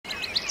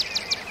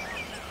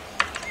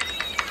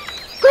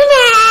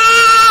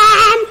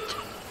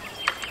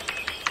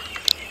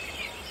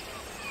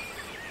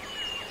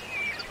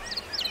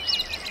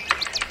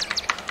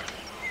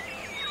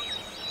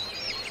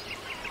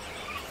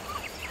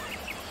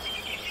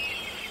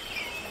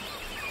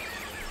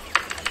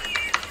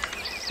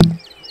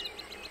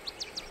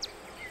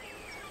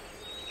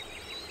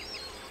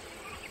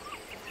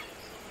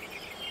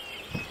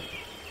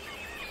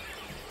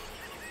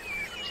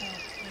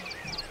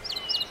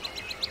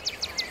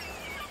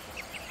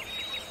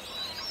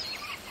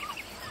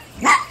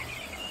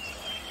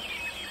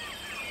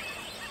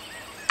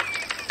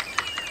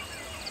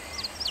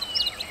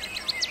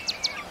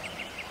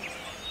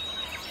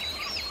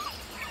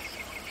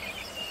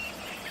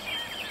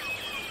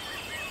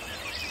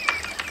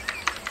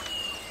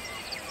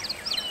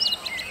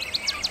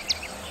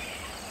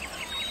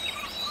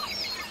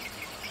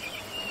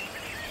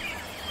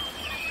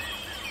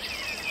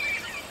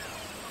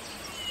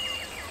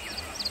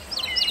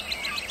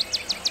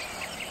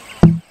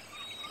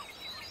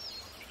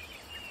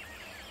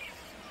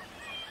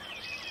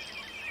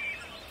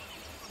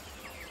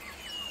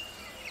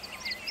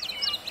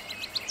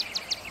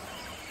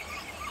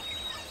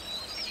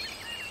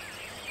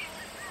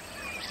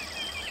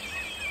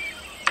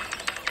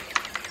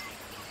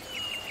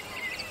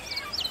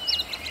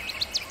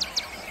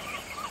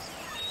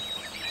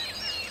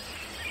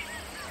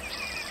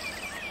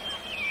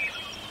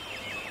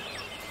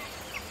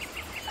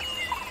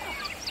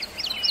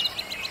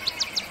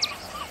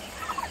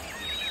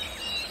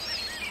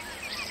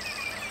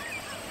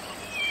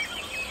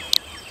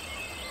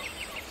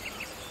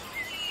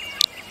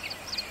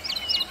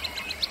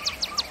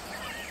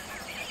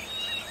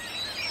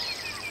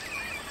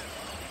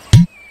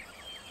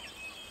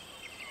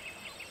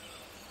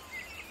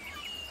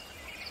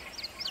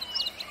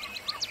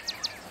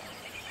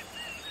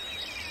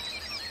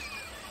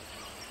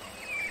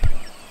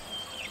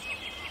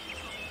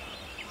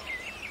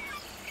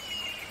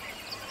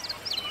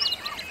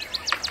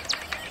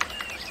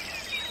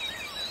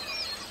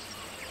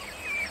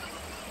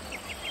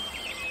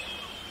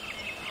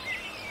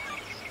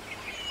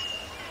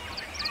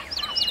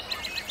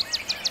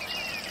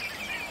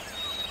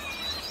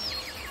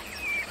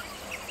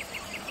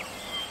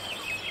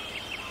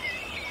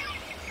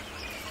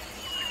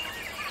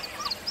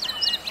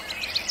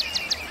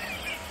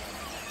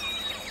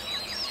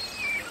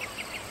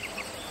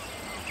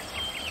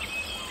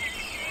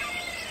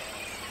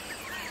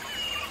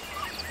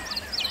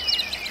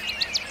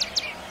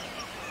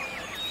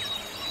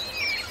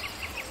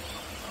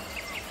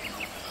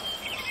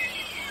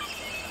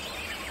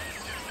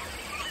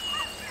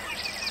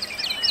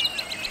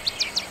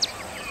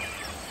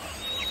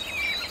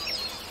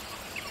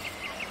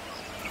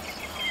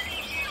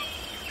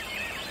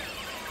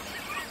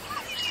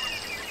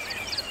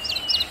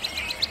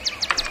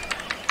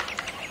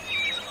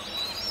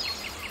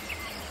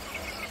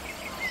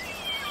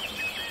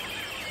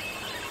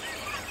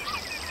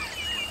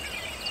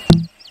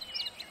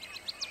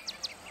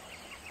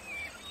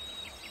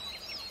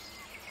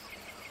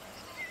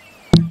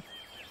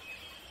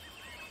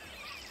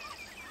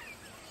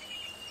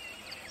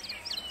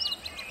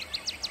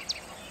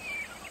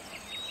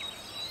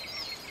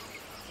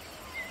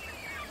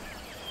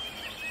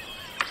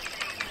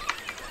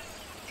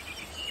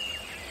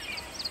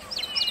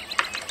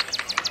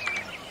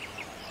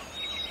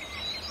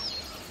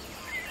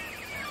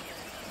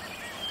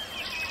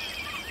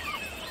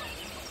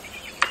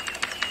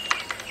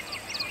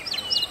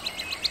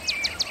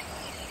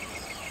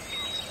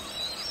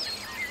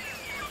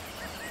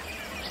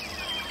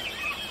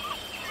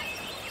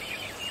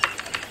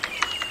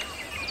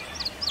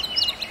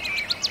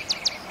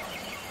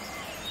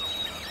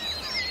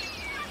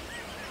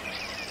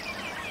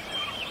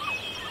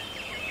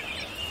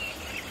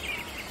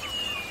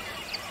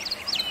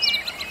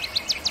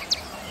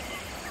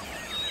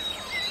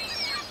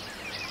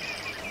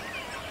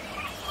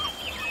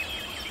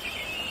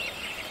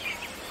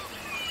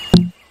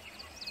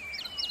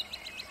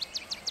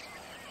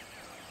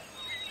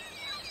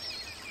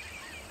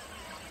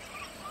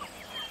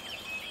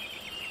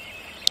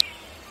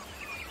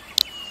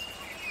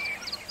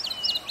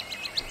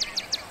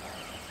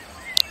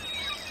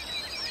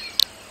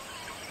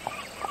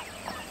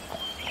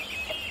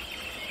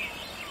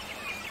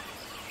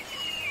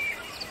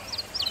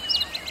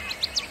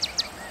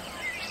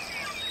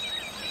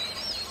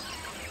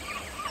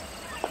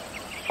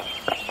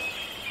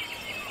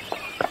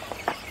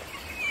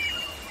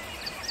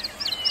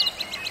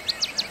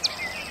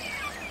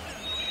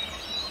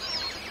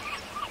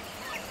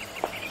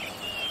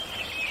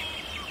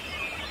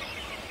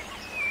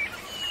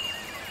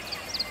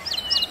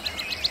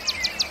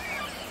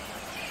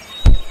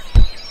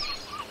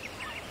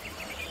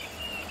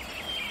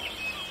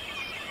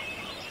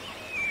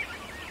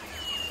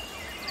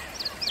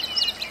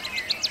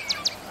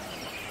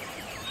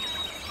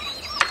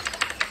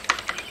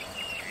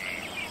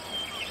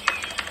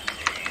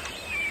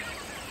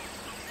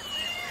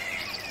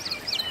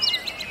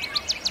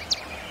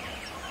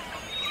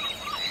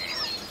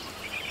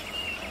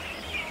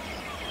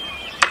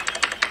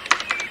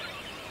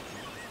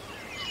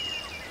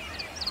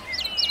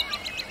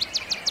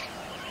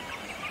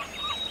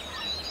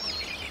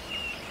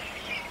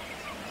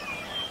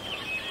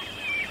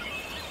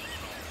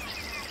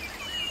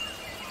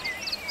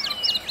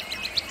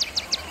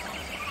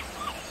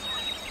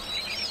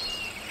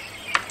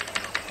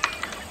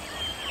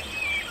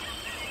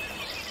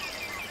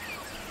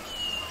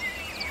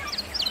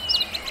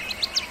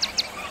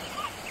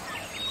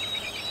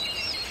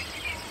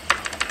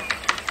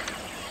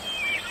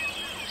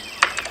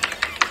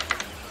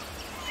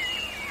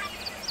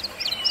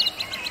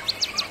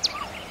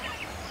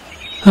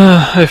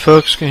Hey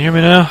folks, can you hear me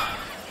now?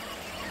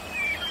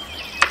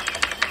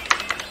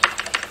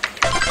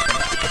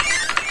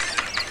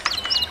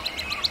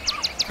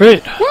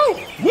 Great.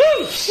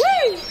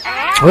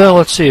 Well,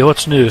 let's see,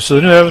 what's new? So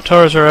the new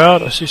avatars are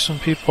out. I see some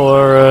people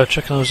are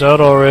checking those out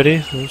already.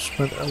 Those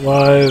went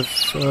live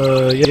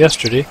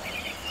yesterday.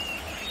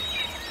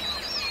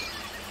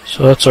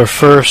 So that's our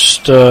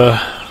first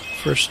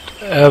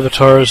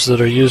avatars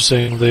that are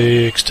using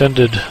the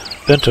extended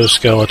bento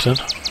skeleton.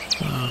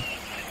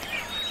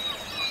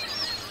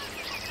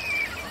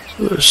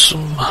 So there's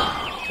some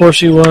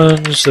horsey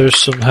ones. There's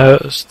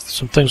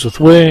some things with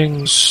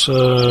wings,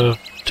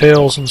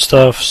 tails and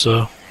stuff.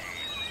 So I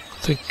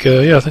think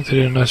they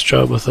did a nice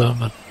job with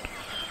them, and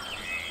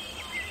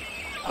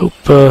hope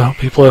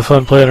people have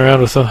fun playing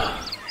around with them.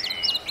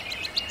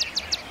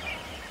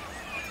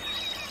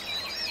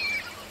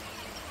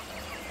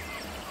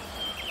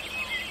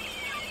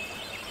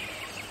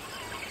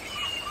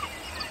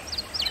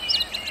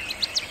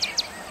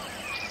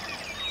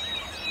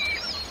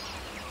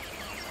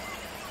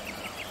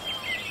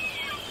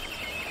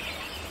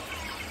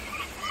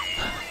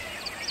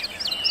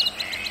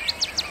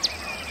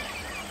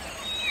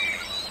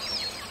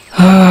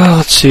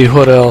 Let's see,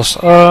 what else?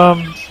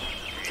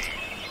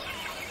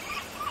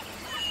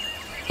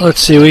 Let's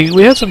see,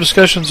 we had some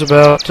discussions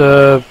about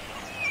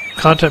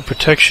content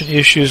protection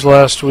issues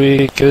last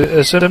week.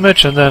 As I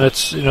mentioned then,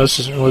 this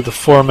isn't really the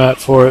format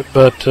for it,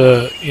 but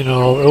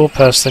we'll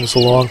pass things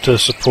along to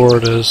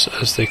support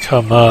as they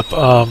come up.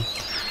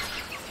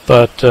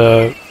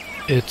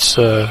 It's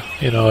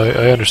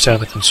I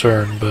understand the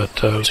concern,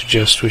 but I would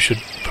suggest we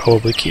should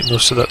probably keep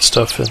most of that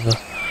stuff in the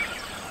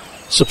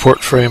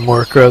support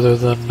framework rather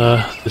than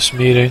this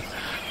meeting.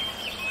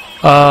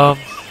 Let's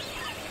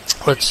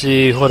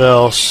see, what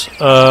else?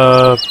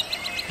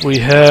 We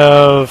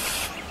have,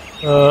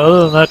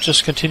 other than that,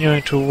 just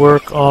continuing to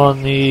work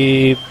on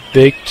the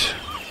bakes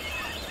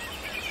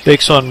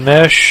on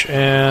mesh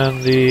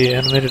and the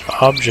animated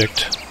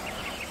object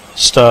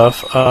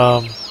stuff.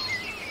 Let's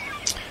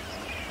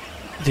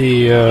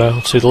see,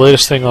 the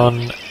latest thing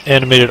on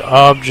animated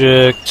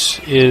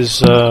object is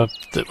that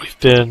we've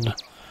been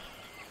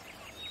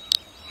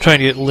trying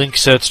to get link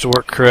sets to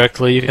work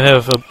correctly. You can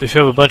have if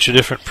you have a bunch of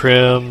different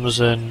prims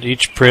and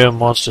each prim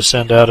wants to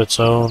send out its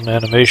own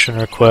animation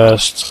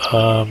requests,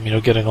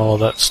 getting all of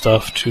that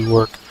stuff to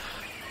work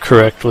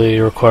correctly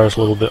requires a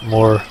little bit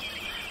more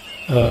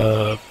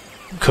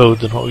code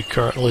than what we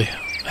currently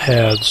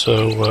had.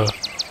 So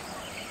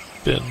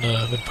been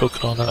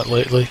poking on that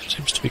lately.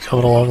 Seems to be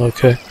coming along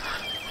okay.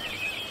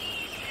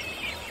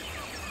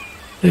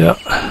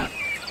 Yeah.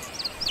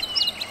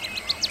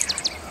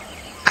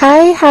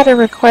 I had a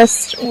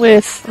request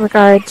with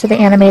regard to the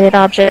animated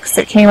objects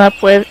that came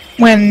up with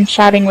when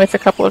chatting with a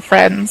couple of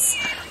friends.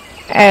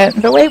 And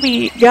the way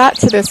we got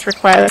to this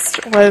request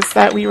was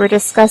that we were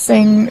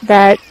discussing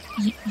that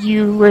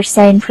you were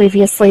saying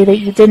previously that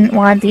you didn't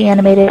want the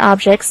animated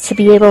objects to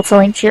be able to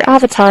link to your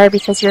avatar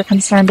because you're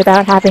concerned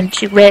about having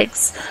two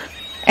rigs.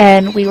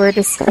 And we were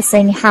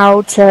discussing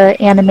how to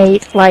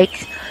animate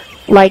like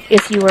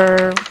if you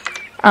were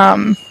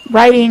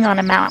riding on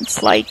a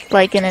mount,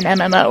 like in an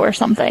MMO or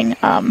something,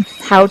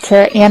 how to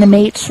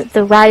animate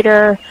the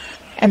rider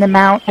and the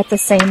mount at the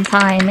same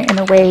time in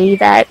a way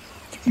that,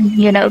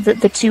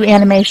 the two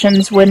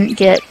animations wouldn't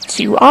get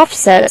too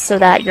offset so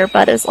that your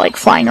butt is like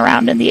flying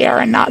around in the air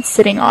and not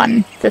sitting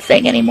on the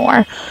thing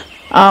anymore.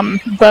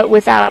 But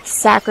without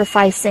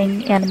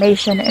sacrificing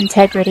animation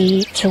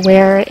integrity to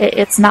where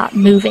it's not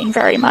moving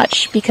very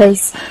much,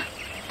 because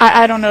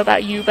I don't know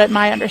about you, but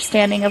my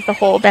understanding of the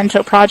whole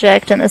bento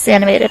project and this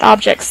animated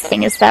objects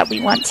thing is that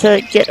we want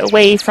to get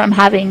away from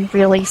having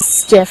really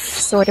stiff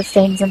sort of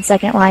things in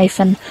Second Life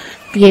and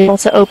be able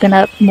to open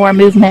up more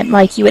movement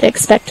like you would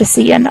expect to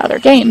see in other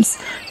games.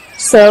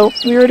 So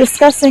we were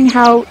discussing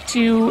how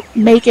to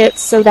make it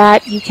so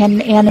that you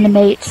can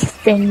animate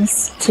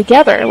things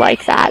together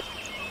like that.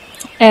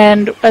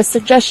 And a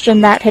suggestion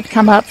that had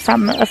come up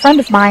from a friend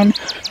of mine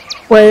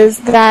was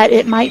that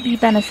it might be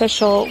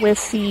beneficial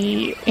with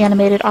the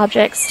animated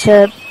objects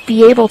to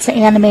be able to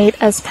animate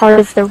as part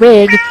of the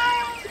rig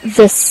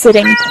this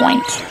sitting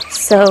point.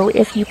 So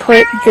if you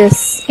put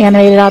this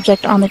animated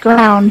object on the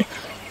ground,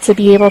 to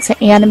be able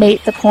to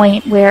animate the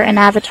point where an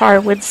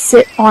avatar would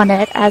sit on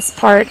it as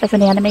part of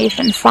an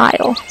animation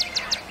file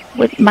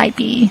might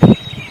be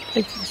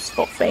a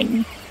useful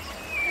thing.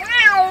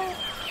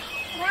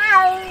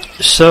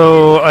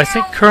 So I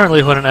think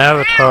currently when an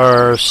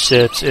avatar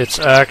sits, it's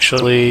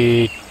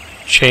actually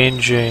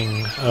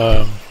changing.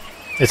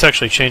 It's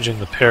actually changing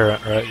the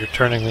parent, right? You're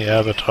turning the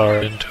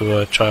avatar into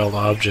a child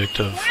object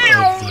of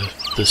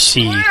the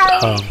seed.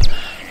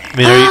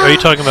 Are you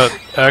talking about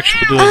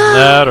actually doing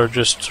that, or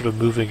just sort of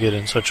moving it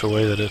in such a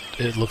way that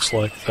it looks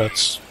like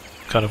that's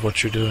kind of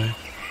what you're doing?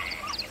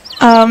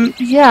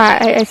 Yeah,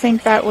 I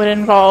think that would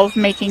involve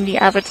making the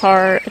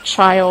avatar a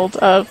child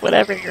of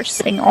whatever you're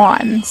sitting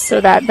on, so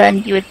that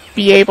then you would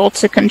be able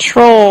to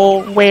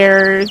control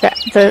where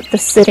the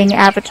sitting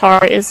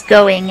avatar is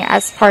going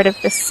as part of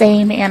the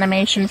same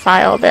animation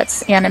file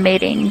that's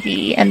animating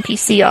the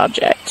NPC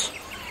object.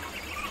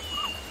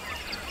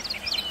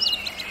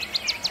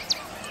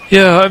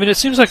 Yeah, I mean, it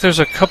seems like there's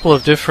a couple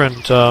of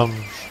different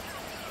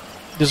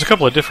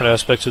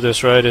aspects of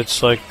this, right?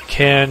 It's like,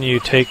 can you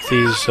take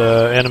these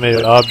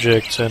animated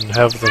objects and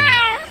have them,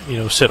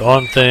 sit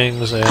on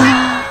things, and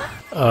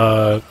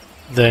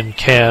then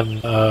can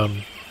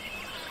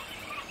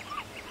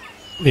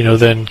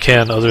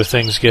other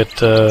things get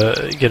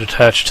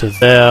attached to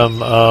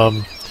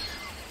them?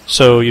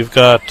 So you've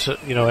got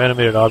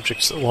animated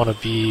objects that want to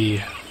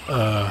be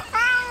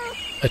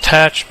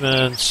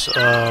attachments.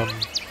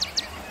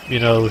 We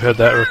had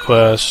that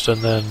request,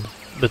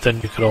 but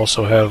then you could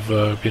also have,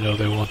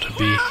 they want to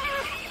be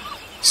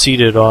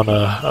seated on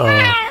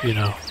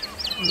a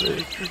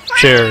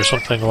chair or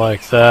something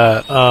like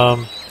that.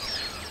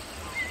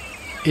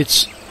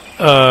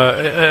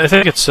 I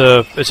think it's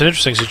an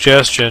interesting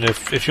suggestion.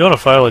 If you want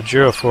to file a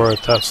JIRA for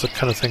it, that's the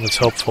kind of thing that's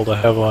helpful to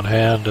have on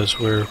hand as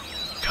we're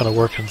kind of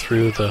working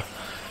through the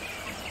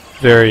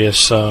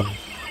various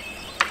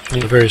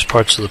various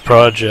parts of the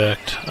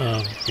project.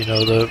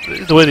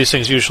 The way these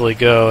things usually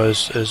go,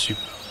 as you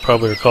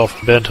probably recall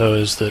from Bento,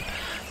 is that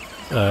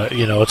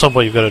at some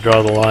point you've got to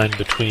draw the line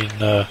between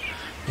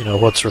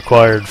what's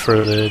required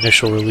for the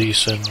initial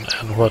release and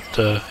what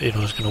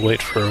is going to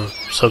wait for a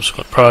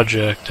subsequent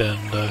project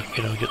and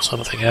get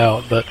something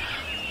out. But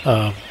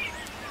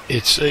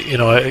it's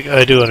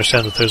I do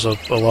understand that there's a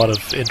lot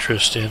of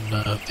interest in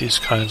these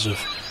kinds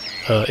of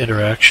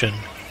interaction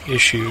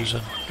issues,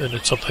 and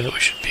it's something that we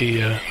should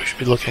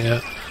be looking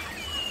at.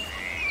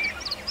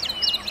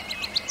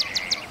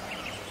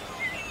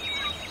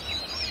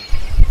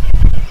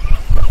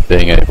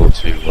 Being able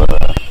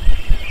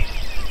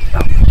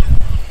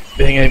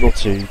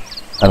to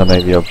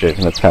animate the object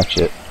and attach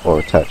it, or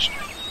attach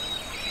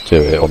to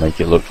it, or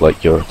make it look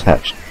like you're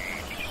attached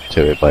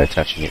to it by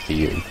attaching it to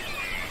you,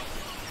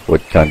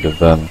 would kind of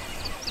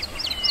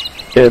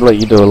let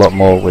you do a lot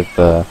more with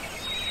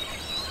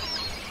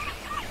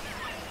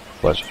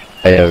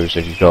AOs.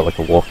 If you've got like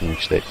a walking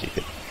stick, you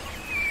could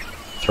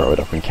throw it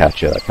up and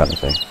catch it, that kind of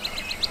thing.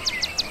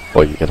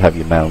 Or you could have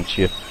your mounts,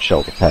 your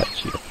shoulder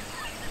pets, your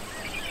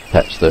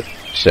pets that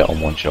sit on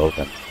one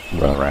shoulder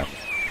and run around,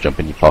 jump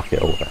in your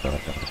pocket or whatever,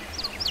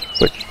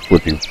 which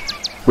would be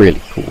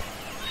really cool.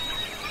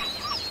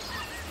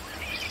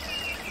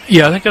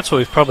 Yeah, I think that's what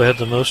we've probably had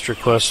the most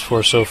requests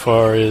for so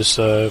far is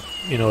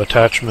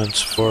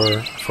attachments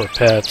for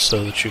pets,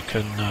 so that you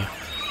can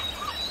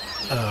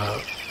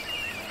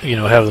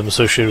have them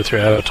associated with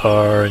your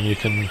avatar, and you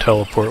can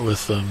teleport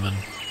with them,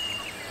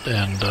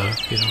 and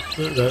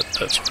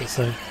that sort of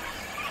thing.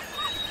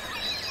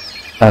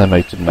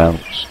 Animated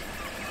mounts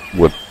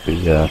would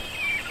be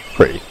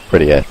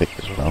pretty epic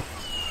as well.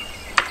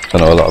 I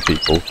know a lot of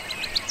people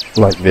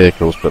like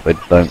vehicles, but they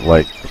don't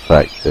like the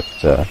fact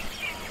that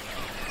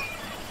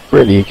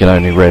really you can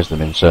only res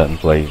them in certain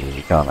places.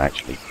 You can't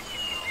actually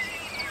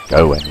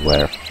go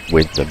anywhere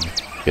with them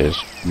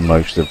because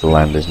most of the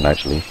land isn't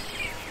actually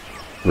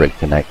really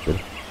connected.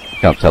 You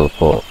can't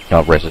teleport, you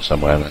can't res it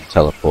somewhere and then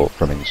teleport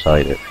from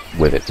inside it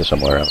with it to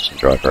somewhere else and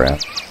drive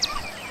around.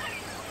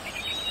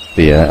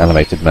 The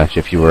animated mesh,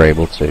 if you were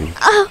able to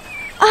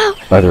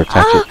either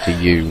attach it to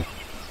you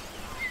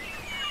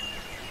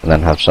and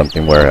then have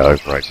something where it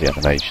overrides the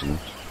animation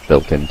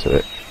built into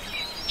it,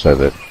 so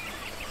that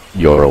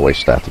you're always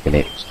static and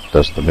it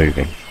does the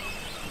moving,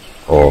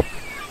 or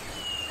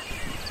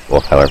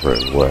however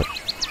it would work.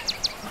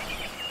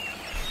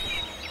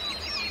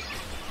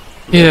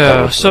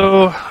 Yeah,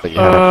 so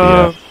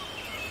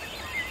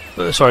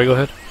sorry, go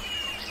ahead.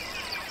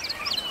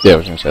 Yeah, I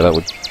was going to say that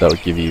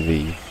would give you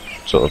the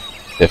sort of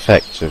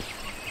effects of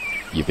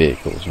your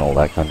vehicles and all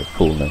that kind of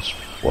coolness,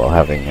 while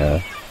having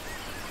the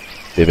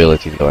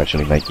ability to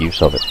actually make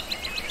use of it.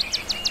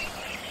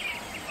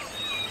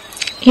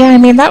 Yeah, I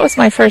mean, that was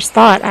my first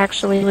thought,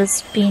 actually,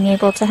 was being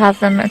able to have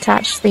them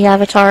attach to the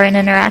avatar and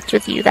interact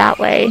with you that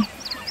way.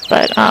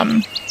 But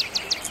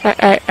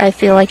I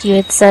feel like you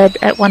had said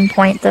at one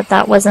point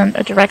that wasn't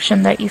a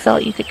direction that you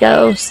felt you could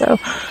go, so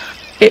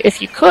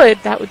if you could,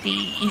 that would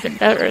be even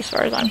better as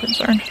far as I'm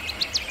concerned.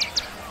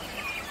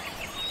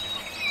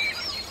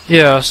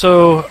 Yeah,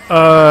 so,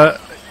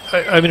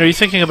 I mean, are you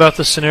thinking about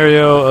the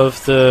scenario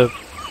of the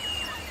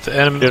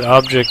animated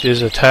object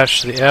is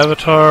attached to the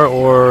avatar,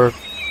 or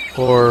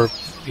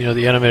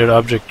the animated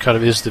object kind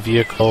of is the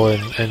vehicle,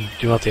 and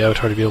you want the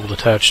avatar to be able to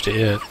attach to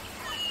it?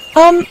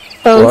 Both.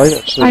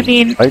 Well, I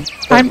mean, I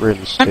don't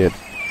really see it.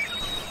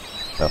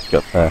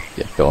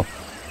 Yeah, go on.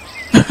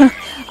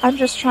 I'm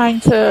just trying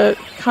to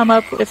come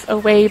up with a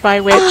way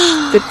by which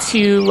the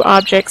two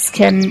objects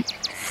can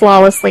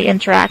flawlessly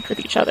interact with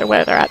each other,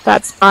 whether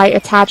that's by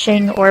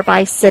attaching or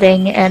by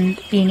sitting and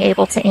being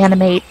able to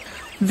animate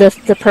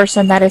the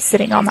person that is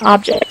sitting on the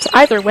object.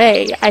 Either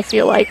way, I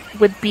feel like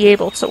would be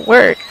able to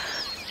work.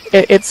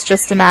 it's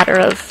just a matter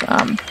of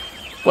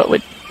what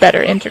would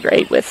better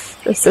integrate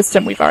with the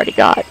system we've already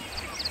got.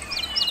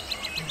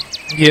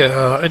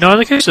 Yeah, in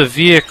the case of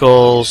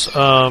vehicles,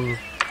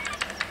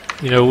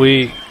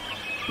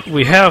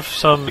 we have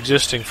some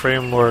existing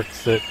framework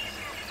that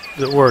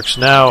works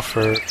now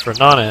for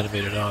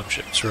non-animated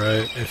objects,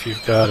 right? If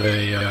you've got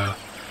a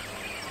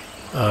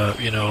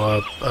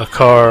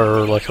car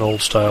or like an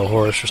old style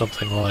horse or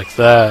something like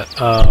that,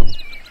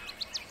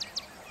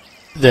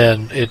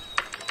 then it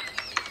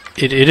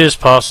is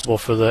possible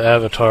for the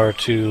avatar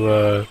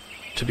to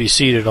be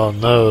seated on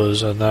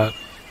those, and that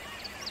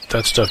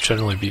stuff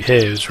generally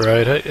behaves,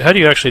 right? How do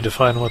you actually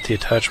define what the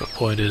attachment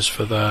point is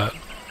for that?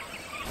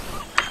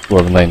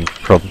 Well, the main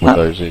problem with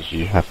those is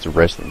you have to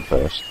res them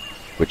first,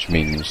 which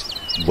means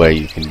where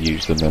you can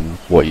use them and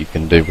what you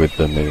can do with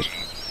them is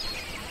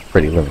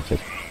pretty limited.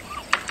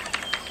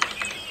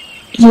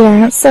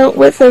 Yeah, so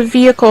with a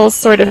vehicle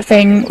sort of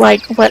thing,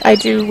 like what I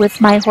do with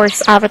my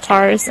horse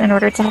avatars in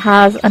order to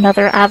have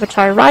another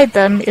avatar ride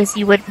them, is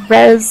you would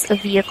res a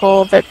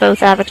vehicle that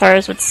both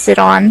avatars would sit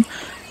on,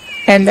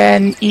 and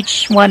then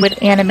each one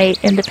would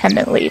animate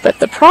independently. But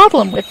the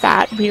problem with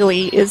that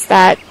really is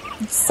that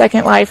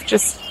Second Life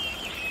just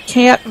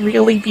can't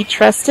really be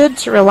trusted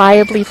to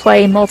reliably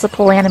play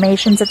multiple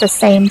animations at the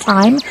same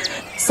time.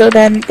 So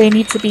then they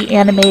need to be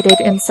animated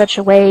in such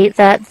a way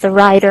that the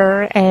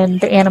rider and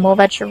the animal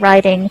that you're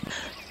riding,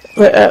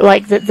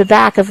 like the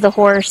back of the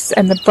horse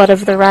and the butt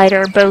of the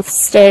rider, both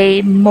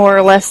stay more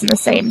or less in the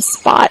same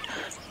spot.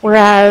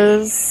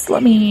 Whereas,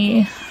 let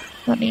me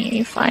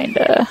find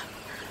a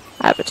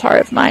avatar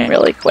of mine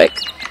really quick.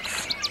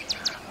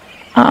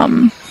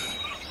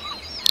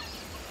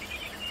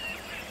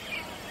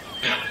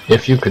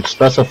 If you could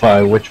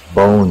specify which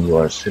bone you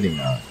are sitting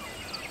on.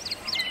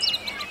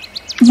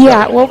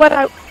 Yeah, well, what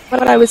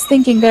I was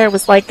thinking there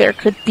was like there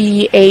could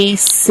be a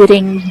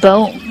sitting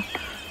bone,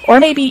 or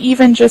maybe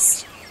even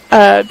just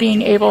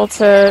being able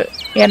to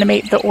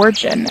animate the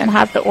origin and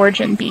have the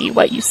origin be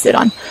what you sit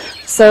on.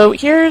 So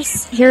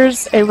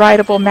here's a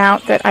rideable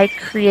mount that I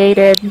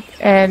created,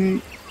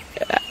 and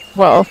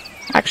well,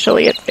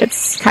 actually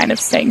it's kind of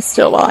staying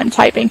still while I'm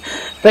typing,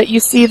 but you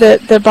see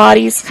that the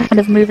body's kind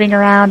of moving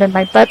around and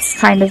my butt's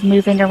kind of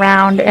moving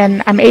around,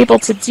 and I'm able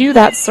to do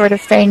that sort of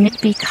thing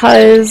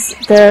because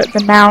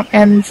the mount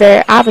and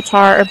the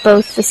avatar are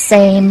both the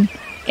same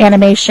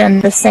animation,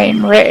 the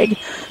same rig.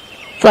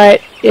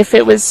 But if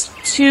it was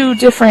two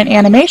different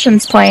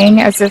animations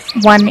playing, as if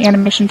one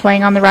animation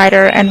playing on the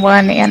rider and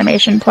one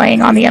animation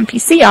playing on the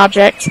NPC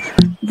object,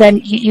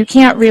 then you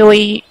can't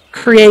really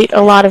create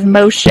a lot of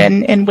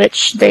motion in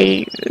which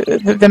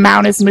the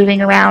mount is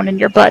moving around and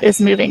your butt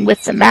is moving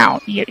with the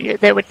mount.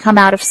 They would come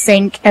out of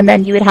sync, and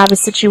then you would have a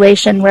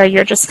situation where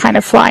you're just kind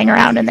of flying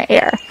around in the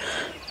air.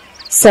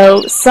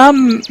 So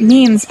some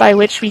means by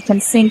which we can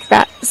sync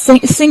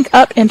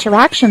up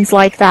interactions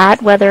like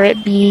that, whether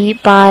it be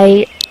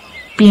by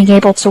being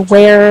able to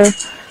wear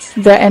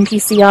the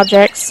NPC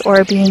objects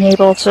or being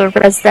able to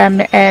res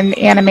them and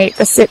animate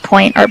the sit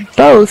point, or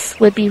both,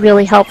 would be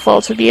really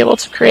helpful to be able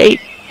to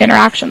create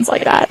interactions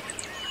like that.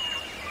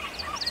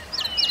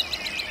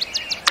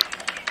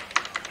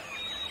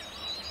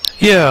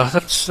 Yeah,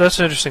 that's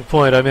an interesting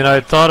point. I mean, I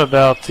had thought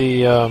about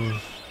the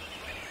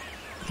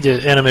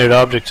animated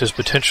object as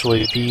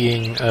potentially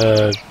being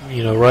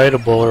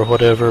writable or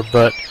whatever,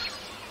 but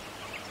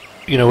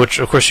which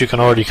of course you can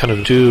already kind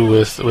of do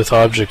with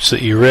objects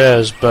that you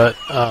res, but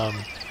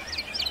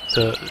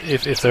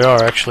if they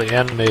are actually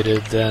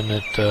animated,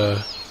 then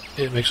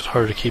it makes it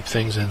harder to keep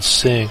things in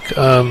sync.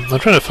 I'm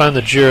trying to find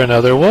the JIRA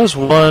now. There was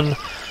one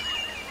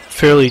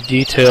fairly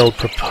detailed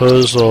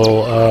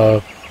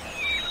proposal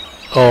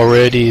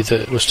already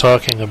that was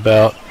talking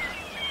about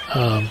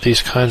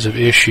these kinds of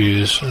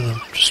issues, and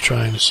I'm just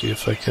trying to see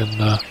if I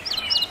can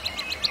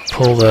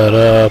pull that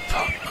up.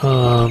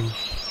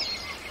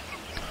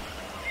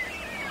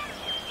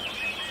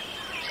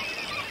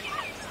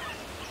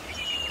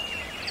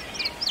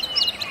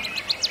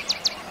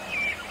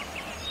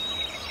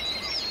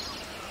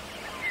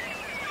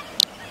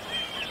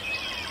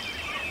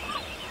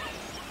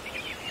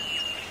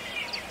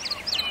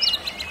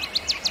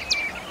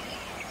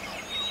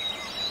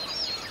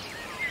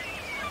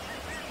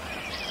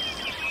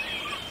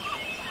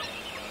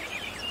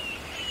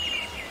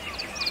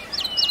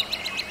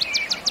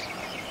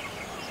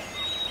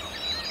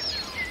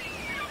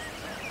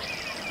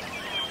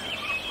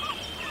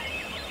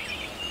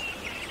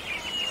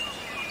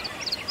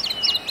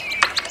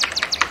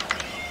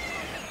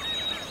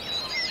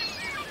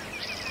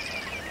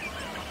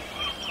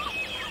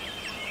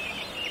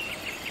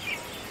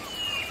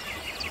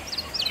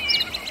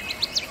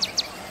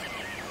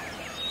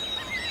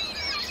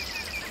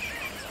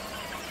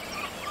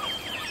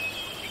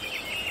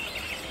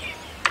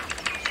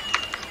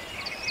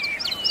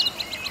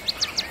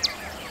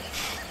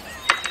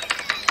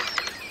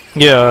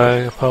 Yeah, I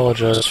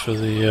apologize for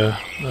the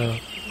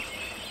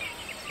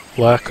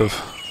lack of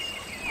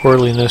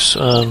whirliness.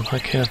 I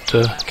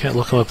can't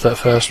look them up that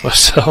fast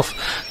myself.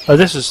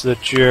 This is the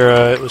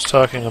JIRA. It was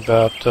talking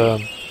about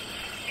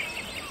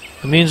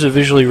A means of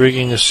visually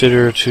rigging the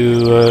sitter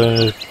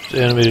to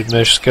animated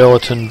mesh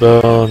skeleton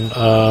bone.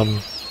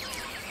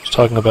 It's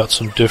talking about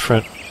some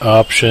different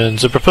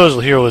options. The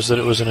proposal here was that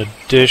it was an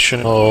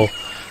additional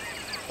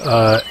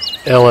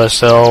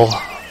LSL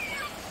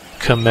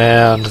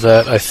command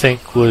that I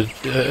think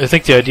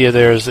the idea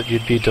there is that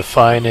you'd be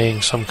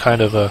defining some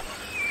kind of a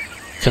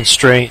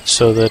constraint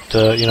so that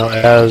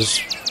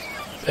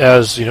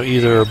as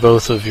either or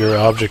both of your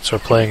objects are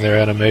playing their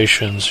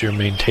animations, you're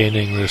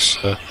maintaining this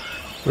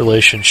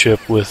relationship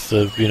with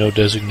the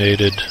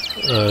designated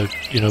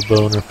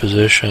bone or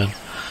position.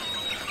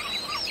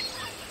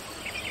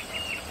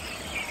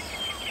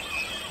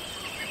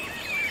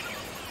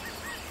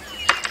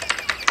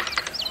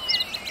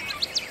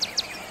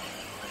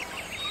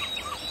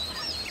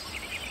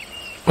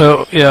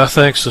 Well, yeah,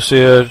 thanks,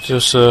 Lucia.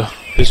 Just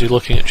busy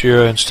looking at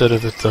Jira instead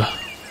of at the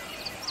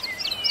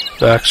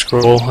back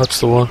scroll. That's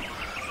the one.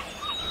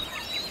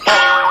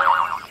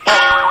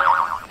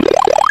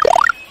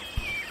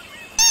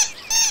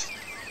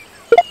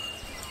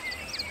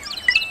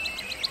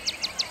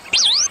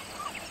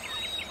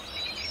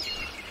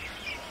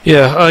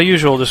 Yeah,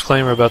 usual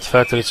disclaimer about the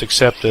fact that it's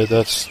accepted.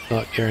 That's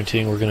not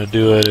guaranteeing we're going to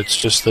do it. It's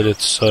just that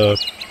it's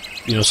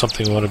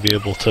something we want to be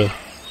able to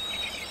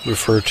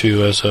refer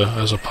to as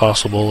a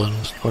possible,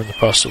 and we're in the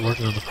process of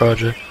working on the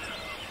project.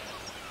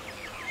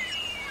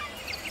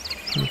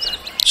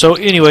 So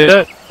anyway,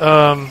 that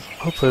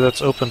hopefully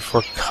that's open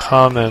for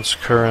comments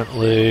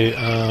currently.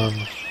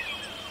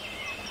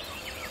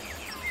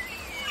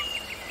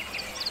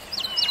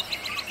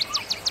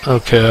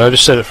 Okay, I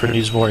just set it for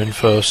needs more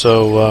info,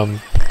 so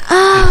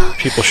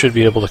people should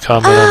be able to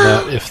comment on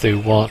that if they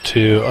want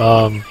to.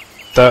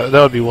 That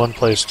would be one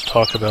place to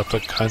talk about the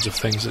kinds of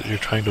things that you're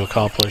trying to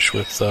accomplish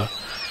with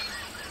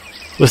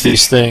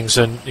these things,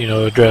 and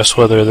address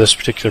whether this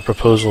particular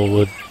proposal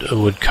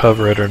would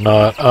cover it or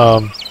not.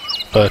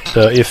 But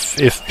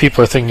if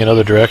people are thinking in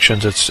other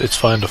directions, it's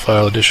fine to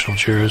file additional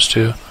JIRAs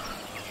too.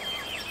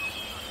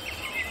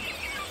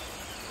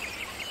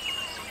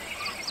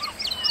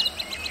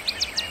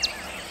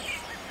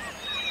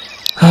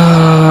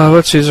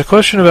 Let's see. There's a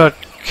question about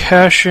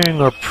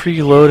caching or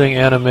preloading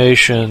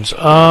animations.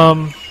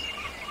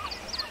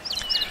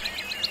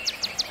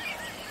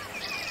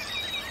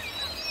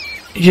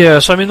 Yeah,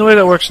 so I mean the way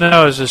that works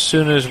now is as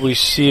soon as we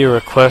see a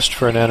request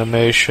for an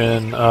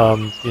animation,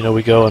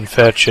 we go and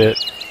fetch it.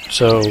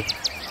 So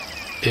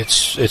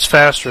it's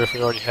faster if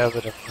we already have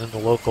it in the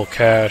local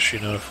cache.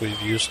 If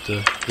we've used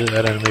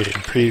that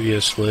animation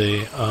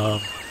previously,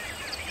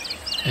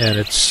 and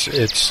it's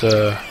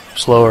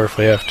slower if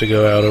we have to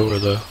go out over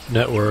the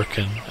network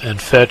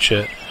and fetch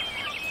it.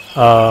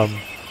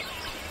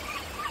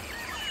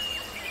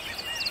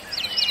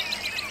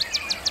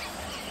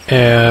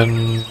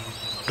 And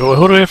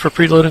what do we have for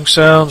preloading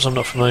sounds? I'm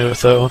not familiar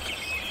with that one.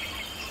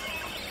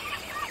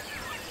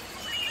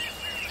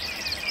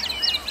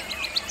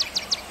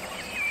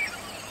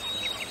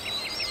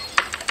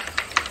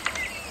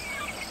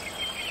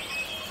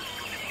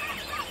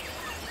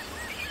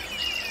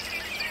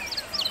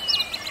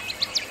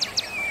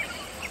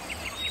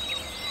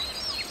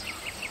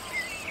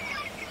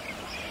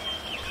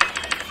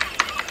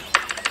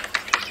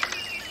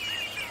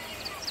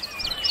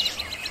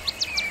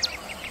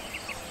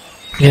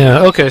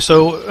 Yeah, okay,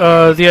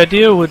 so the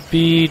idea would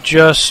be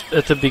just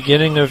at the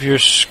beginning of your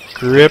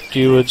script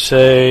you would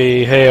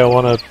say, hey, I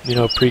want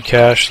to,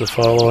 pre-cache the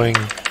following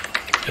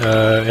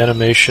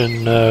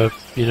animation,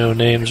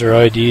 names or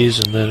IDs,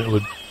 and then it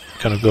would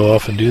kind of go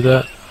off and do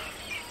that.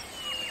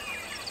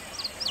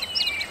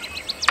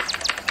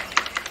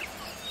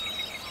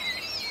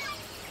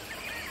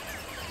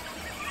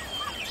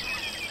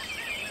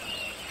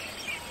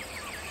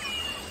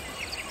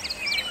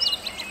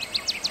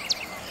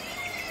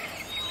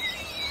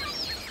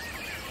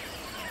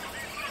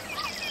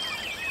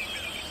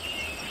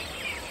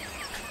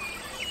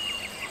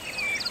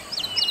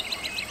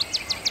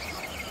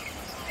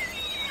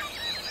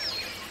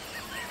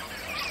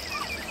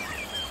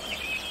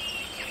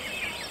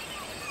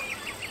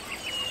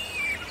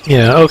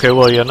 Yeah, okay,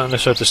 well, yeah, not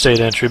necessarily at the state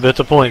entry, but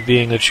the point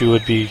being that you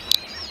would be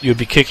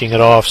kicking it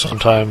off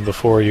sometime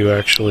before you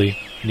actually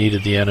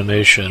needed the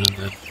animation, and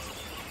that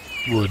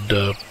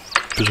would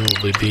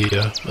presumably be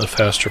a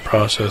faster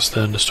process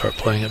then to start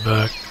playing it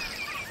back.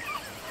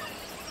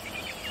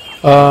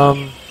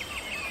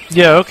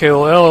 Yeah, okay,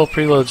 well, LL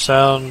preload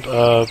sound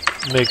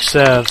makes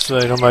sense.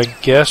 My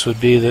guess would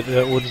be that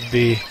that wouldn't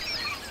be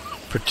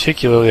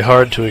particularly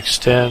hard to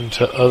extend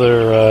to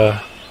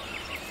other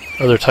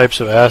types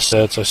of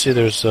assets. I see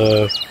there's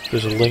a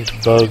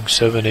linked bug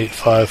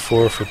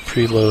 7854 for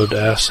preload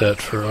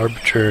asset for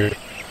arbitrary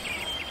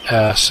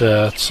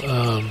assets.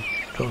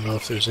 Don't know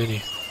if there's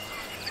any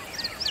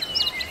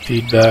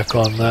feedback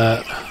on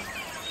that.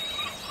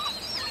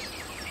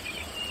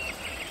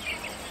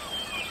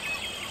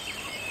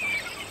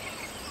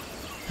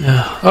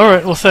 Yeah. All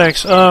right. Well,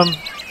 thanks. Let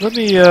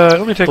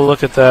me take a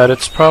look at that.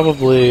 It's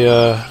probably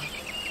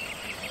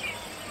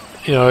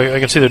I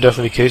can see there are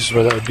definitely cases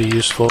where that would be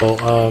useful.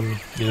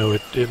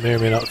 It may or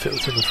may not fit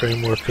within the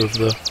framework of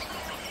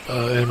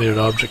animated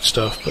object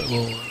stuff, but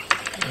we'll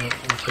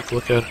take a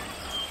look at it.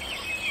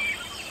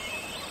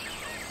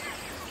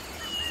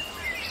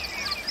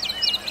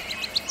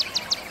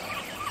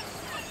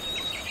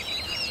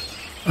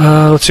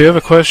 Let's see, I have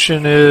a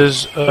question.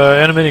 Is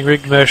animating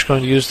rigged mesh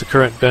going to use the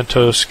current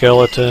bento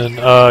skeleton?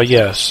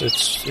 Yes,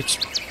 it's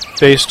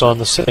based on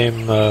the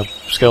same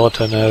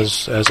skeleton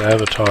as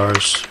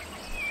avatars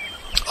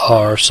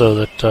are, so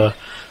that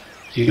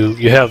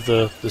you have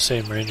the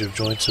same range of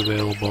joints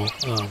available.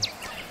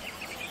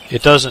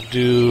 It doesn't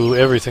do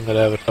everything that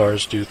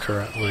avatars do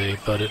currently,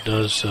 but it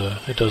does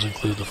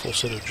include the full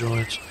set of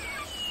joints.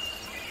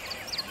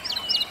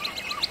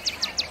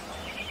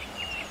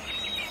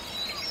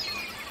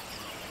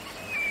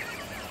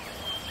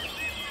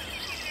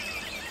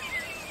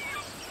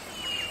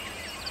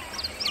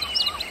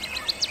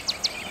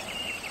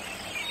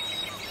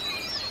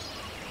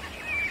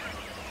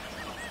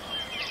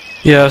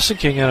 Yeah,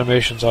 syncing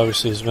animations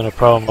obviously has been a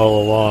problem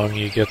all along.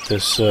 You get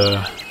this,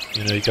 you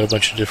got a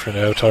bunch of different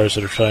avatars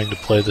that are trying to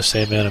play the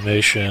same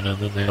animation, and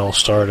then they all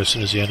start as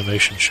soon as the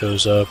animation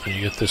shows up, and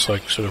you get this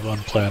like sort of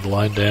unplanned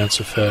line dance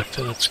effect,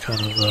 and it's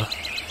kind of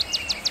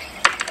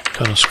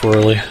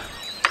squirrely.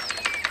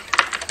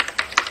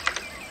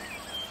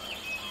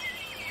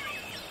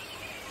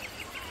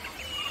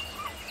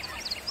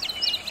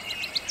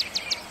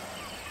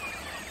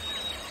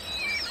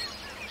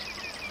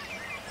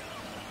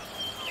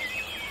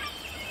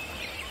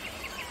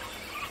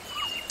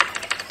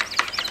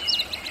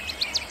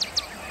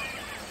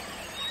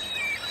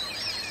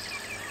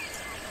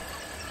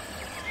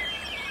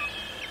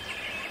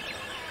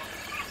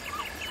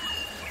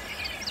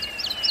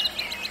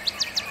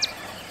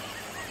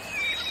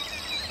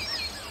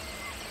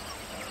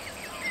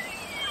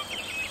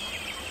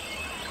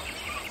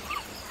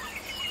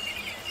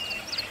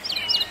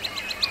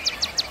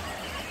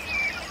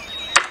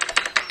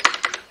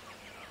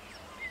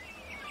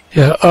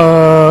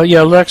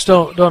 Yeah, Lex,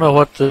 don't know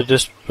what the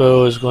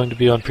dispo is going to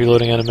be on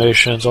preloading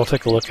animations. I'll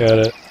take a look at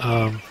it.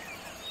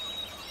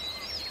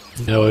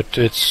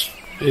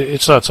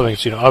 It's not something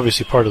that's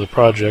obviously part of the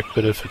project,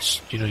 but if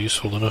it's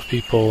useful to enough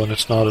people and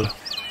it's not a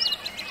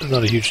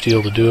huge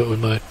deal to do it, we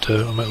might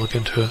look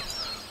into it.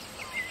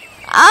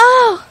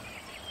 Oh.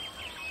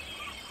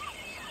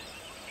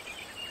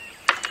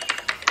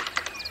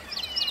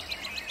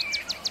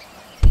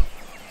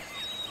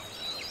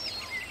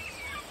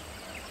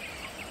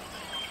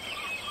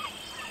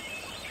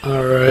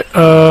 Alright,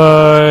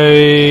 I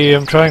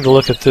am trying to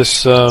look at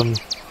this Gyazo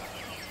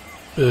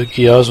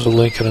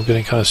link and I'm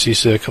getting kind of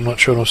seasick. I'm not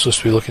sure what I'm supposed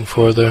to be looking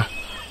for there.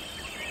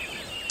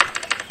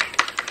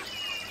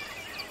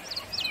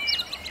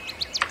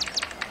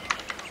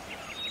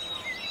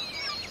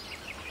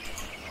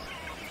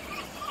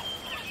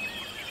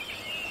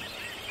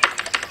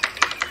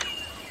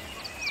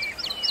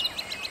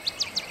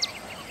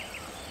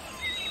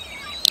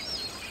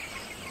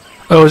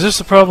 Oh, is this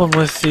the problem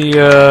with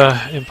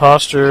the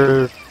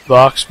imposter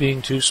box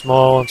being too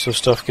small and so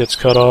stuff gets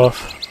cut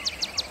off?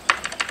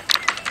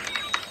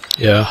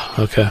 Yeah,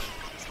 okay.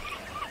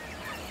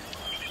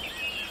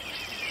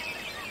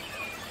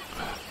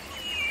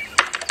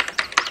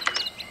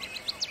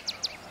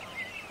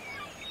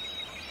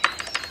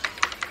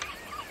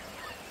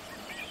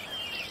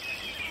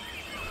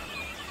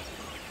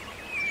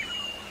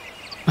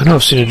 I know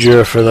I've seen a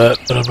JIRA for that,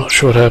 but I'm not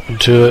sure what happened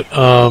to it.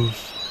 Kind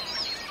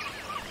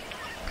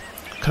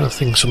of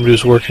think somebody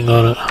was working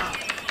on it.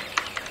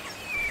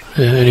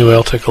 Yeah, anyway,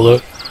 I'll take a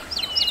look.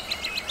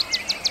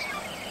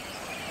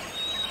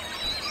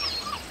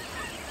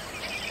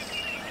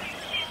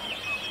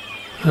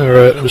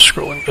 Alright, I'm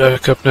scrolling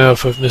back up now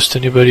if I've missed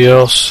anybody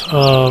else.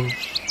 I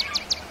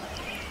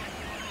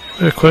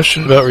have a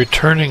question about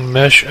returning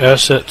mesh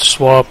asset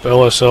swap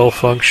LSL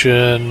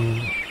function.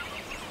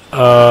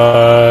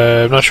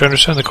 I'm not sure I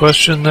understand the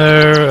question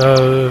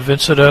there.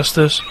 Vincent asked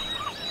this.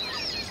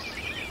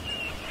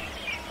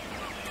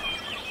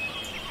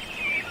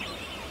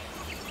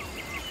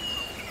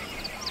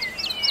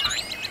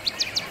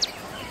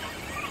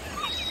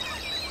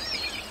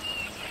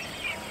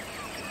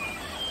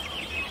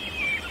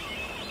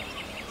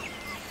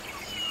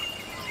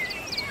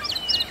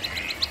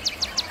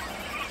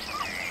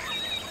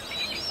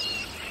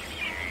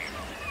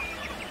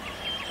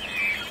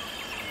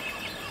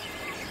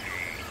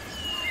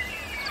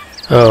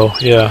 Oh,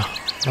 yeah.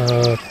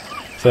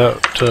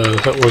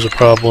 That was a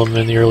problem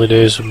in the early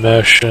days of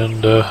Mesh,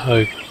 and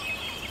I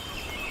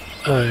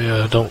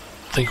don't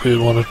think we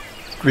would want to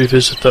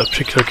revisit that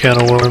particular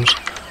can of worms.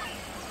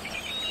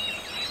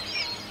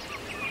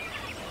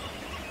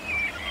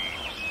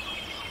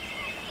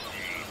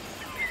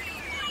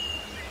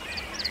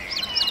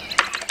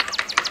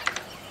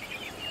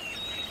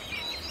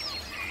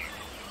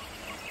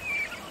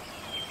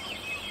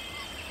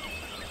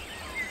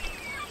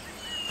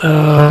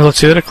 Let's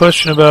see, I had a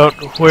question about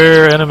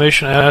where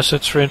animation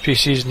assets for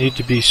NPCs need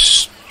to be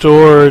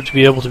stored to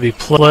be able to be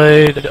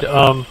played.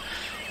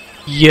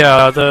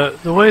 Yeah,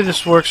 the way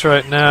this works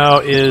right now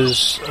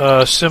is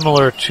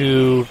similar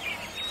to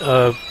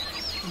the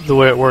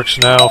way it works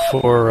now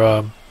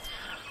for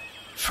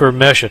for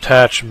mesh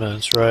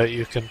attachments, right,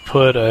 you can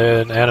put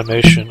an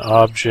animation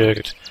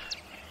object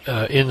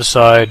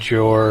inside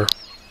your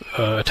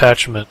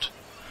attachment,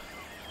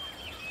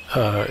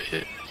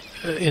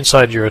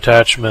 inside your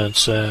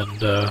attachments, and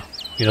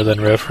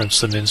then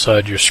reference them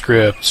inside your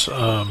scripts.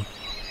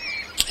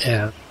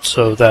 And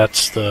so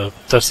that's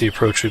the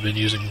approach we've been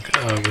using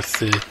with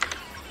the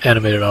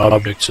animated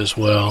objects as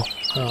well.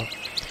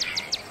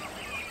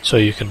 So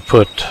you can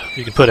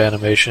put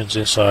animations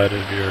inside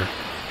of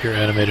your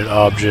animated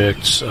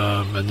objects,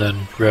 and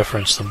then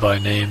reference them by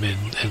name in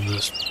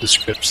the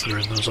scripts that are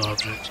in those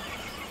objects.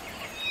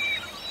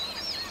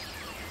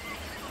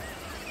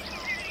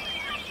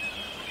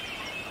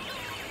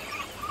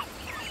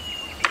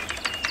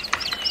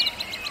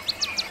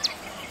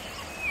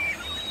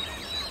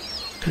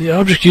 Could the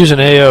object use an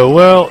AO?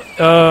 Well,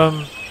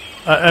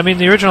 I mean,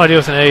 the original idea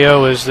with an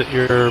AO is that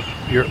you're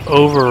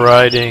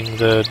overriding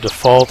the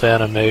default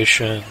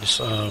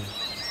animations,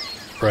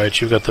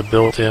 right? You've got the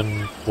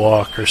built-in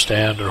walk or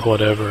stand or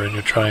whatever, and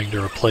you're trying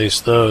to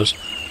replace those.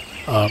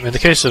 In the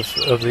case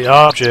of the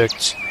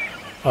objects,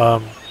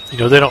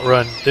 they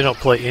don't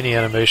play any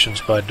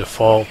animations by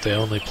default. They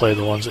only play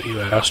the ones that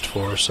you asked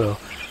for. So,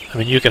 I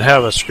mean, you can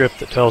have a script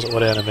that tells it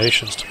what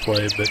animations to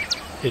play, but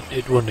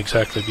it wouldn't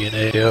exactly be an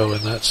AO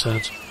in that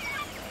sense.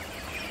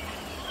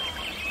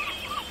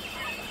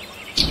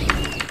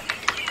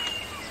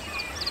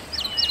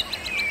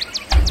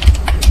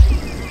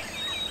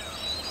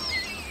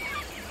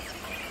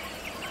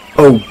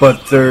 Oh,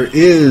 but there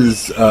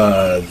is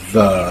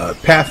the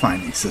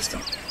pathfinding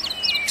system.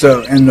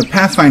 So, in the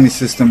pathfinding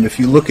system, if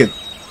you look at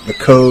the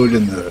code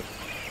and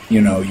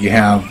you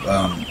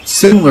have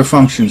similar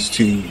functions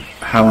to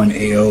how an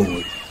AO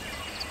would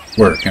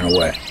work in a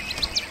way.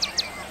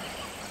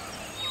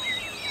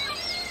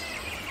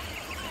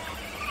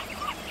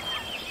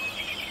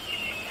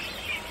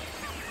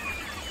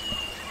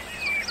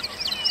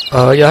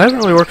 Yeah, I haven't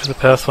really worked with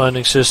the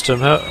pathfinding system.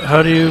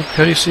 How do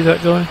you see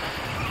that going?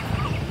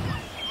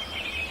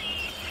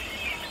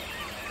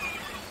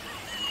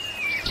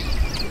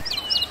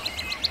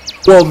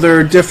 Well, there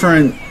are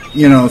different,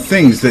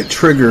 things that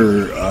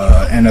trigger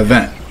an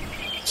event.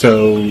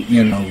 So,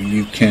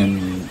 you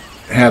can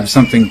have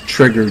something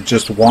trigger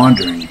just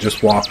wandering,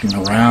 just walking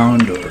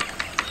around, or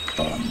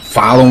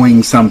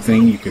following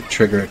something. You could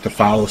trigger it to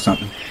follow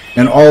something.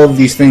 And all of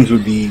these things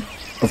would be,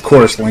 of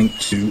course,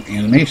 linked to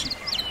animation.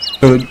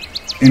 So,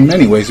 in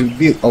many ways, it would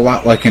be a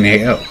lot like an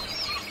AO.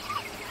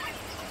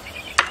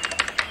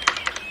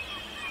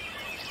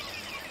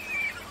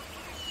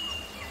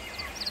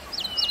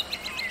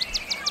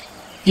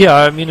 Yeah,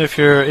 I mean, if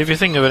you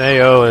think of an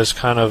AO as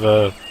kind of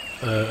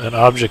an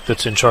object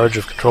that's in charge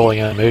of controlling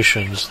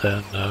animations,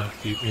 then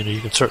you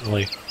can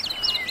certainly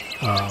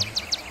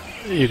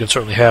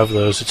have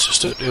those. It's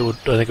just I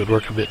think it would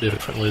work a bit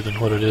differently than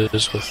what it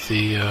is with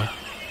the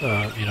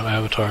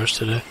avatars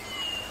today.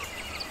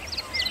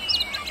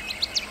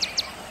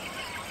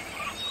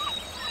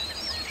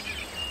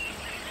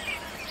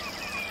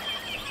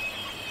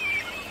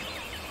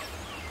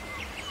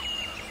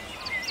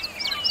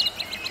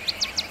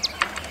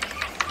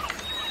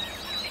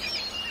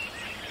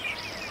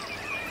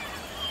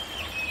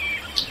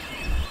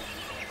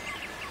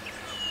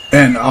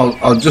 And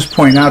I'll just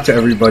point out to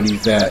everybody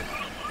that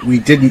we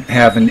didn't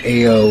have an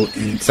AO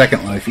in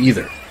Second Life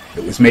either.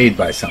 It was made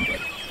by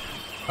somebody.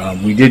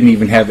 We didn't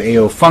even have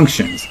AO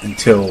functions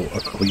until a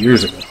couple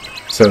years ago.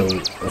 So,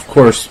 of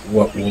course,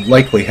 what will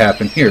likely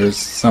happen here is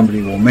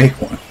somebody will make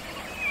one.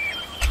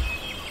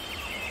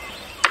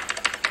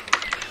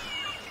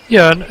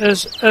 Yeah, and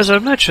as I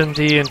mentioned,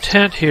 the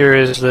intent here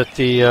is that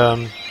the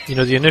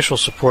initial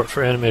support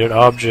for animated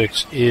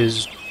objects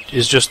is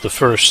just the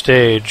first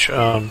stage.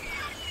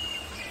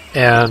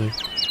 And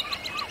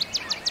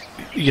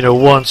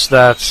once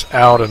that's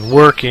out and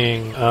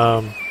working,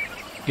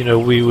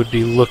 we would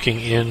be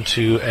looking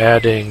into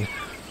adding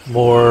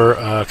more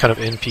kind of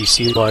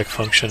NPC-like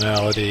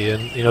functionality,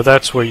 and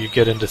that's where you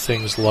get into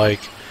things like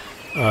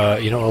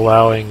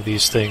allowing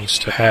these things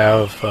to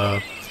have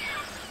a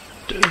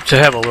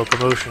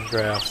locomotion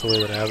graph the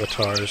way that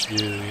avatars do,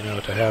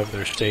 to have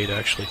their state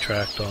actually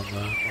tracked on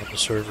the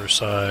server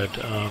side.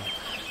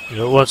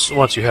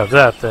 Once you have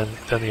that, then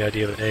the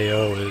idea of an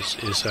AO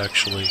is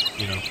actually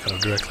kind of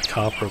directly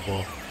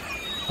comparable,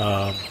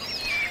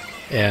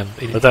 and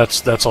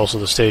that's also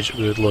the stage that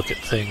we would look at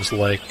things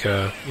like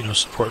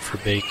support for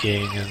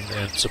baking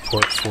and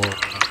support for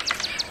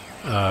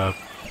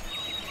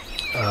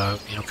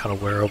kind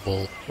of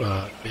wearable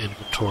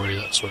inventory,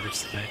 that sort of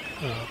thing.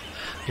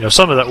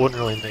 Some of that wouldn't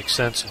really make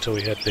sense until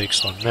we had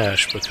bakes on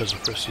mesh, because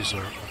of course these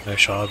are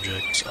mesh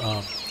objects,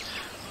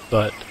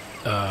 but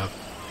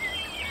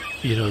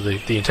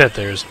the intent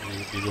there is that we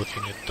would be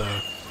looking at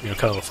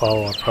kind of a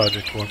follow-on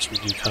project once we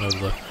do kind of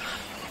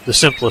the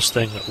simplest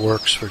thing that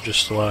works for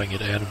just allowing you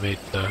to animate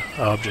the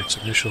objects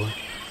initially.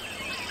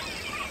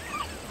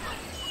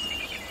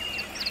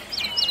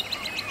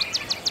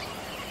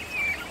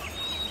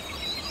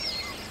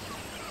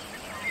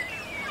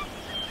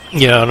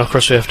 Yeah, and of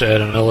course we have to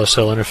add an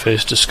LSL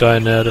interface to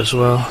Skynet as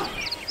well.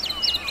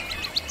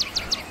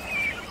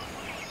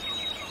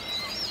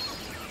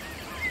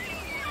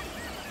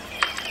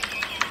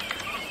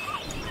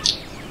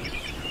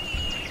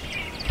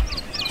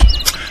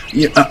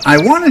 Yeah, I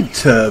wanted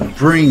to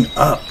bring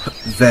up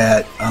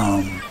that.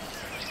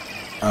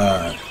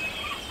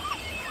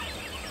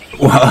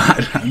 Well,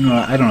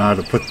 I don't know how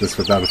to put this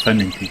without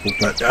offending people,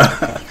 but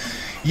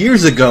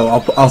years ago,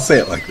 I'll say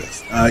it like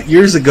this.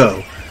 Years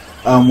ago,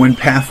 when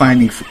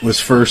pathfinding was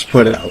first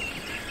put out,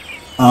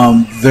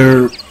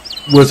 there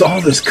was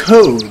all this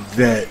code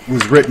that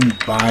was written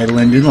by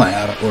Linden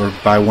Lab or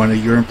by one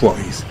of your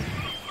employees,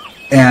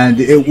 and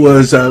it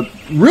was a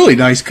really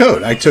nice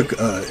code. I took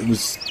it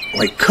was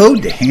like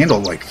code to handle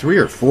like 3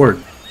 or 4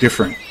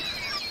 different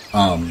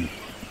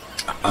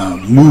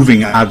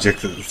moving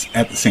objects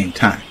at the same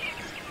time,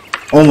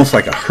 almost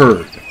like a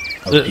herd.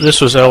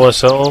 This was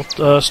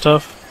LSL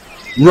stuff?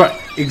 Right,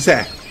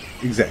 exactly.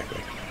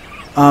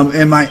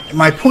 And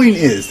my point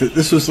is that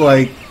this was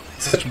like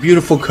such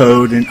beautiful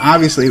code, and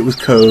obviously it was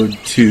code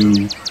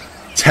to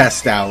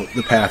test out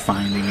the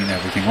pathfinding and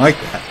everything like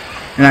that.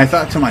 And I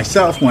thought to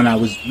myself when I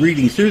was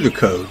reading through the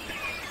code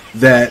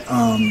that,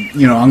 I'm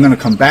going to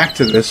come back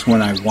to this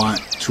when I want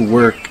to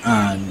work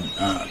on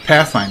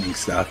pathfinding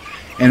stuff.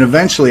 And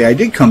eventually I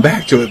did come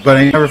back to it, but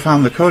I never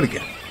found the code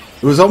again.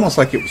 It was almost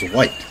like it was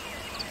white.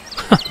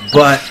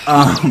 But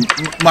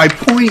my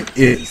point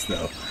is,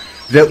 though,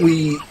 that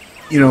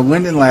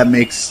Linden Lab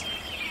makes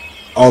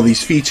all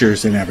these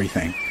features and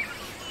everything.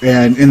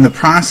 And in the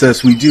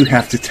process, we do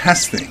have to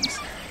test things.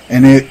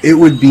 And it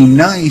would be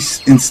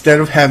nice, instead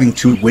of having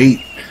to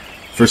wait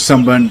for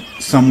someone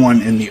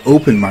in the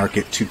open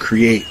market to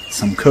create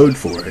some code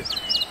for it,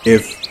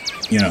 if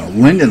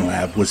Linden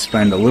Lab would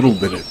spend a little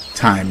bit of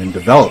time in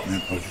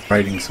development of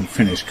writing some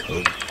finished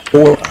code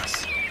for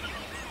us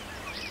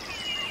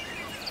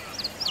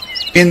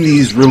in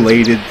these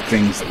related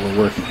things that we're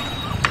working on.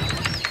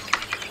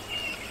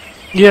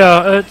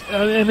 Yeah,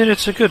 I mean,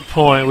 it's a good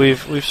point.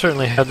 We've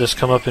certainly had this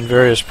come up in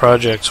various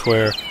projects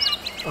where,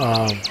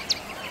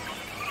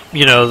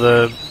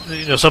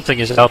 something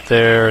is out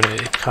there and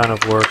it kind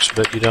of works,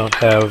 but you don't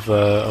have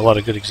a lot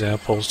of good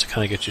examples to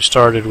kind of get you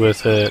started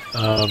with it.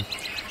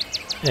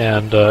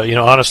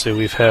 Honestly,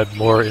 we've had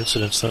more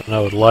incidents than I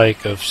would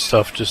like of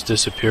stuff just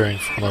disappearing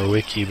from our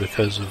wiki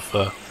because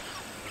of,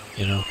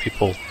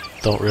 people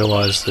don't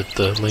realize that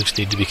the links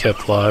need to be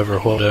kept live or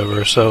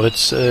whatever. So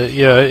it's,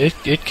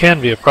 it can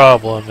be a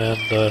problem,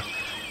 and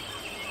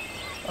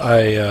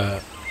I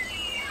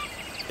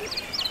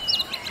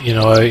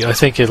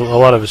think a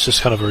lot of it's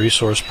just kind of a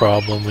resource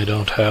problem. We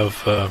don't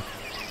have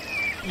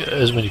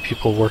as many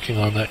people working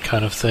on that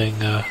kind of thing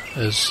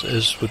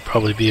as would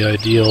probably be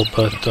ideal,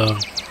 but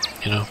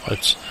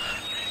it's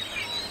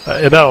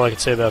about all I can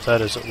say about that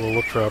is that we'll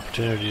look for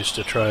opportunities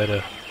to try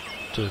to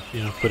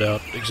put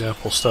out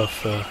example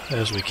stuff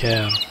as we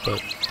can. But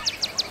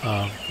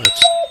I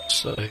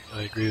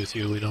agree with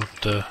you. We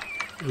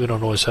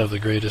don't always have the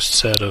greatest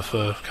set of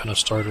kind of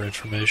starter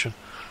information.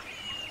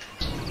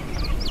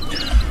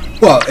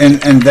 Well,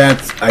 and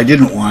that's, I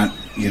didn't want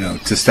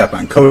to step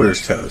on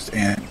coders' toes,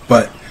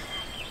 but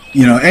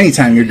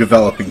anytime you're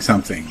developing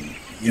something,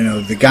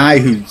 the guy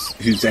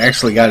who's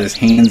actually got his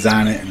hands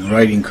on it and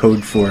writing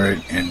code for it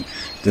and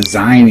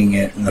designing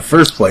it in the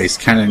first place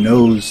kind of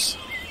knows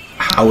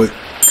how it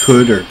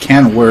could or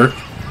can work.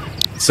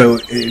 So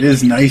it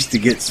is nice to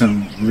get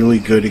some really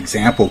good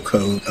example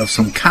code of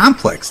some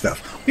complex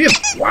stuff. We have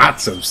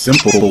lots of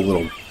simple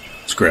little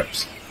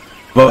scripts,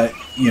 but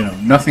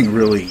nothing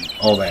really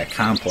all that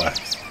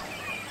complex.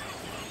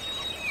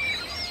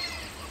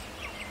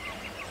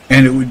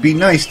 And it would be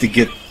nice to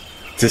get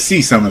to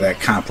see some of that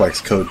complex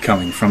code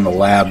coming from the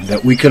lab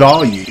that we could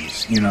all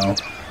use.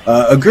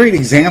 A great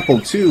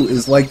example too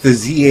is like the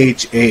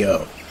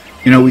ZHAO.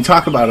 We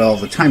talk about it all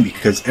the time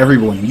because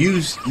everyone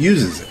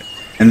uses it,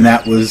 and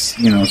that was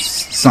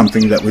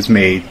something that was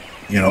made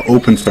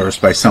open source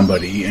by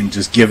somebody and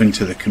just given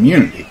to the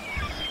community.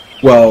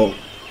 Well,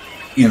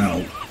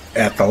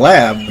 at the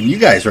lab, when you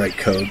guys write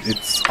code,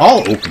 it's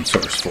all open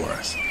source for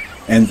us,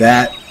 and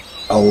that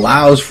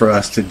allows for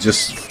us to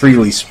just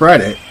freely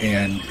spread it.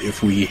 And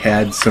if we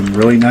had some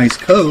really nice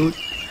code,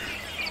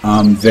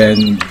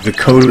 then the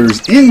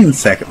coders in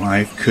Second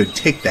Life could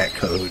take that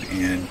code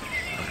and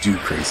do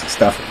crazy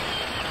stuff with it.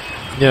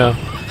 Yeah.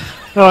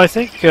 No, I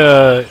think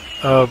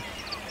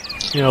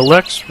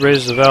Lex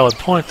raises a valid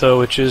point, though,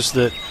 which is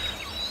that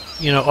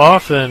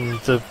often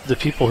the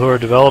people who are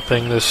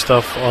developing this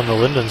stuff on the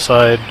Linden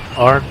side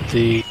aren't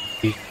the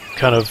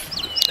kind of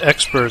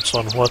experts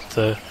on what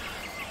the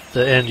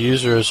end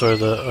users or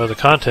the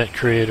content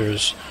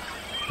creators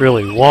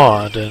really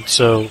want, and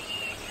so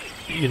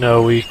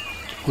we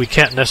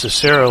can't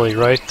necessarily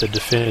write the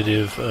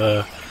definitive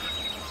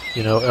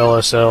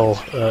LSL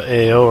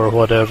AO or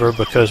whatever,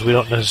 because we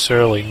don't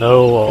necessarily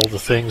know all the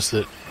things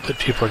that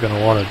people are going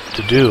to want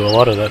to do. A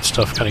lot of that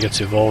stuff kind of gets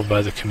evolved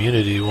by the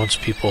community. Once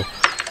people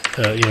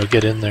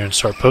get in there and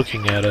start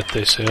poking at it,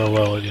 they say, oh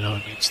well, it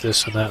needs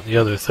this and that and the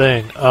other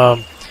thing.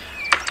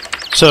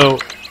 To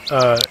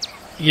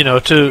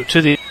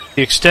the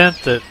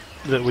extent that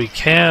we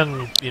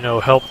can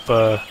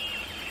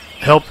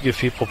help give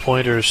people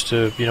pointers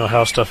to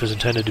how stuff is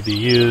intended to be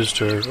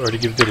used, or to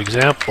give good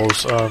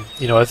examples,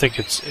 I think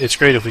it's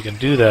great if we can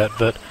do that.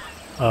 But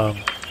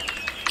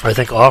I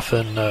think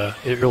often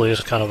it really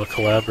is kind of a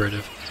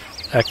collaborative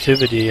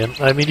activity, and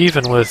I mean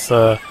even with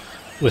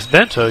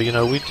Bento,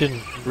 we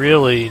didn't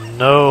really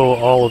know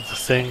all of the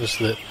things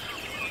that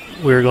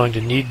we were going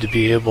to need to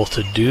be able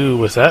to do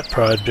with that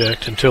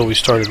project until we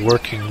started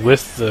working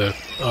with the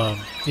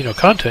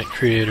content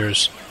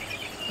creators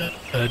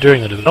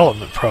during the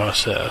development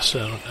process,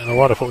 and a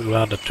lot of what we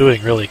wound up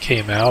doing really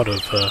came out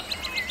of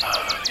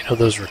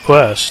those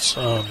requests.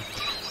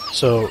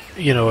 So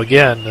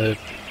again,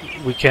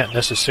 we can't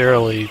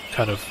necessarily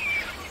kind of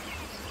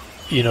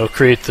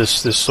create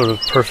this sort of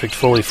perfect,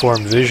 fully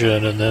formed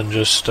vision and then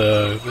just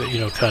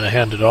kind of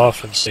hand it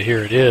off and say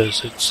here it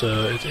is.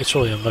 It's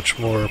really a much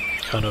more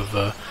kind of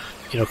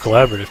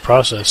collaborative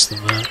process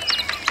than that.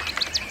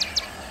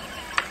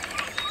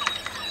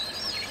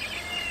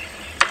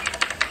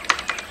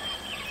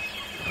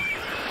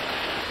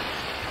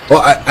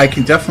 Well, I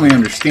can definitely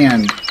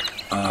understand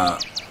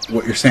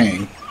what you're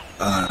saying,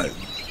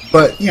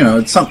 but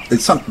it's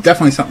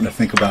definitely something to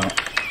think about.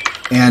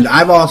 And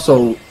I've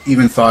also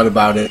even thought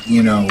about it.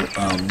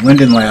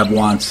 Linden Lab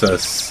wants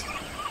us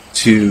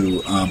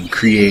to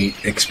create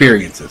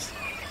experiences,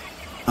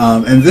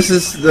 and this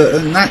is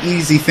not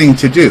easy thing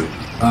to do.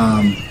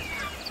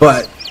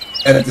 But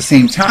at the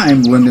same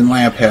time, Linden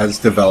Lab has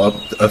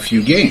developed a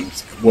few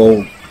games.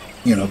 Well,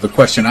 the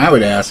question I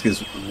would ask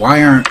is,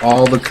 why aren't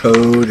all the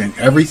code and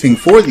everything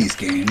for these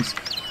games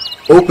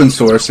open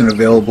source and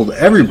available to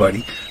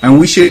everybody? And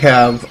we should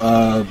have,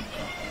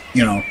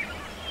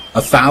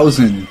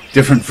 1,000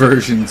 different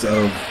versions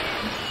of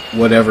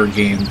whatever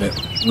game that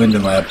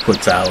Linden Lab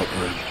puts out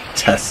or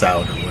tests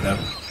out or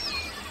whatever.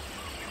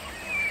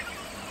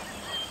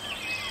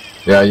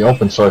 Yeah, you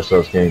open source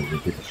those games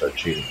and people start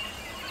cheating.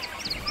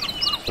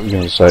 I was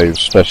going to say,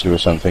 especially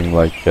with something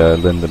like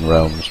Linden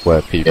Realms,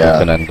 where people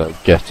can end up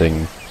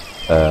getting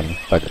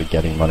actually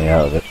getting money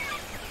out of it.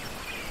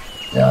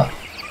 Yeah.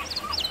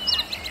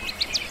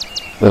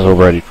 There's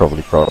already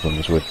probably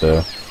problems with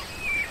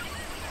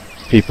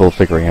people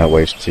figuring out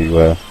ways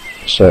to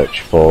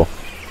search for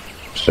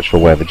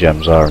where the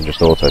gems are and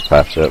just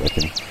auto-pass it. They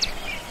can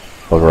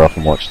bugger off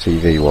and watch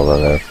TV while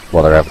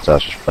their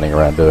avatar's just running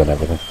around doing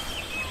everything.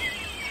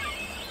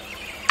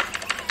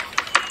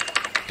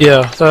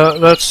 Yeah,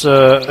 that's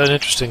an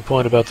interesting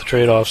point about the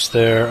trade-offs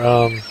there.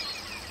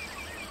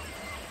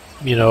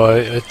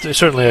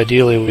 Certainly,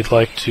 ideally, we'd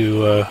like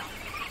to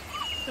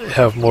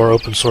have more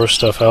open source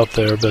stuff out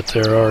there, but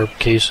there are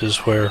cases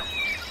where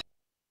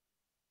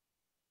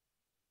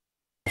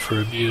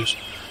for abuse.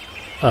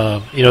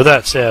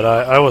 That said,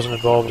 I wasn't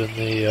involved in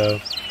the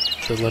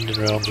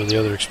Linden Realms or the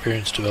other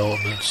experience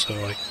development, so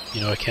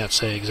I can't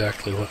say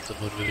exactly what the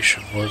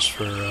motivation was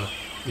for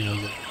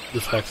the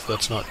fact that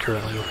that's not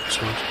currently open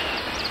source.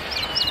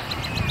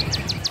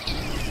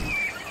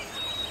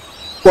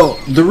 Well,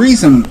 the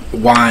reason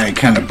why I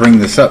kind of bring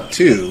this up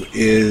too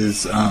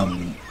is,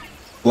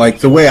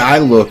 the way I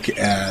look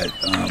at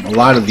a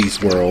lot of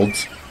these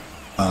worlds,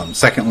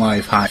 Second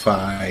Life,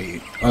 Hi-Fi,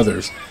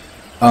 others,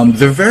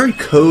 they're very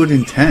code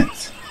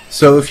intense.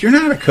 So if you're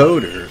not a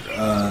coder,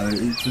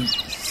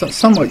 it's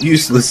somewhat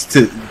useless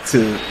to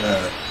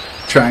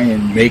try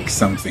and make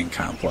something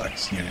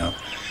complex,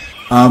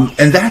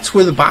 and that's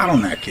where the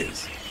bottleneck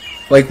is.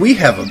 Like, we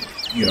have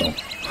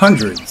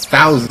hundreds,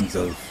 thousands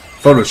of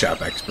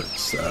Photoshop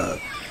experts,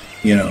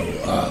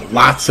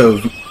 lots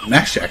of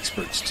mesh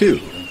experts too,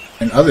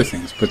 and other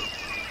things. But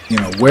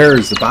where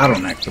is the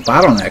bottleneck? The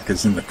bottleneck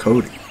is in the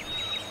coding.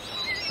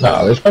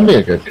 No, there's plenty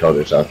of good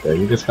coders out there.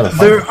 You just gotta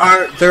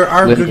find there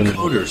are good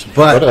coders,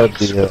 but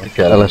the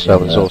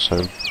LSL is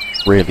also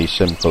really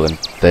simple and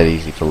dead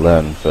easy to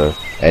learn for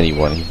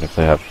anyone, even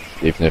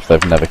if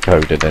they've never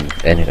coded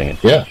anything.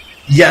 Yeah.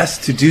 Yes,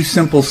 to do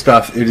simple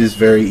stuff, it is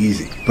very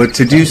easy. But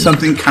to do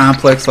something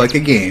complex like a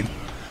game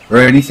or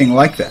anything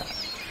like that,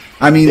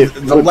 I mean,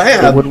 the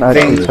lab. It wouldn't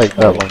actually take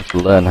that long to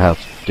learn how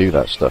to do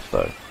that stuff,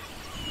 though,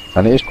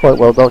 and it is quite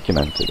well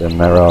documented. And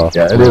there are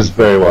it is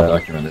very well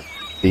documented.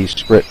 These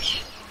scripts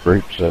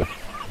groups are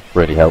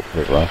really helpful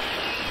as well.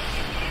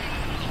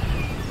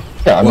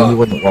 Yeah, I mean, you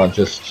wouldn't want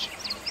just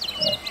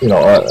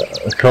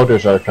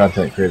coders are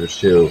content creators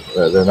too.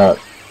 They're not.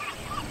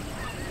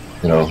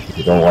 You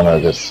don't want to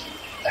just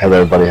have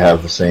everybody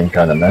have the same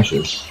kind of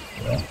meshes.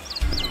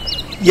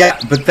 Yeah,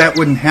 but that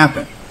wouldn't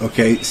happen.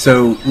 Okay,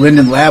 so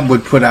Linden Lab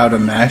would put out a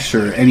mesh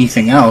or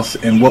anything else,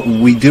 and what would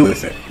we do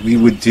with it? We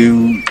would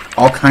do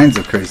all kinds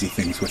of crazy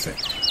things with it.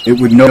 It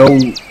would know,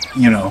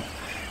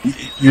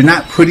 you're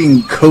not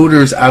putting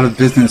coders out of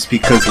business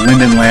because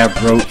Linden Lab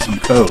wrote some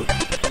code.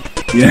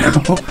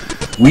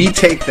 We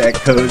take that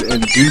code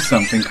and do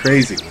something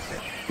crazy with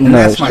it. And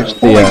that's my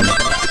point.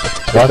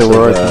 If they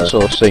were open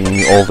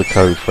sourcing all the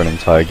code for an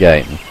entire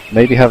game,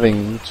 maybe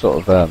having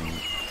sort of,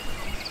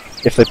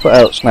 if they put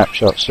out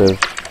snapshots of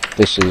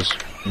this is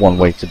one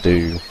way to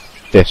do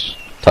this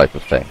type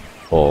of thing,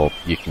 or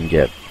you can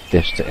get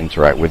this to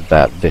interact with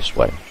that this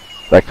way,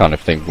 that kind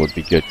of thing would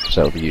be good because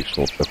that would be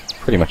useful for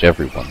pretty much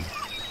everyone.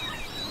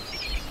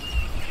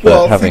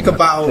 Well, think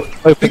about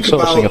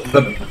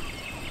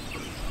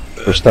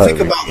think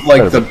about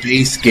like the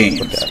base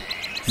games.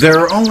 There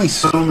are only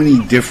so many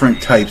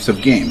different types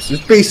of games.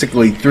 There's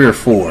basically 3 or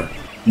 4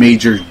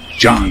 major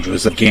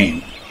genres of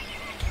game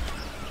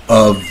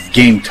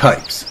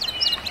types.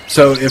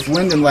 So if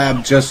Linden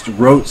Lab just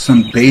wrote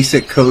some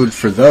basic code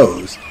for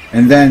those,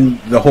 and then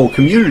the whole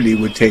community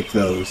would take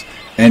those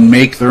and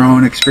make their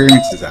own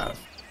experiences out of it.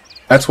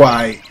 That's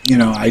why,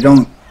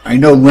 I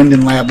know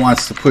Linden Lab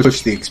wants to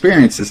push the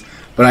experiences,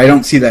 but I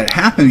don't see that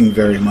happening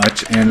very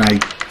much, and I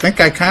think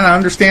I kind of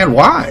understand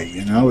why.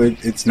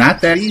 It's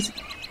not that easy.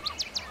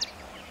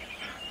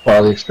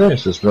 Well, the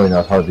experience is really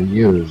not hard to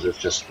use. It's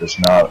just there's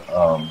not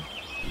a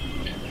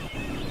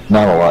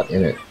lot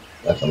in it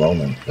at the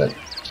moment that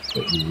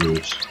you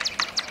use.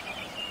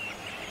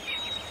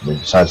 I mean,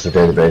 besides the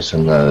database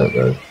and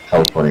the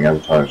teleporting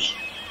avatars,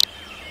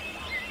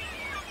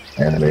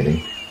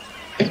 animating.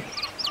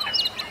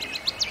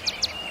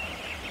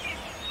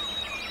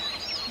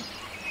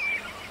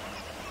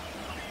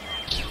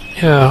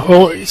 Yeah,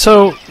 well,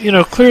 so,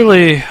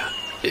 clearly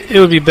it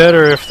would be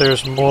better if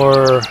there's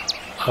more,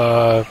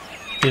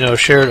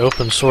 shared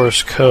open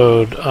source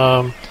code.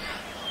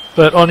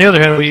 But on the other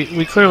hand,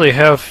 we clearly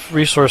have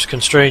resource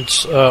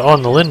constraints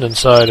on the Linden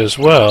side as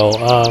well.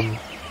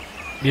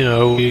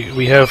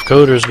 We have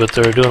coders, but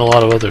they're doing a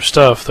lot of other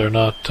stuff. They're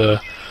not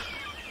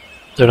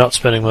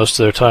spending most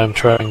of their time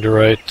trying to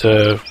write,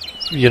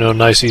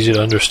 nice, easy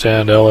to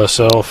understand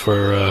LSL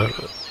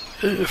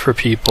for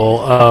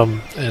people.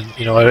 And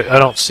I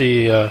don't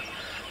see,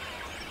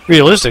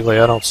 realistically,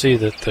 I don't see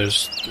that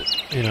there's,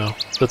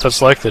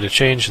 that's likely to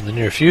change in the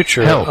near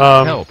future.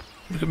 Help.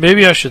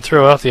 Maybe I should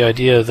throw out the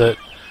idea that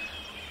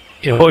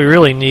what we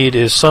really need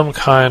is some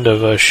kind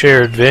of a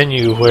shared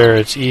venue where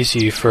it's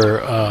easy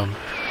for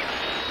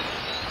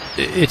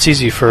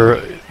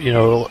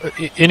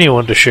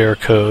anyone to share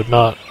code,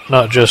 not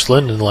just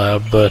Linden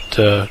Lab, but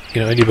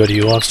anybody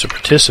who wants to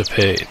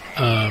participate.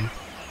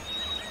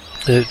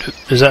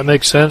 Does that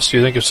make sense? Do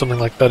you think if something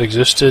like that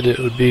existed, it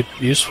would be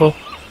useful?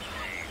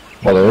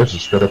 Well, there is a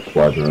script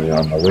library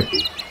on the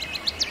wiki.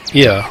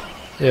 Yeah,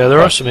 there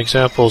are some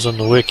examples in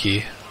the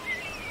wiki.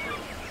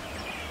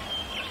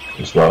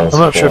 As well as I'm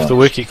not sure if the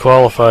wiki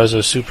qualifies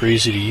as super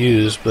easy to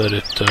use, but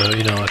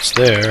it's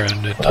there,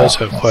 and it does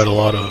have quite a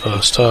lot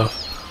of stuff.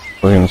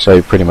 We're going to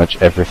say pretty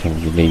much everything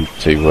you need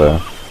to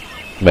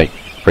make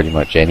pretty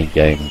much any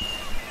game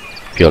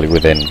purely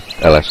within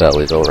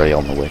LSL is already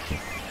on the wiki.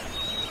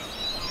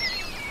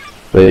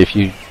 But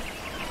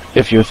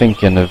if you're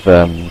thinking of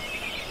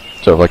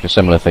sort of like a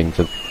similar thing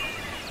to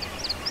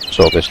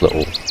sort of this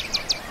little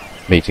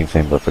meeting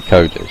thing, but for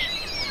coders,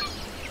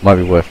 might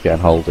be worth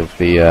getting hold of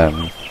the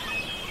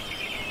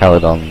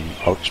Paladon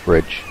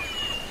Oxbridge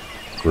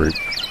group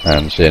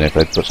and seeing if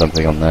they'd put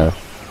something on their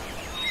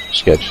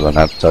schedule and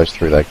advertise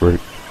through their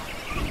group.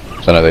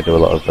 So I know they do a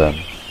lot of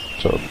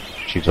sort of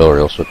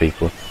tutorials for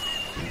people.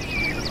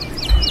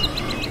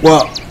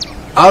 Well,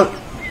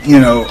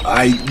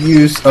 I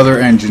use other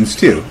engines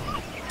too.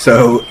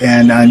 So,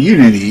 and on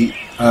Unity,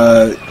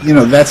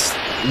 that's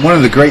one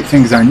of the great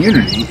things on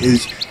Unity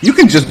is you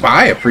can just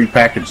buy a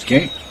prepackaged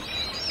game,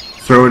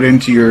 throw it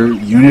into your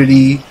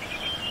Unity,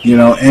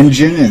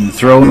 engine, and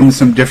throw in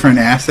some different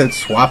assets,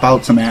 swap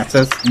out some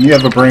assets, and you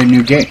have a brand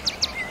new game.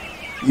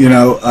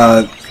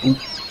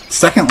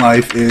 Second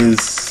Life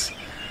is,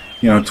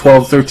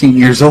 12, 13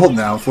 years old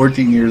now,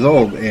 14 years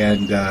old,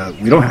 and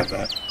we don't have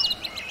that.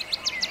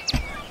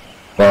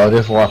 Well, it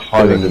is a lot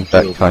harder than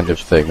that kind of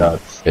thing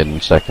in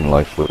Second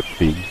Life would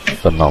be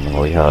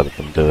phenomenally harder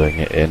than doing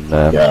it in.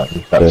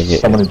 You've got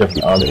so many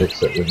different objects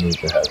that would need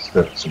to have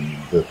scripts and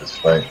do it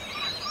this way.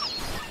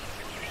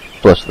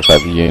 Plus the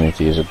fact that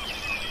Unity is a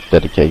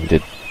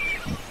dedicated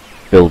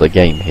build a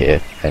game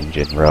here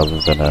engine rather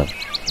than a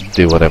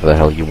do whatever the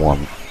hell you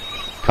want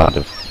kind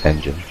of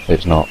engine.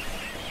 It's not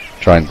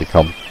trying to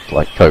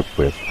cope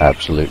with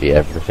absolutely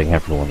everything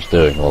everyone's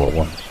doing all at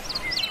once.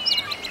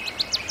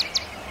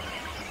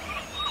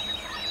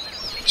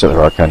 So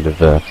there are kind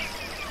of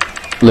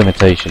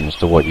limitations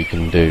to what you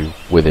can do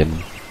within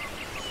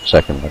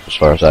Second Life as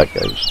far as that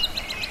goes.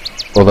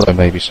 Although there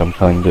may be some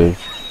kind of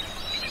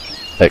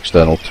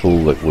external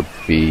tool that would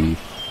be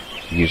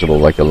usable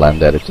like a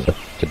land editor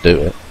to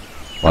do it.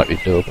 Might be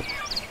doable.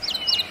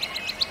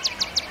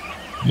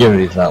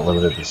 Unity's not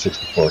limited to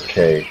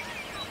 64K.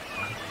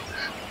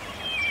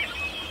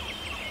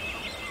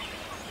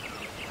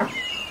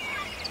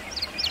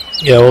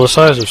 Yeah, well, the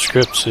size of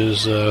scripts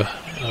is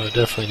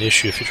definitely an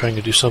issue if you're trying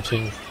to do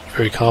something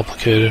very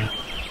complicated.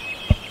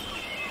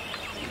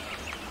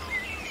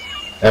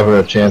 Ever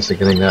a chance of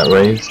getting that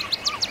raised?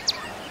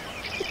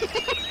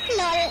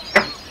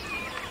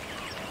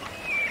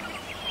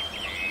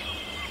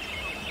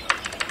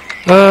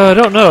 I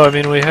don't know. I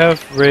mean, we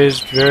have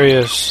raised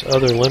various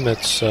other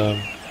limits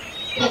in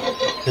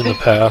the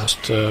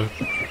past,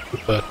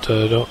 but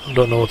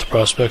don't know what the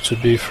prospects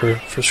would be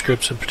for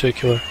scripts in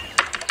particular.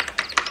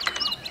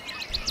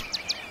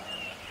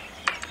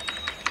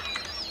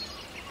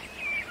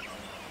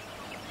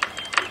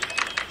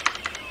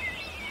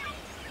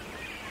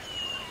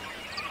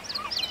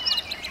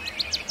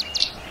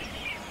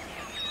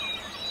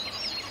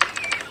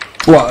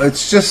 Well,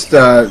 it's just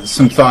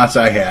some thoughts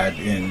I had,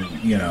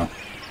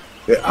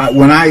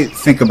 when I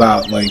think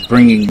about like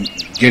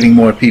getting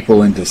more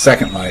people into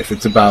Second Life,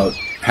 it's about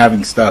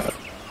having stuff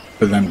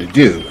for them to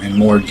do and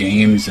more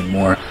games and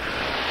more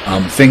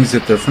things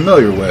that they're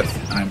familiar with.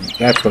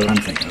 That's what I'm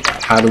thinking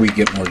about. How do we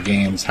get more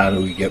games? How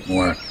do we get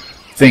more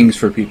things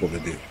for people to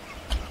do?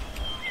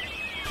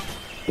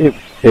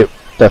 It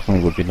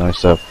definitely would be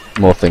nice to have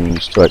more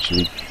things to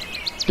actually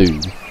do,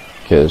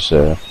 because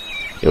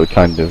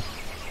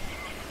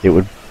it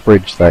would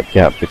bridge that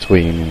gap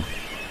between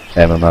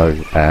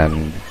MMO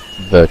and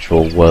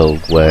virtual world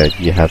where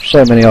you have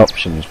so many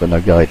options but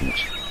no guidance.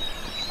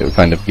 It would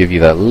kind of give you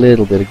that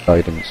little bit of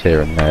guidance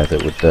here and there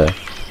that would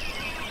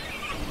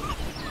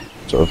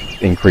sort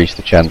of increase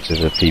the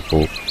chances of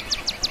people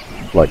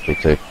likely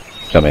to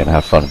come in,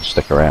 have fun and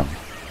stick around.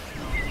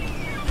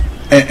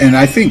 And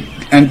I think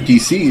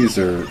NPCs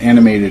or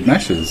animated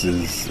meshes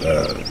is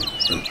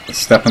a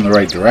step in the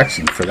right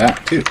direction for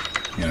that too.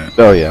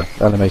 Oh yeah,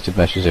 animated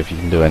meshes, if you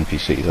can do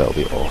NPCs, that'll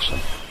be awesome.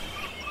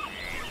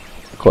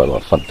 Quite a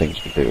lot of fun things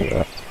to do with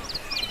that.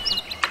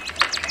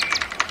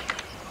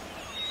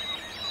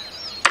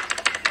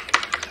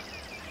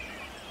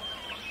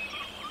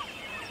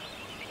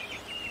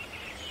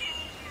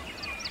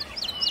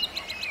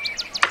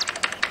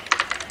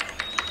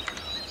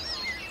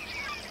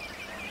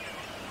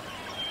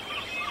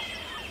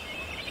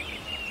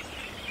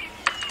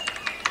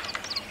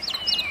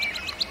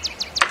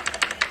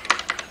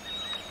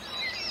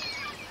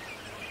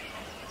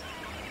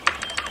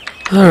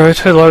 Alright,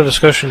 had a lot of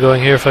discussion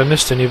going here. If I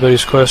missed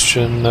anybody's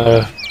question,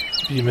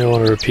 you may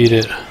want to repeat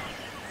it.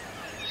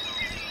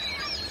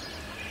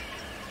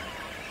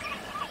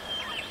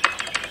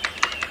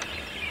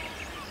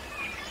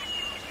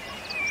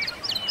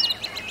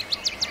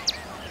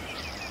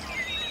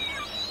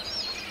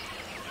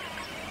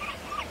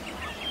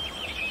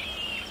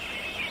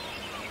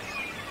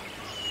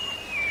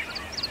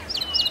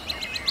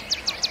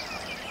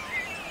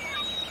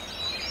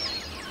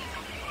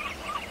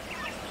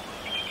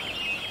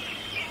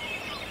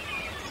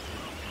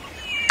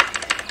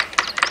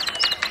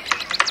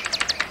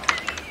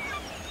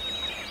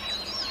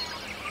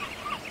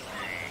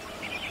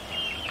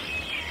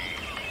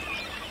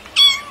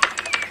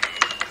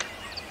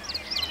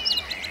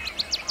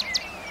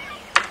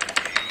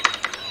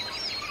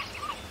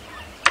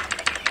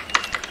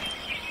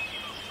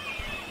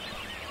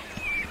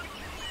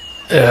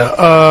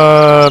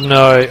 Yeah,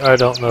 no, I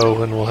don't know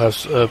when we'll have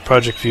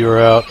Project Viewer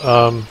out.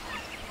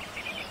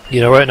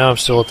 Right now I'm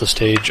still at the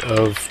stage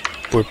of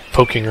we're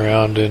poking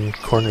around in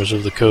corners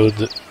of the code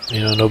that,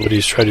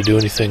 nobody's tried to do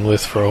anything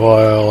with for a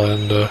while,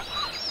 and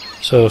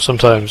so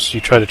sometimes you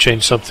try to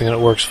change something and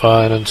it works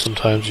fine, and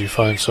sometimes you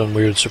find some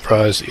weird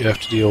surprise that you have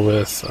to deal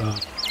with.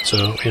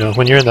 So,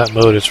 when you're in that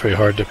mode, it's very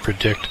hard to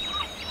predict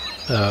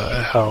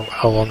how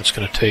long it's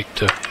going to take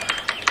to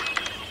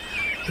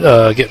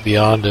get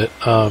beyond it.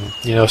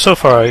 So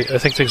far I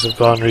think things have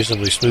gone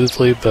reasonably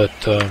smoothly, but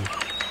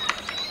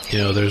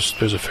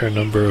there's a fair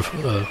number of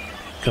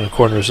kind of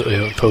corners that we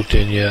haven't poked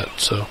in yet.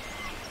 So,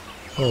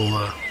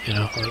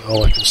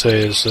 all I can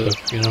say is,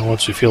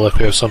 once we feel like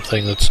we have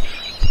something that's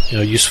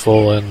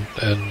useful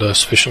and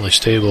sufficiently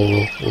stable,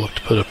 we'll look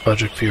to put a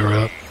Project Viewer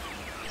out.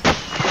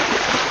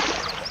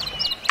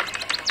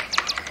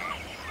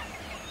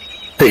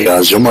 Hey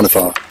guys, you mind if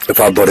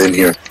I butt in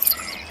here?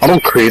 I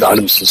don't create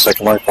items in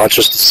Second Life, I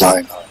just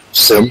design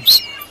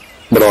sims.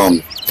 But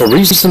the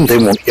reason they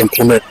won't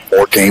implement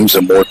more games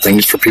and more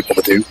things for people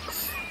to do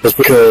is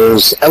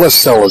because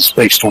LSL is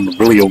based on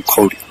really old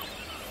coding.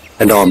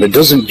 And it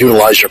doesn't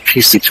utilize your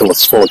PC till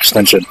its full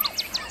extension.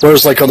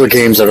 Whereas like other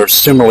games that are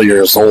similar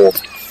years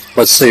old,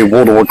 let's say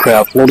World of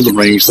Warcraft, Lord of the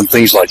Rings, and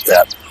things like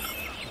that,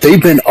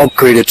 they've been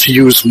upgraded to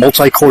use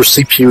multi-core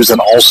CPUs and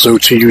also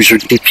to use your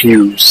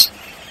GPUs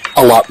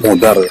a lot more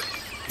better.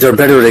 They're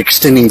better at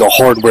extending the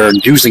hardware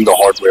and using the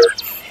hardware,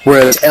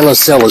 whereas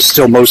LSL is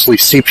still mostly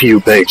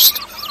CPU-based.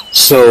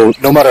 So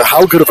no matter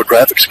how good of a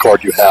graphics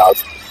card you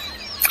have,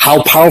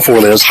 how powerful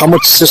it is, how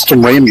much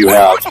system RAM you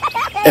have,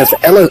 if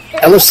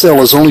LSL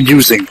is only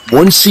using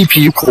one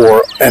CPU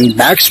core and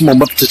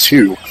maximum up to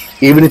 2,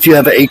 even if you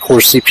have an 8-core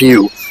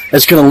CPU,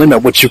 it's going to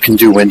limit what you can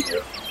do in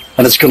here.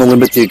 And it's going to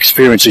limit the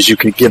experiences you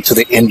can give to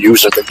the end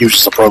user that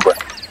uses the program.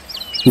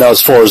 Now,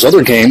 as far as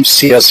other games,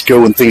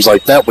 CSGO and things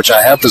like that, which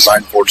I have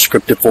designed for and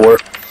scripted for,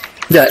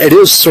 yeah, it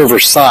is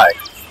server-side,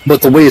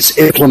 but the way it's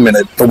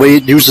implemented, the way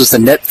it uses the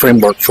net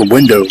framework for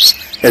Windows,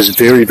 is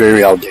very,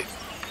 very outdated.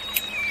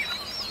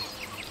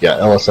 Yeah,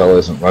 LSL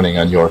isn't running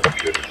on your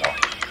computer now.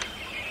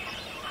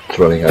 It's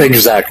running on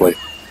Exactly.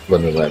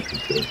 Windows Lab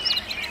computer.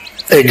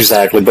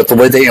 Exactly, but the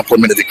way they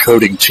implemented the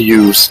coding to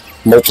use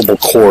multiple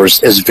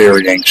cores is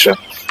very ancient.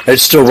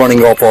 It's still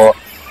running off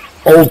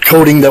old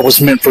coding that was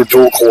meant for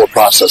dual-core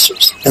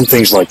processors and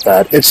things like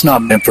that. It's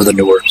not meant for the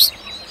newers.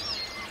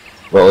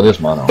 Well, it is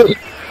mono.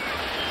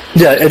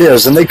 Yeah, it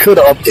is, and they could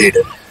update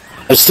it.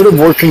 Instead of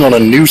working on a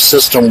new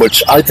system,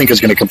 which I think is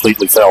going to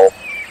completely fail,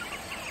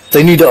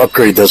 they need to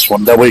upgrade this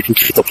one. That way it can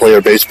keep the player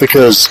base,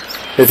 because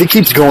if it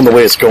keeps going the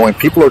way it's going,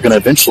 people are going to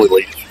eventually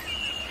leave.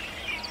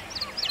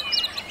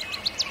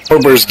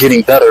 hardware is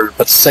getting better,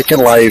 but Second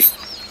Life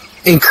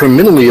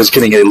incrementally is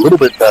getting a little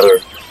bit better,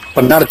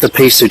 but not at the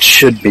pace it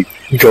should be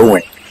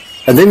going.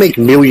 And they make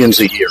millions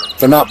a year.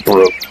 They're not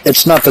broke.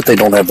 It's not that they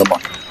don't have the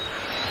money.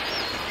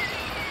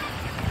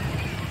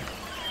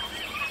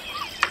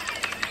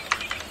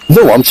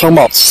 No, I'm talking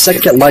about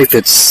Second Life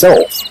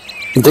itself.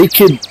 They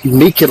could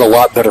make it a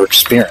lot better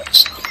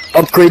experience.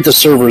 Upgrade the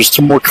servers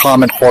to more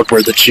common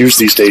hardware that's used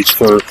these days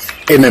for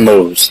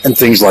MMOs and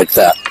things like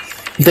that.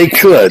 They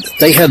could.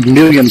 They had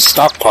millions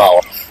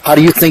stockpile. How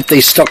do you think they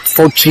stuck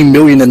 14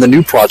 million in the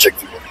new project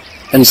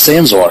and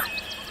Sanzar?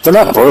 They're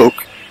not broke.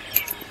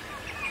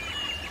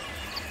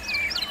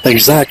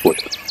 Exactly.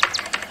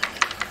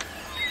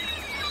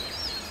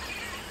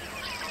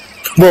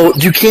 Well,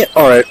 you can't...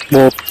 Alright,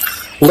 well,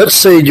 let's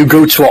say you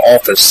go to an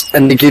office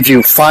and they give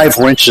you 5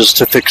 wrenches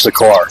to fix a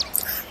car,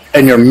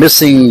 and you're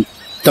missing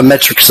the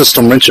metric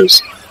system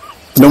wrenches.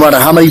 No matter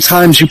how many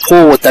times you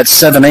pull with that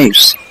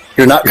 7/8,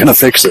 you're not going to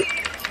fix it.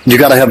 You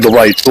got to have the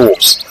right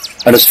tools.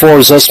 And as far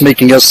as us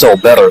making SL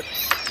better,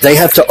 they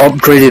have to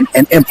upgrade it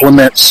and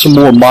implement some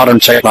more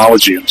modern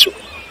technology into it.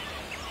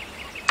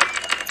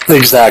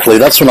 Exactly,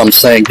 that's what I'm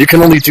saying. You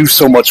can only do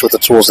so much with the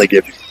tools they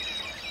give you.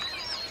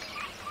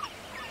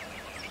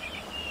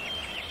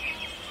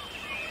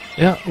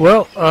 Yeah,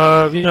 well,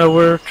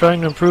 we're trying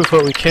to improve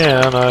what we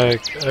can.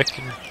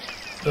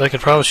 I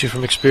can promise you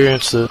from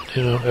experience that,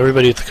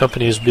 everybody at the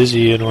company is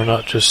busy and we're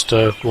not just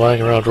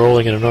lying around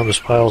rolling in enormous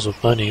piles of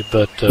money,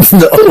 but...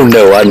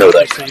 no, I know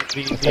that.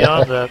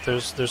 Beyond that,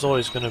 there's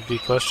always going to be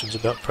questions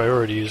about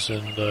priorities,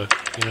 and,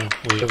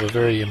 we have a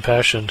very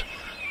impassioned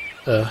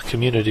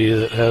community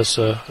that has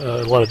a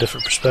lot of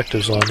different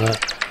perspectives on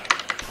that.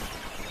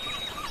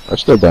 I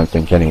still don't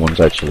think anyone's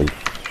actually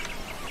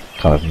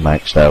kind of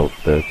maxed out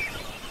the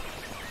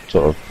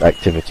sort of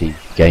activity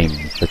game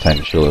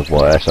potential of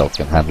what SL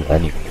can handle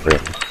anyway, really.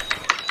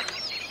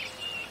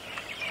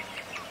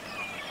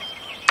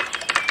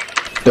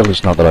 Still,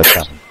 it's not that I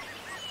can.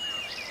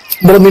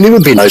 But I mean, it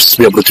would be nice to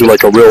be able to do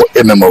like a real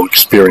MMO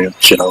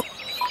experience,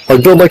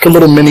 like build like a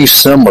little mini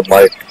sim with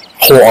like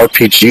whole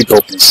RPG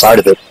built inside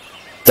of it,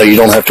 that you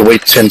don't have to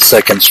wait 10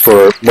 seconds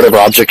for whatever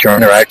object you're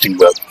interacting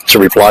with to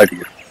reply to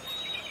you.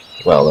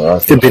 Well,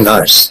 it'd be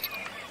nice.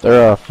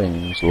 There are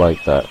things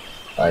like that.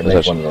 I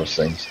make one of those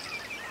things.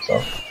 So,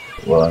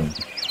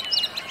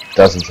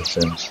 dozens of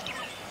sims.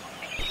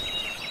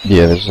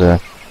 Yeah,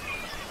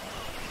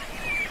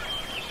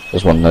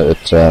 there's one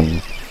that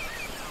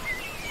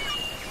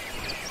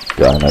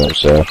I know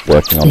it's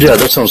working on. Yeah,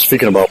 that's what I'm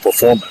speaking about,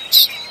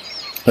 performance.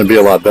 It'd be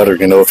a lot better,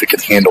 if it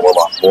could handle a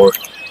lot more.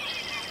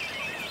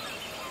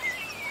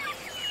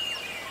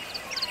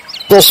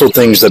 Also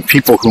things that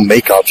people who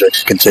make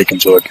objects can take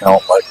into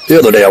account. Like, the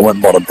other day I went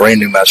and bought a brand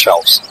new mesh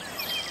house.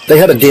 They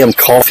had a damn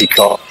coffee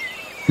cup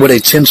with a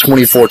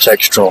 1024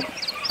 texture on it.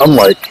 I'm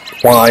like,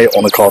 why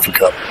on a coffee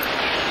cup?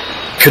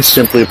 Could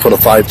simply put a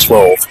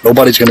 512.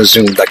 Nobody's going to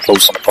zoom that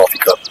close on a coffee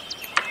cup.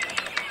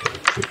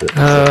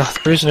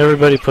 The reason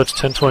everybody puts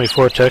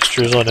 1024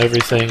 textures on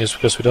everything is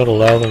because we don't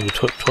allow them to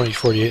put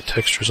 2048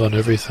 textures on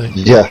everything.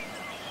 Yeah.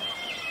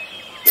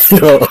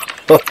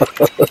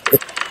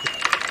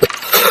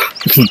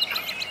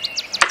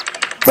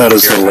 That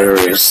is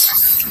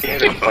hilarious. I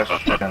had a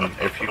question,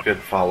 if you could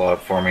follow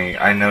up for me.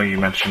 I know you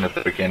mentioned at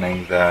the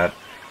beginning that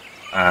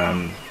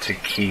to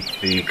keep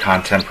the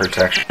content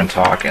protection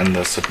talk in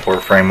the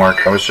support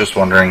framework. I was just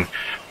wondering,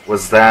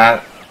 was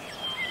that...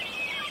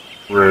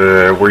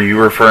 Were you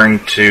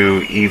referring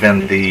to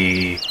even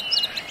the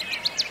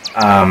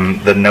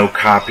no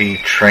copy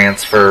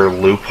transfer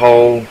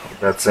loophole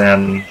that's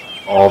in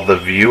all the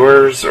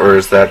viewers, or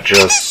is that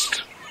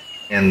just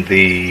in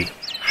the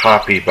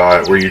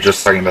copybot? Were you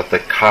just talking about the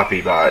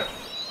copybot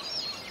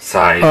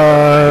side?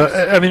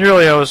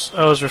 Really, I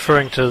was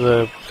referring to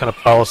the kind of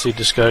policy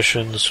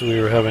discussions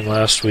we were having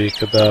last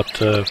week about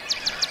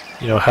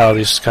how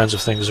these kinds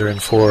of things are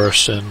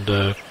enforced,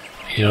 and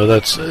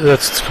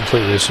that's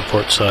completely a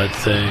support side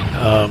thing.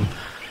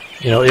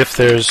 If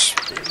there's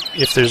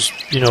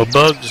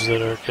bugs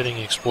that are getting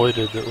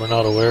exploited that we're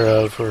not aware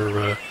of,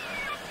 or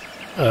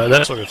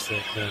that sort of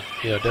thing, then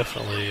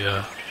definitely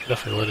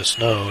let us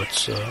know.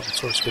 It's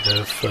always good to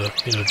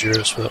have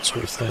Juris for that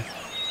sort of thing.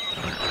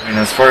 I mean,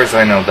 as far as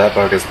I know, that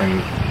bug has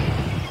been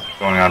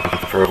going on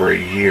for over a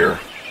year.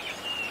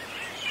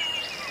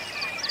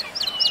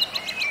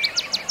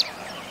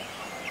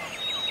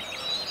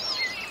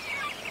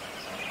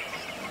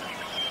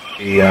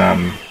 The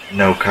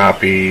no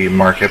copy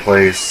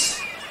marketplace.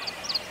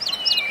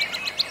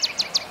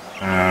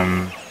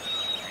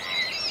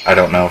 I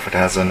don't know if it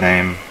has a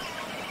name.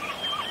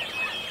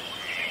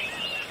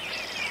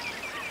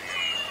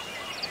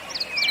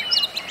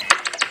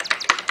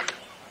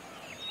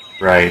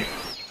 Right.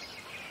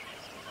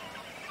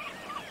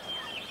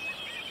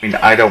 I mean,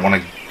 I don't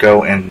want to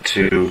go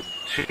into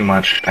too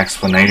much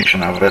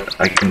explanation of it.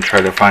 I can try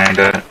to find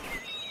it.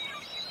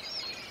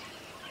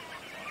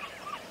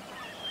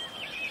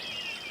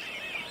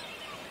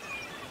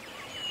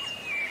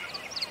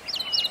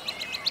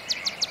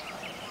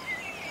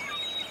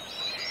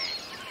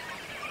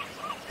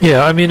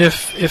 Yeah, I mean,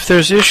 if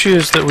there's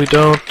issues that we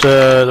don't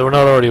that we're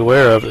not already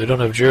aware of, that we don't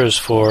have JIRAs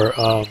for,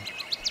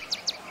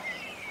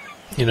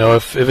 you know,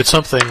 if it's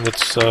something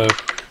that's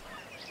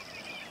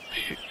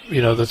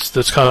you know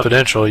that's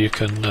confidential, you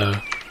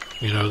can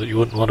you know, that you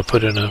wouldn't want to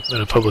put in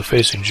a public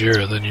facing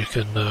JIRA, then you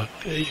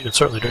can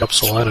certainly drop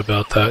us a line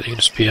about that. You can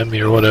just PM me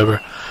or whatever.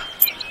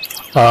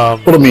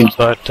 What I mean,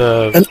 but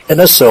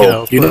and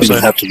SL, you don't even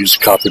have to use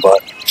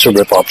CopyBot to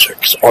rip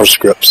objects or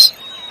scripts.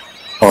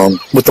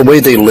 With the way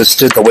they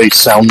listed, the way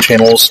sound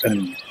channels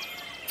and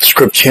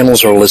script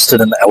channels are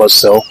listed in the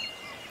LSL,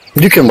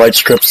 you can write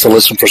scripts to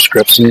listen for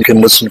scripts, and you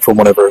can listen for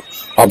whenever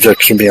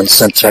objects are being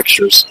sent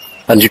textures,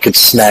 and you can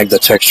snag the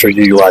texture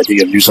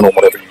UUID and use it on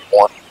whatever you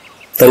want.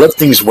 They let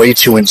things way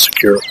too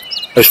insecure,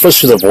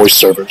 especially the voice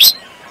servers,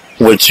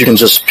 which you can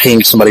just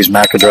ping somebody's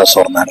MAC address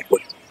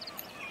automatically.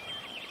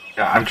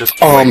 Yeah, I'm just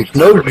no,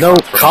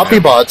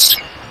 CopyBots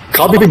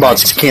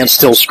can't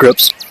steal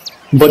scripts,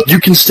 but you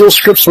can steal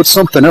scripts with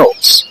something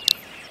else.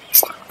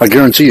 I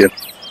guarantee you.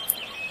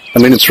 I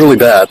mean, it's really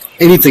bad.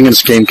 Anything in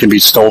this game can be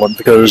stolen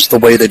because the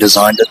way they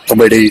designed it, the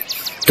way they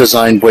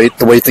designed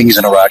the way things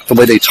interact, the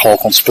way they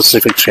talk on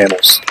specific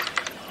channels.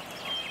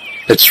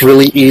 It's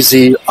really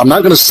easy. I'm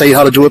not going to say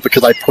how to do it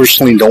because I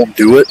personally don't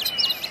do it,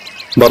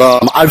 but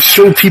I've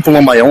showed people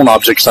on my own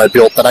objects I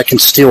built that I can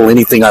steal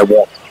anything I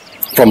want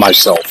from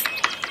myself.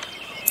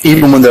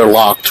 Even when they're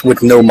locked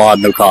with no mod,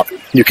 no copy.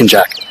 You can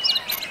jack it.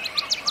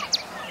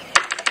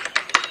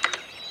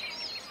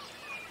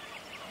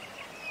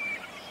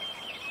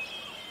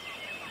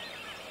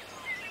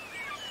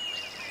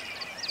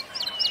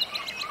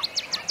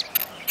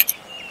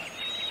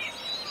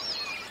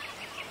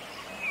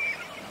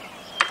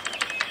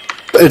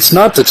 It's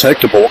not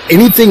detectable.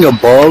 Anything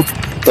above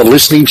the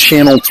listening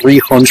channel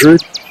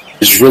 300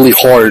 is really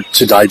hard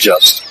to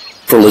digest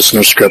for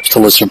listener scripts to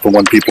listen for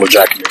when people are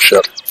jacking your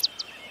shit.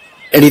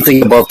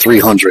 Anything above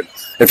 300.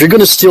 If you're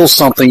going to steal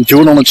something,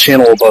 do it on a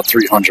channel above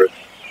 300.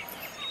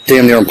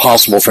 Damn near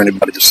impossible for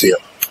anybody to see it.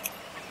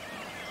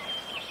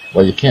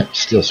 Well, you can't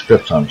steal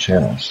scripts on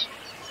channels.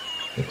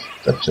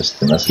 That's just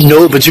the message.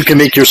 No, but you can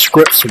make your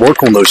scripts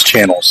work on those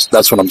channels.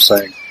 That's what I'm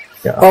saying.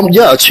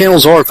 Yeah.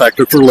 Channels are a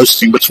factor for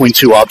listening between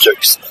two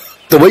objects.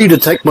 The way you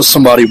detect with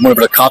somebody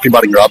whenever they're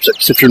copybotting your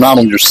objects, if you're not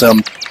on your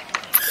sim,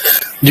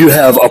 you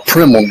have a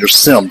prim on your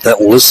sim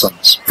that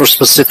listens for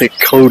specific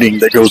coding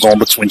that goes on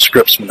between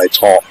scripts when they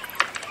talk.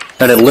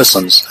 And it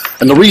listens.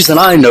 And the reason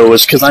I know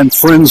is because I'm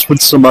friends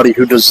with somebody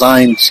who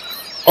designs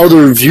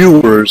other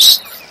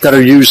viewers that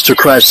are used to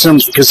crash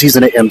sims because he's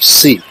an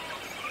MC.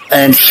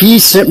 And he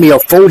sent me a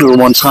folder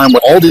one time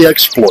with all the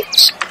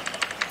exploits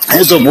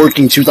as of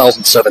working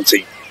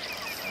 2017.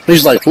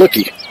 He's like,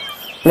 looky.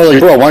 I'm like,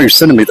 bro, why are you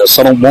sending me this?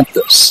 I don't want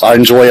this. I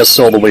enjoy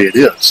SL the way it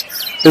is.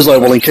 He's like,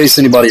 well, in case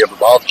anybody ever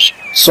bothers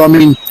you. So, I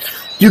mean,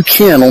 you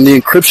can, on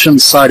the encryption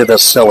side of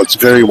SL, it's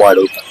very wide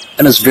open.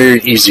 And it's very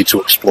easy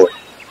to exploit.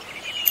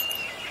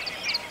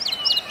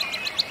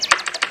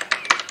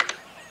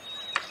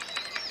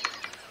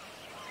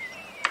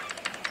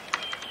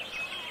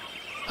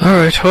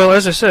 Alright, well,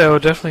 as I say, I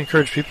would definitely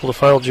encourage people to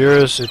file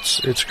JIRAs.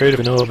 It's great if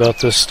you know about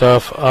this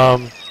stuff.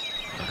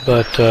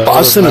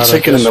 I sent a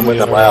ticket in the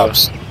Windows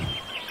Labs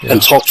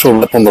and talked to a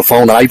rep on the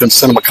phone, and I even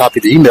sent them a copy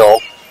of the email.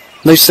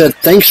 And they said,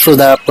 thanks for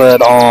that, but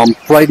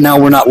right now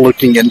we're not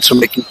looking into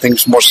making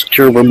things more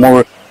secure. We're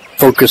more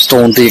focused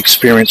on the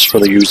experience for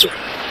the user.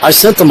 I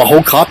sent them a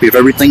whole copy of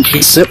everything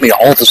he sent me,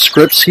 all the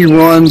scripts he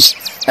runs,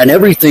 and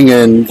everything,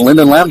 and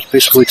Linden Labs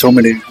basically told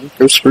me to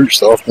go screw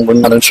yourself, and we're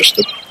not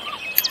interested.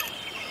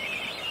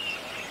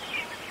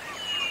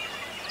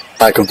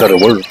 Lack of better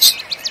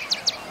words.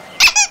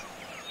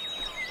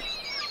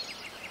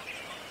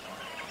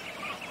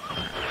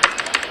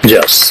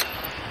 Yes.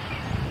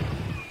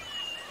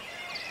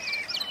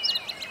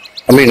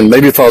 I mean,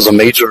 maybe if I was a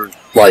major,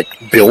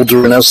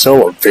 builder in SL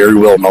or very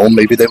well known,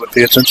 maybe they would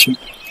pay attention.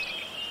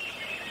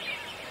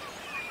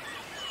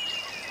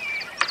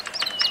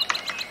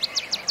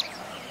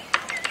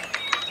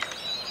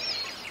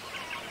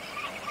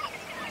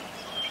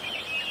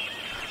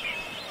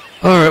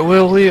 Alright,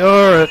 well, we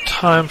are at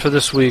time for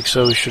this week,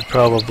 so we should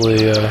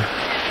probably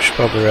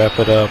wrap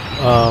it up.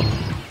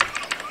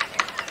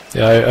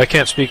 Yeah, I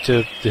can't speak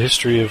to the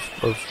history of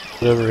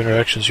whatever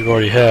interactions you've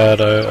already had.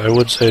 I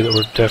would say that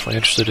we're definitely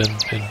interested in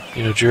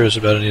JIRAs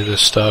about any of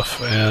this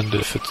stuff, and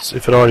if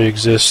it already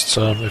exists,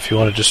 if you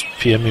want to just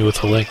PM me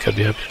with the link, I'd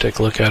be happy to take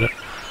a look at it.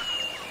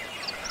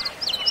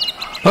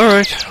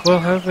 Alright, well,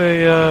 have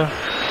a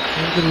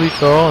good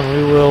week all, and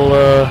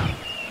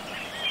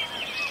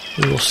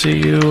we will see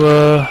you,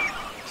 I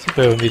think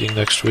we have a meeting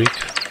next week.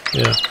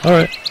 Yeah,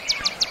 alright.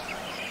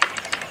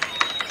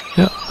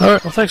 Yeah,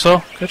 alright, well, thanks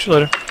all. Catch you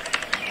later.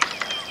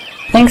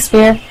 Thanks,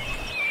 Spear.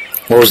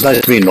 Well, it was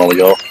nice meeting all of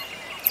y'all.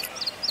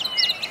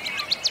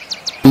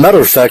 Matter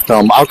of fact,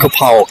 I'll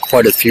compile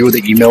quite a few of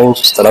the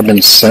emails that I've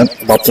been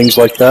sent about things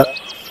like that.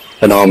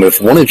 And if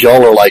one of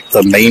y'all are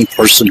the main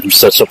person who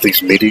sets up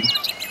these meetings,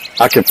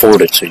 I can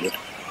forward it to you.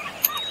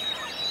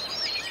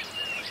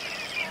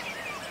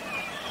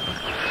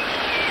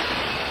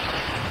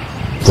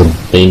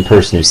 The main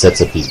person who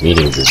sets up these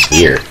meetings is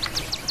Veer.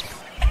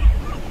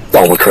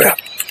 Oh, crap.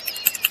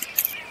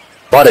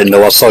 I didn't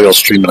know. I saw y'all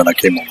streaming and I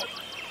came on.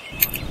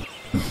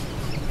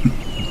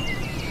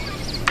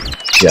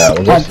 Yeah.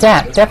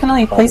 Dad,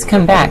 definitely please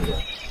come back.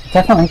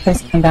 Definitely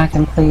please come back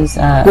and please,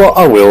 Well,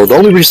 I will. The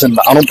only reason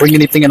I don't bring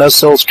anything in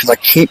SL is because I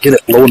can't get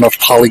it low enough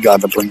polygon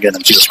to bring in,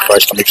 and Jesus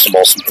Christ, I make some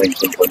awesome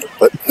things in Blender,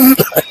 but I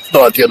have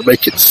no idea to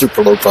make it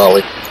super low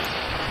poly.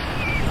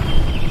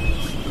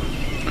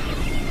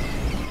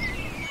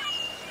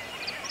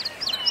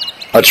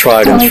 I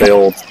tried and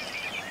failed.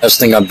 Last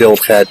thing I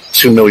built had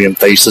 2 million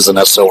faces, and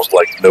SL was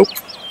like, nope.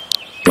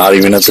 Not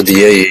even as a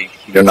DAE.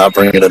 You're not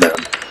bringing it in.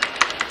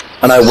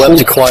 And I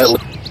wept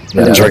quietly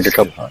and drank a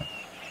couple.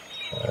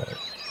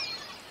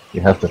 You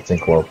have to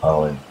think low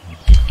poly.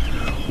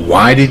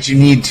 Why did you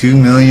need 2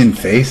 million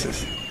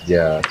faces?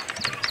 Yeah.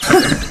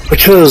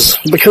 Because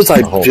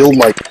I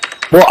build I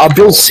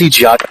build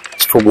CGI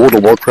for World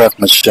of Warcraft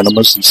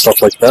machinimas and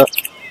stuff like that.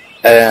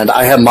 And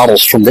I had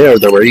models from there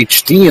that were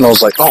HD, and I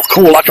was like, oh,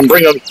 cool, I can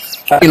bring them,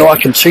 I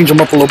can change them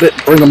up a little bit,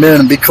 bring them in,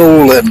 and be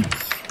cool. And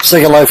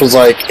Second Life was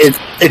like,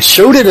 it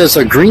showed it as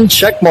a green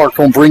check mark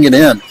on bring it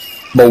in.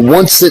 But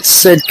once it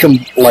said,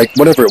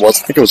 whatever it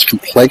was, I think it was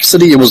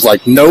complexity, it was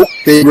like, nope,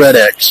 big red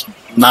X,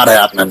 not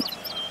happening.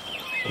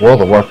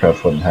 World of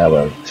Warcraft wouldn't have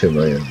a 2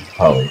 million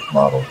poly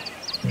model.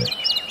 Yeah.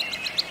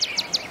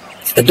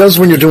 It does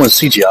when you're doing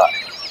CGI.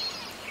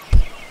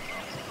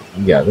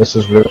 Yeah, this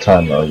is real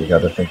time though. You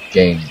gotta think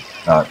game,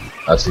 not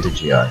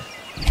CGI.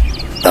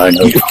 I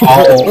know.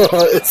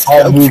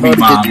 All movie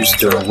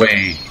models are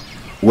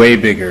way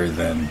bigger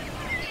than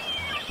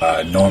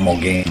normal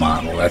game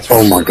model. That's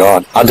for sure. My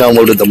god. I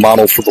downloaded the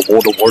model for the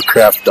World of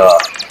Warcraft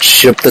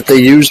ship that they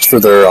used for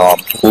their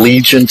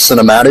Legion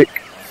cinematic.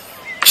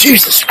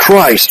 Jesus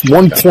Christ,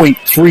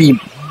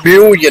 1.3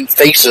 billion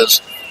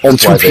faces on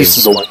two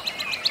pieces of land.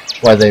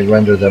 That's why they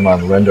render them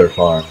on render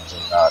farms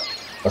and not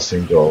a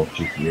single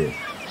GPU.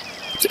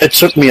 It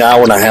took me an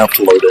hour and a half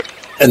to load it.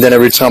 And then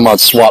every time I'd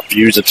swap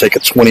views, it'd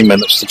take 20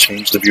 minutes to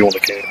change the view on the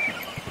camera.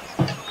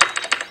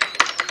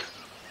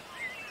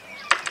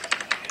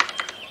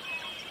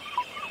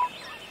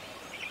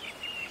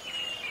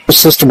 The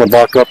system would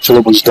lock up till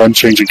it was done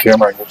changing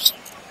camera angles.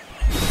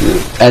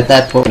 At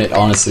that point, it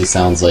honestly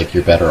sounds like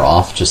you're better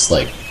off just,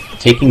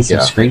 taking some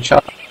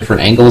screenshots,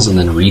 different angles, and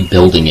then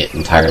rebuilding it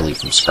entirely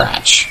from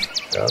scratch.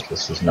 Yeah,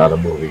 this is not a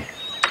movie.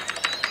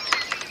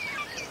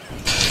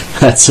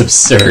 That's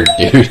absurd,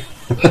 dude.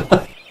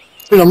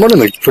 I'm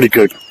running a pretty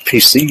good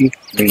PC.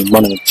 I'm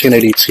running a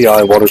 1080 Ti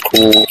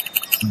water-cooled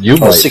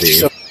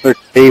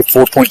 6700A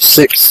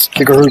 4.6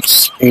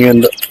 gigahertz,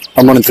 and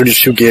I'm running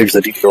 32 gigs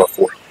at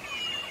DDR4.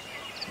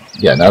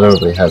 Yeah, not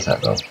everybody has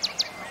that, though.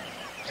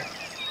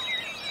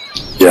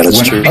 Yeah,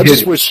 that's true. I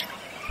just wish...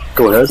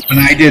 Go ahead. When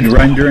I did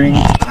rendering,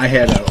 I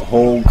had a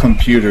whole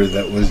computer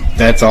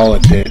that's all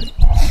it did.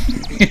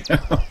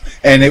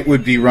 And it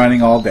would be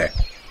running all day.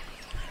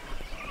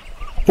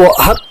 Well,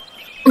 I'm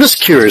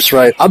just curious,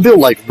 right? I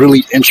build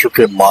really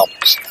intricate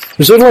models.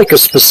 Is there a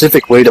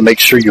specific way to make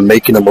sure you're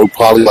making a low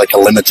poly, a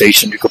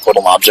limitation you can put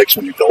on objects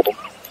when you build them?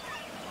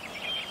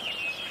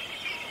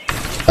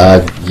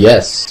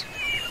 Yes.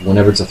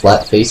 Whenever it's a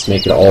flat face,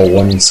 make it all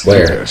one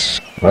square. Yes.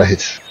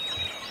 Right.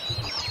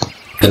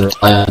 And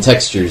rely on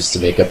textures to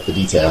make up the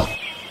detail.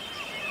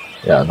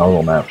 Yeah,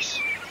 normal maps.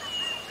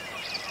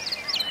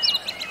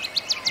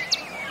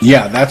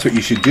 Yeah, that's what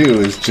you should do,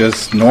 is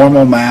just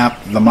normal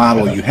map the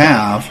model you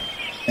have,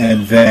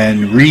 and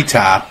then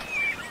retop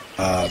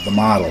the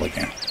model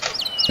again.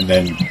 And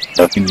then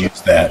you can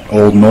use that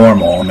old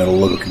normal, and it'll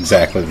look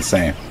exactly the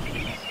same.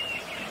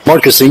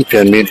 Marcus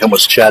Inkpen, me and him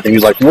was chatting.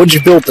 He's like, what'd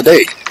you build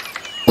today?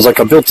 I was like,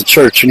 I built the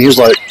church. And he was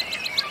like,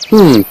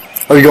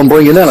 are you going to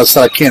bring it in? I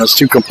said, I can't. It's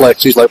too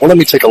complex. He's like, well, let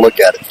me take a look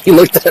at it. He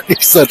looked at it and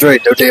he said, there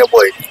ain't no damn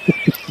way.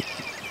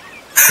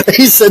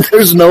 He said,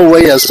 there's no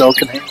way SL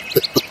can handle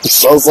it.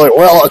 So I was like,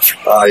 well, I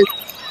tried.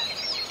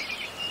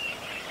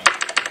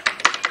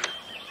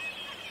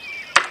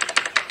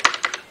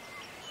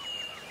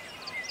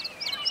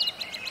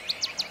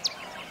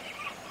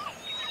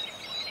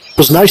 It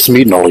was nice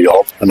meeting all of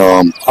y'all. And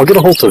I'll get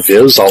a hold of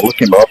Viz. I'll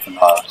look him up and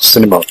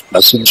send him a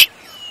message.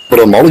 But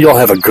all of y'all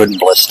have a good and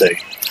blessed day.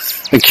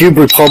 And Cube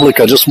Republic,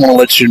 I just want to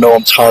let you know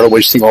I'm tired of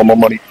wasting all my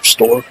money at your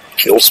store. It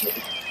kills me.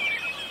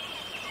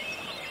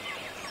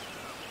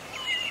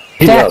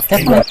 Dad,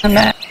 definitely come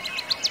back.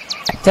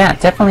 Dad,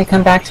 definitely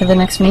come back to the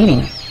next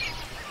meeting.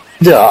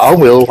 Yeah, I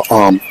will.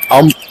 I'm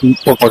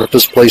at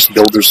this place,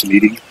 Builders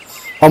Meeting.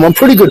 I'm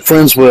pretty good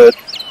friends with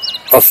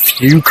a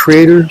few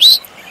creators.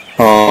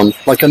 I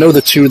know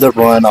the two that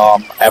run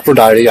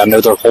Aphrodite. I know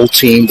their whole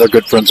team. They're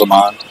good friends of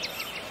mine.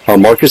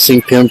 Marcus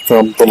Inkpen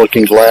from The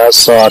Looking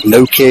Glass.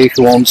 Noke,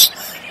 who owns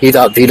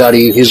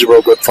E.V.E. He's a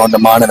real good friend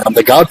of mine. And I'm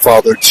the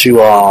godfather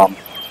to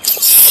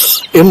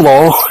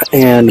M-Law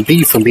and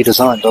B from B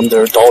Design. I'm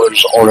their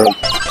daughter's owner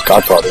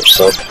godfather.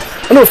 So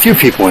I know a few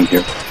people in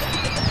here.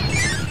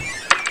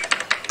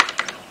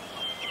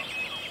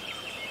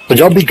 But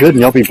y'all be good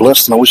and y'all be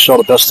blessed, and I wish y'all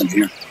the best in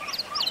here.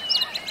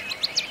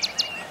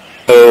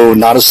 So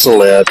No, not a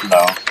celeb,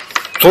 no.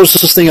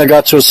 Closest thing I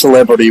got to a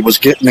celebrity was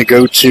getting to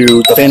go to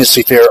the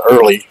fantasy fair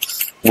early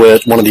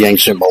with one of the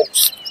ancient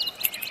moles.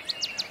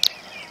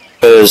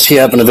 Because he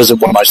happened to visit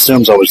one of my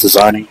sims I was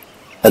designing,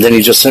 and then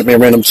he just sent me a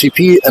random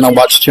TP, and I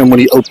watched him when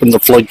he opened the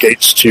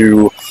floodgates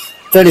to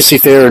fantasy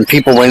fair, and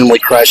people randomly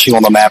crashing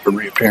on the map and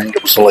reappearing.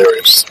 It was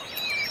hilarious.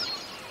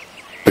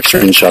 Took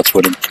screenshots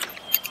with him.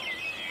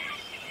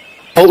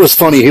 Oh, it was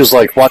funny. He was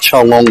like, watch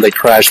how long they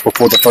crash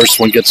before the first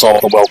one gets off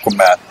the welcome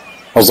mat.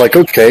 I was like,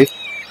 okay.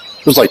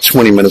 It was like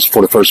 20 minutes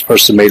before the first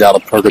person made out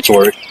of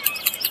purgatory.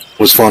 It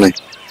was funny.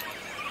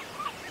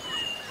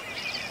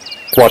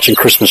 Watching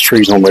Christmas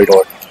trees on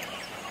radar.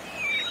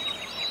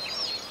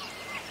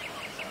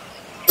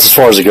 As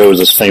far as it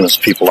goes, as famous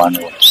people I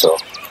know, so.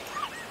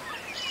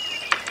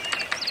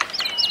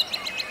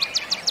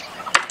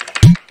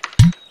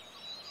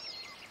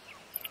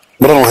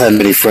 But I don't have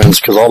many friends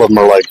because all of them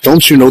are like,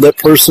 don't you know that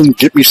person?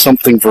 Get me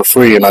something for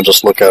free. And I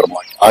just look at them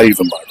like, I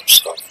even buy their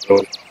stuff.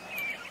 Really?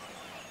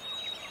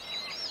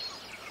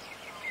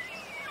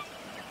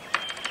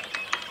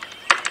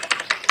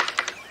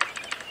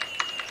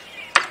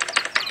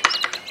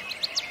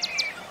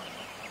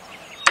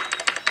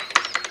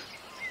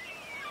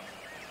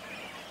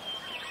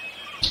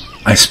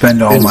 I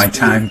spend all my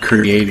time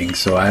creating,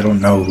 so I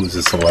don't know who's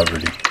a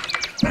celebrity.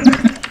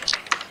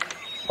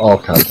 All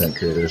content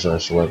creators are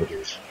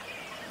celebrities.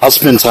 I'll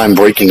spend time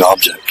breaking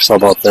objects. How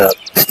about that?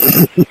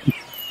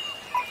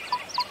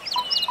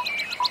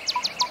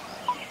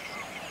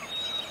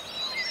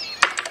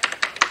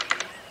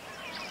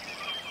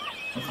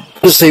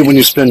 Just say when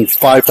you spend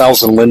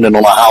 5,000 linden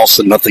on a house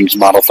and nothing's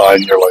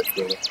modified in your life,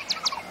 really.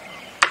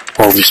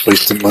 All these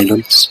wasted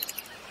lindens.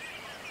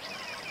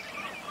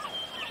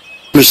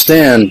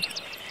 Understand,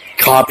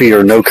 copy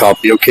or no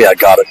copy, okay, I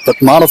got it. But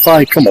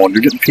modify, come on,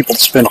 you're getting people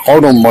to spend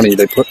hard-earned money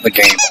they put in the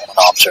game on an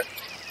object.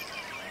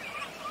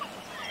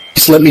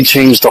 Just let me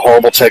change the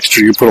horrible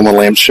texture you put on a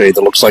lampshade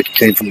that looks like it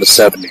came from the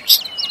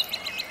 70s.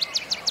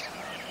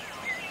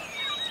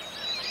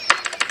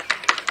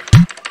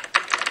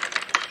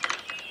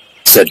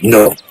 Said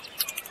no.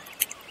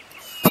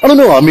 I don't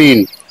know, I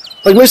mean,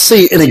 like let's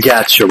say in a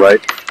gacha,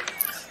 right?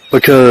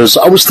 Because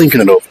I was thinking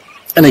it over.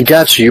 In a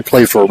gacha, you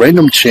play for a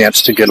random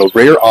chance to get a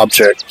rare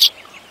object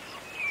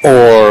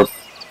or an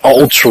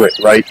ultra rare,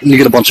 right? And you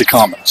get a bunch of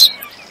commons.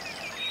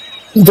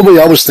 The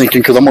way I was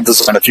thinking, because I'm going to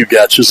design a few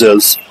gachas,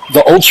 is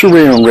the ultra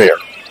rare and rare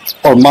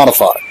are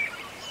modified.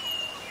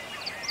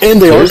 And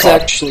There's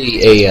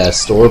actually a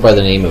store by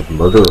the name of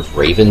Murder of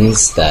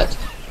Ravens that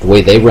the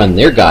way they run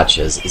their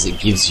gachas is it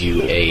gives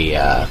you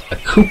a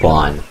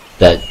coupon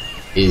that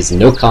is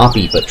no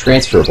copy but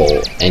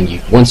transferable,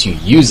 and once you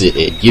use it,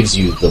 it gives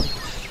you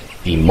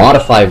the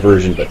modified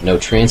version but no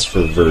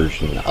transfer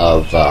version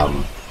of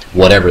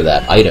whatever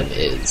that item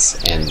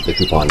is, and the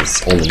coupon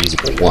is only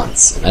usable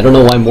once. And I don't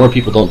know why more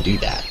people don't do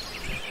that.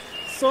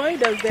 Soy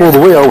does that. Well, the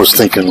way I was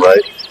thinking,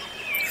 right?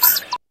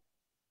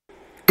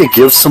 It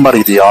gives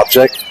somebody the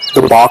object,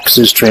 the box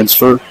is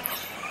transferred,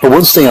 but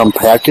once they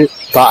unpack it,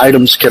 the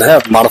items can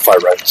have modify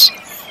rights.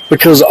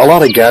 Because a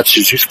lot of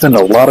gachas, you spend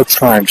a lot of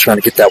time trying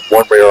to get that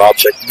one rare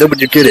object. Then when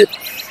you get it,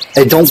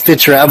 it don't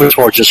fit your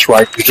avatar just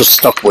right, you're just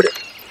stuck with it.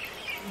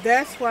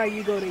 That's why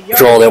you go to yard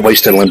After all that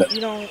wasted limit.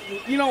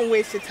 You don't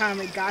waste your time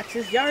at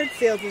gachas. Yard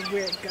sales is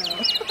where it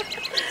goes.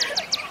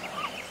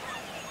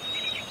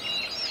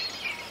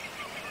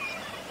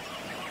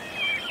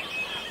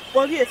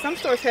 Well, yeah, some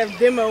stores have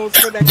demos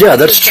for that. Yeah,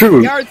 that's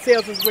true. Yard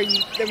sales is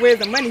where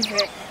the money's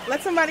at.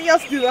 Let somebody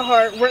else do the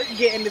hard work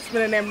getting to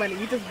spending that money.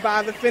 You just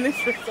buy the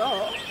finished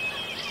result.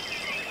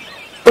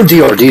 Or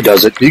DRD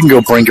does it. You can go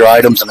bring your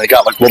items, and they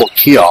got like little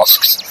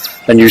kiosks,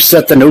 and you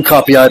set the no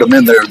copy item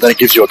in there, then it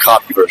gives you a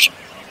copy version.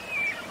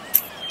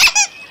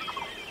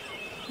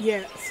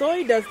 Yeah,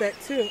 Soy does that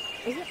too.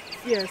 Is it?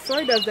 Yeah,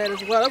 Soy does that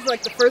as well. That's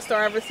like the first store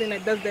I've ever seen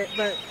that does that,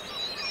 but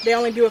they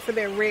only do it for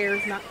their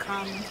rares, not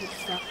commons and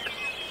stuff.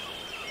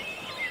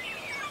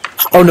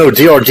 Oh no,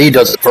 DRD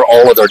does it for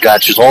all of their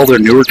gachas. All their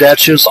newer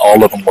gachas,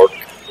 all of them work.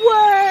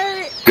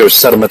 What? Go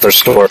set them at their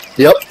store.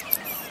 Yep.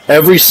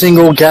 Every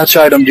single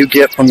gacha item you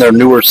get from their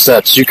newer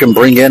sets, you can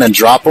bring in and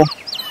drop them.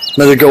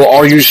 Then they go,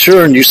 are you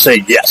sure? And you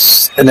say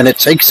yes. And then it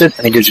takes it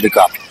and it gives you the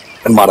copy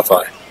and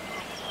modify.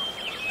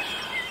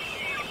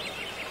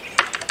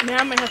 Now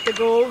I'm gonna have to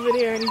go over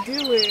there and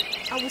do it.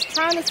 I was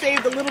trying to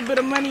save the little bit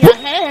of money I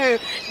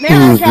had.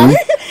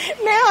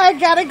 Now I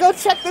gotta go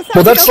check this out.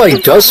 Well, that's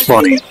like Dust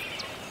Bunny.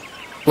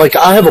 Like,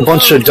 I have a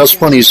bunch of Dust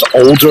Bunny's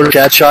older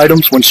gacha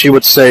items when she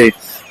would say,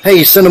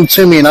 hey, send them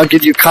to me and I'll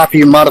give you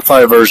copy and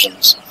modify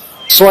versions.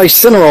 So I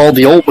sent her all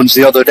the old ones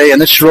the other day, and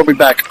then she wrote me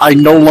back, I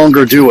no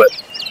longer do it.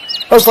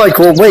 I was like,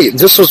 well, wait,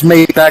 this was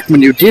made back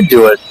when you did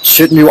do it.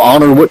 Shouldn't you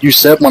honor what you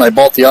said when I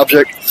bought the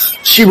object?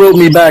 She wrote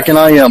me back, and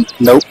I am,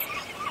 nope.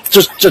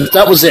 Just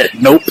that was it,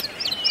 nope.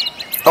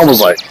 I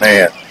was like,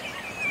 man.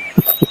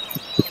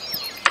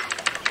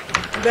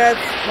 That's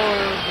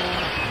horrible.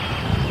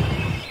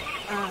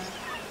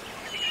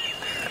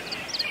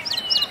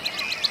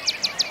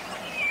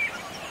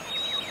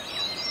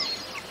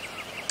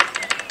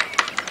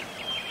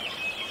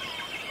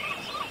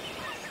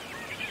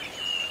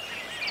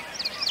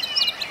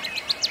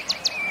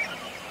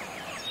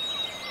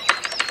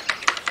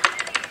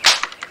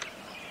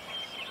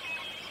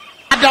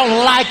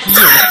 like you.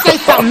 Say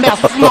something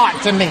else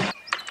smart to me.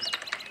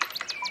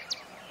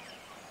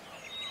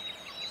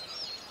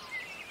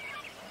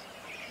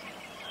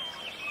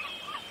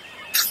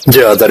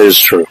 Yeah, that is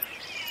true.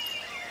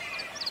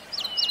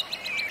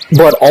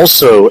 But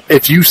also,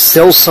 if you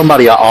sell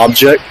somebody an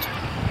object,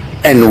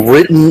 and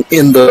written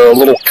in the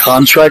little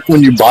contract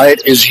when you buy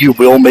it is you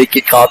will make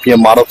it copy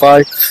and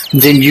modify,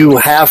 then you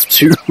have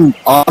to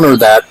honor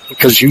that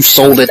because you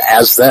sold it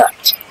as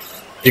that.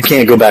 You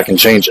can't go back and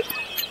change it.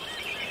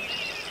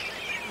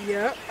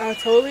 Yep, I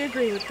totally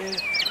agree with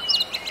that.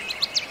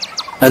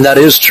 And that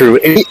is true,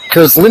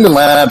 because Linden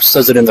Labs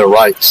says it in their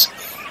rights,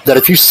 that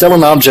if you sell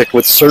an object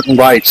with certain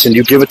rights and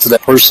you give it to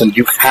that person,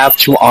 you have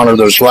to honor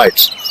those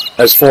rights.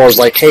 As far as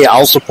like, hey,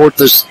 I'll support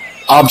this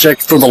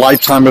object for the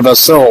lifetime of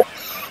SL,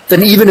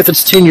 then even if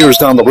it's 10 years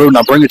down the road and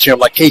I bring it to you, I'm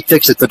like, hey,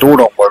 fix it, the door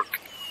don't work.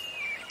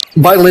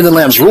 By Linden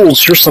Labs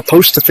rules, you're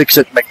supposed to fix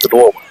it and make the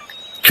door work.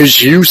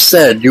 Because you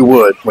said you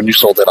would when you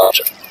sold that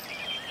object.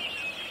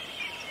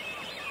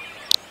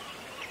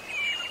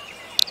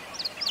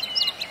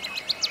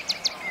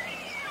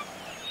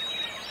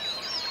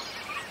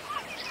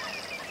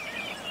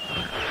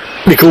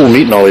 Pretty cool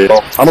meeting all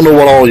y'all. I don't know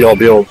what all y'all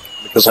build,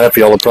 because half of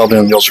y'all are probably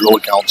on y'all's real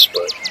accounts,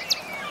 but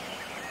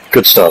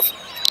good stuff.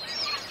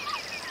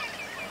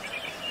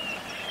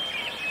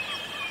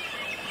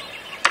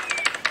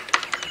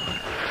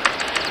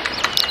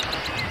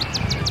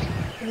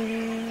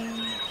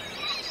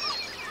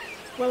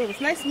 Well, it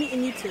was nice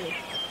meeting you too.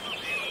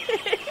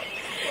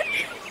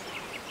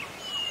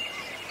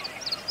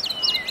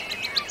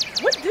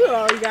 What do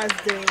all you guys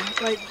do?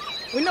 Like,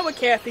 we know what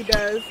Kathy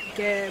does,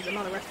 Gab, and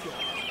all the rest of y'all.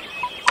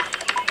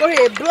 Go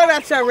ahead, blow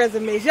out your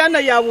resumes. Y'all know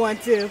y'all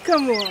want to.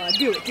 Come on,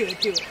 do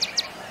it.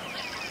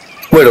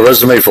 Wait, a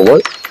resume for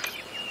what?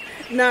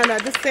 No,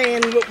 just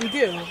saying what we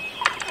do.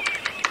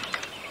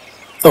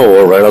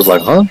 Oh, alright. I was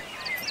like, huh?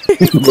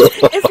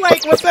 It's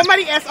like when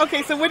somebody asks,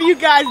 okay, so what do you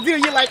guys do?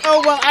 You're like,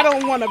 oh, well, I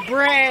don't want to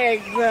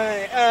brag,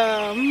 but,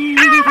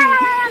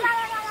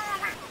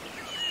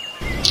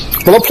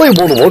 Well, I play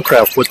World of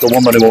Warcraft with the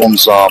woman who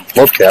owns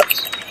Love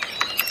Cats.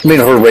 I mean,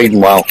 her raiding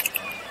WoW.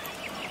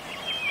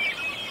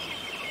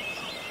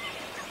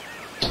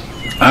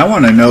 I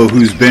want to know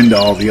who's been to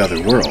all the other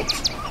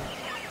worlds.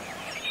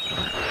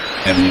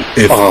 And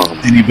if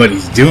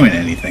anybody's doing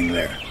anything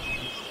there.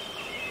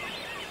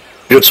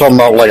 You're talking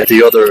about like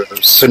the other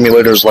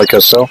simulators like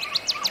SL?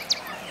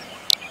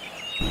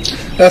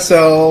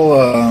 SL,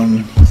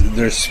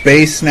 there's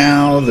Space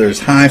now, there's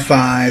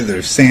Hi-Fi,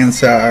 there's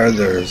Sansar,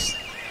 there's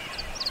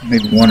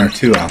maybe one or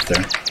two out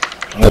there.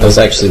 I was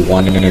actually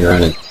wandering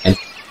around and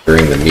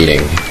during the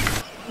meeting.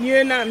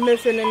 you're not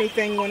missing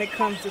anything when it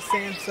comes to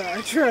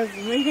Sansar, trust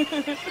me.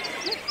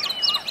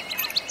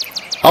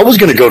 I was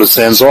going to go to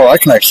Sansar. I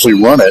can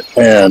actually run it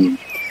and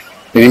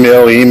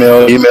email.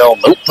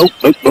 Nope.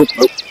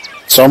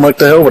 So I'm like,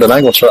 the hell with it, I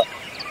ain't going to try.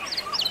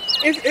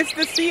 It's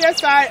the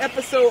CSI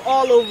episode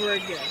all over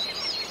again.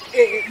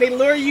 They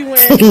lure you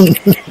in,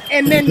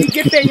 and then you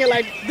get there and you're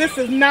like, this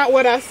is not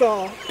what I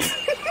saw.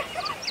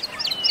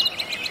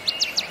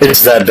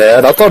 It's that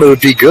bad? I thought it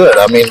would be good.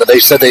 I mean, they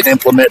said they'd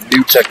implement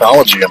new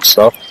technology and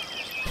stuff.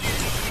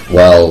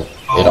 Well,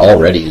 it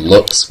already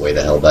looks way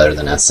the hell better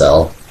than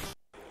SL.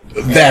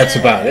 That's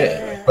about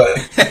it. But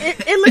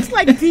it looks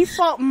like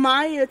default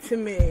Maya to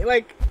me.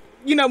 Like,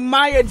 you know,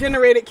 Maya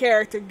generated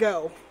character,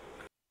 go.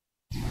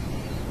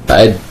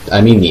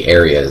 I mean the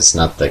areas,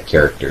 not the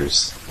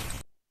characters.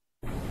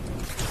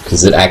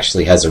 Because it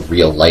actually has a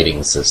real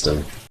lighting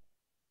system.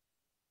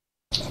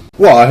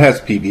 well, it has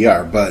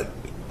PBR, but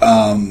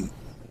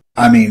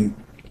I mean,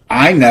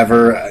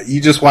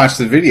 you just watched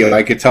the video.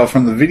 I could tell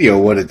from the video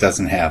what it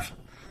doesn't have.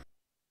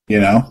 You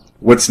know,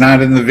 what's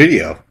not in the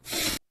video.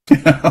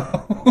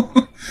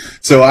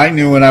 So I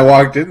knew when I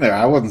walked in there,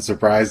 I wasn't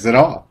surprised at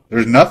all.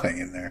 There's nothing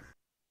in there.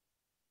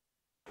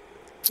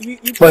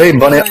 But hey,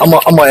 Bunny, I'm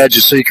gonna add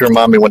you so you can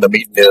remind me when the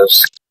meeting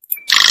is,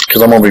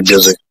 because I'm gonna be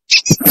busy.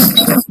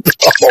 I'm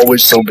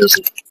always so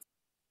busy.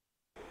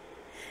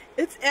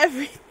 It's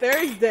every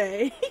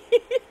Thursday.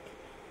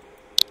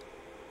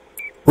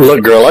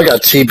 Look, girl, I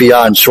got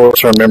TBI and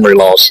short-term memory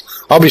loss.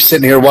 I'll be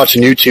sitting here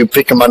watching YouTube,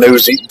 picking my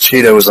nose, eating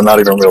Cheetos, and not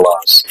even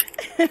realize.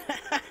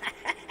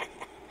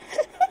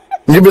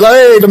 And you'll be like,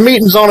 hey, the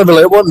meeting's on. I'll be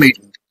like, what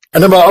meeting?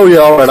 And they're like, oh, yeah,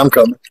 all right, I'm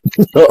coming.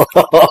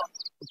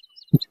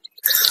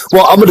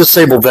 Well, I'm a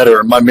disabled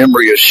veteran. My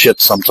memory is shit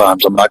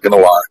sometimes, I'm not going to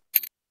lie.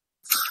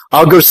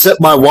 I'll go set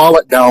my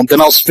wallet down,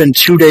 then I'll spend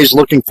 2 days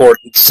looking for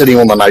it, sitting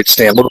on the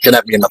nightstand, looking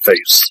at me in the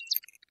face.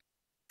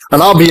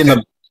 And I'll be in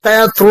the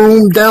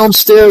bathroom,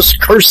 downstairs,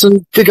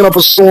 cursing, kicking up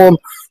a storm,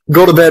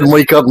 go to bed and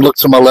wake up and look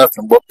to my left,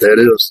 and whoop, there it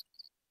is.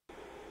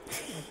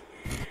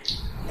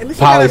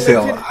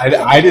 Polysale,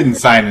 I didn't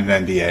sign an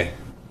NDA.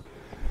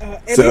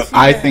 So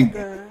I think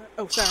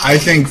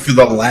for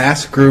the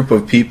last group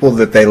of people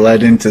that they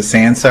led into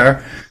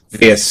Sansar,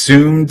 they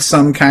assumed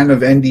some kind of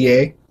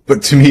NDA,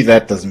 but to me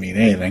that doesn't mean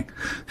anything.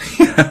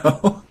 You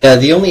know? Yeah,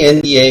 the only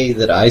NDA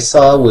that I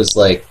saw was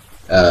like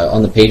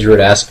on the page where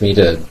it asked me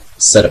to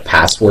set a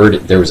password,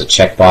 there was a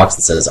checkbox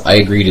that says, I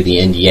agree to the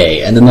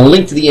NDA, and then the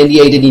link to the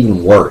NDA didn't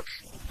even work.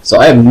 So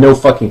I have no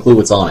fucking clue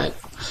what's on it.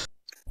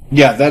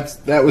 Yeah,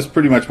 that was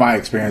pretty much my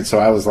experience, so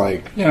I was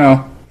like,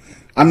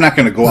 I'm not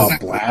going to go out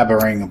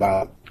blabbering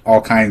about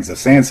all kinds of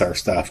Sansar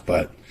stuff,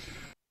 but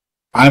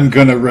I'm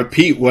going to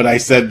repeat what I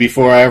said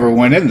before I ever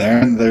went in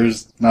there, and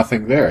there's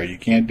nothing there. You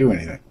can't do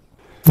anything.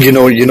 You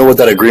know what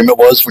that agreement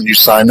was when you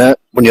signed that?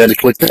 When you had to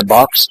click that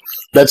box?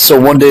 That's so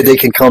one day they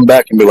can come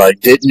back and be like,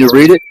 didn't you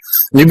read it?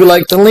 And you'd be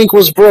like, the link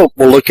was broke.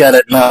 We'll look at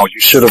it now. You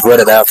should have read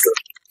it after.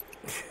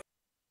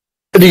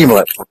 And you'd be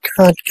like, oh,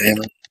 God damn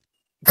it.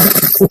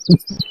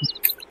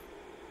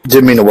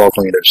 Didn't mean to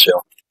welcome you to the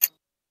show.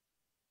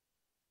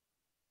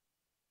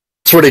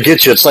 That's where they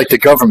get you. It's like the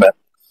government.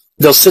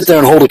 They'll sit there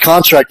and hold a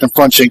contract in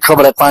front of you and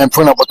cover that fine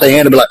print up with their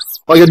hand and be like,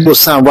 all you got to do is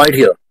sign right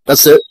here.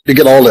 That's it. You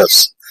get all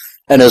this.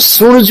 And as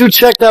soon as you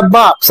check that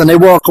box and they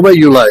walk away,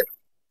 you're like,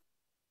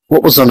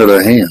 what was under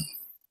their hand?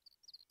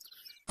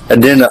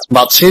 And then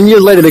about 10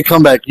 years later, they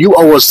come back, you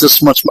owe us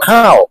this much.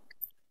 How?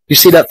 You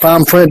see that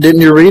fine print?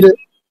 Didn't you read it?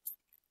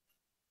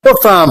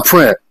 What fine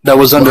print that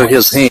was under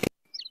his hand?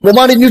 Well,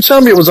 why didn't you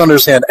tell me it was under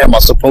his hand? Am I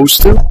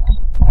supposed to?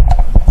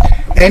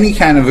 Any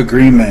kind of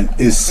agreement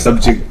is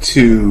subject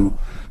to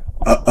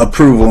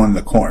approval in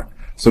the court.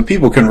 So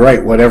people can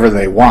write whatever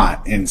they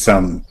want in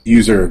some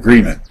user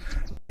agreement,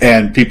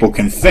 and people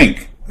can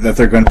think that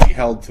they're going to be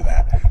held to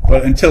that.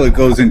 But until it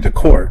goes into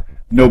court,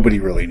 nobody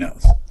really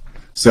knows.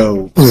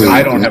 So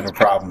I don't have a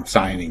problem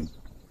signing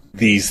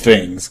these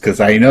things, because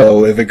I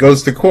know if it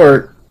goes to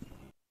court,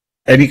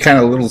 any kind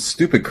of little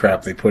stupid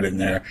crap they put in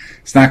there,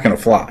 it's not going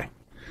to fly.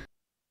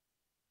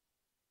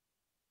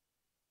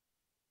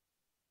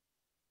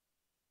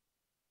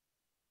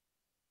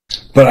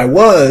 But I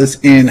was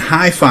in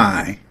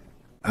Hi-Fi.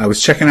 I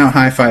was checking out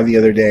Hi-Fi the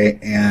other day,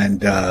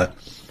 and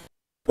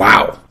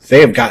wow, they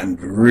have gotten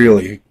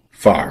really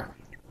far.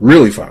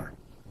 Really far.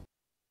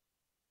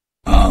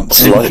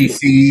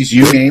 NPCs,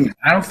 you name it.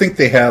 I don't think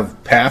they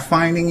have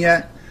pathfinding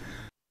yet,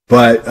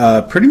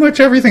 but pretty much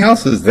everything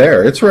else is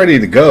there. It's ready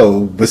to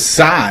go.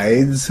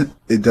 Besides,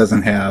 it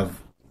doesn't have,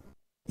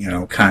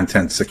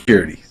 content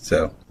security.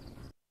 So,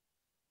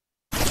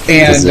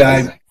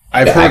 and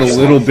I've heard a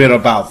little bit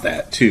about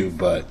that too,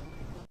 but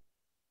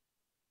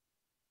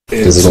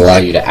does it allow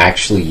you to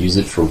actually use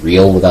it for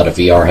real without a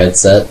VR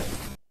headset?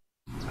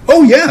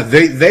 Oh yeah,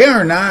 they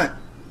are not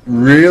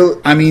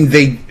real. I mean,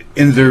 they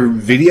in their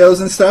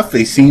videos and stuff,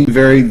 they seem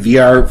very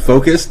VR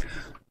focused.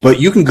 But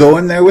you can go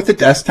in there with a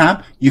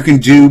desktop. You can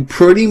do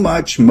pretty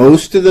much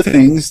most of the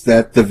things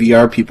that the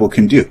VR people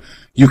can do.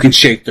 You can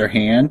shake their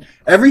hand.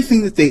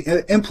 Everything that they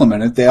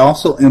implemented, they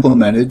also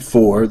implemented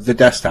for the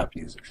desktop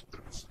users.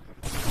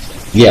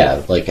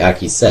 Yeah, like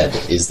Aki said,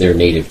 is there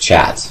native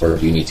chat, or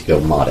do you need to go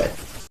mod it?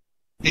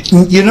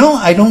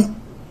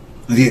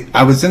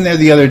 I was in there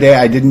the other day.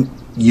 I didn't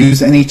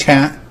use any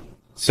chat,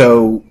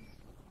 so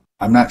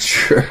I'm not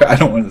sure. I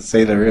don't want to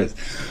say there is,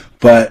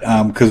 but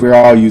because we're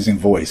all using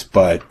voice.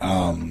 But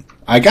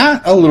I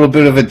got a little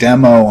bit of a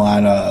demo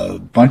on a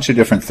bunch of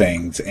different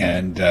things,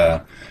 and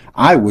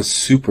I was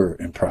super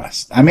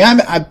impressed. I mean,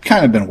 I've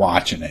kind of been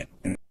watching it,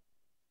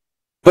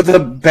 but the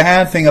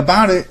bad thing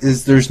about it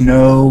is there's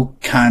no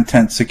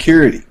content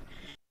security.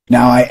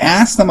 Now, I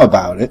asked them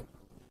about it,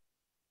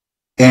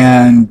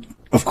 and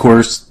of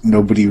course,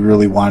 nobody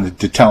really wanted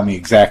to tell me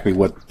exactly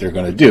what they're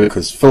going to do,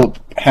 because Philip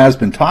has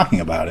been talking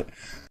about it.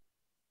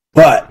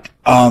 But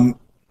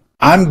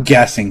I'm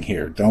guessing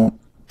here. Don't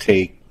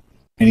take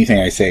anything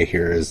I say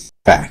here as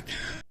fact.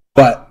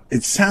 But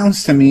it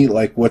sounds to me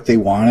like what they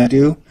want to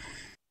do.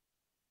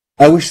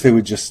 I wish they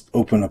would just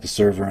open up a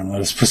server and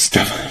let us put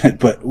stuff on it,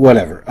 but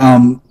whatever.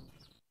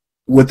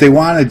 What they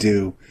want to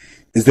do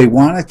is they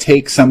want to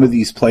take some of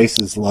these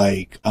places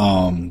like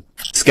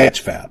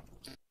Sketchfab,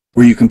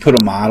 where you can put a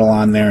model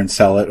on there and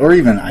sell it, or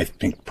even, I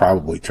think,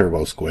 probably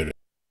Turbo Squid.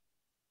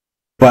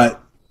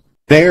 But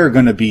they're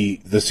going to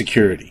be the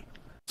security.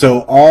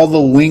 So all the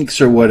links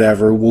or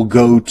whatever will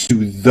go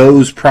to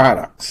those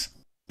products.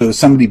 So if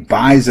somebody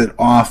buys it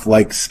off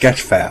like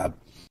Sketchfab,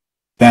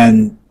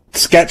 then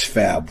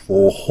Sketchfab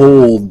will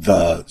hold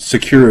the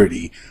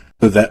security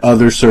so that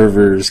other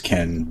servers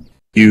can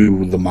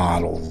view the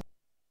model.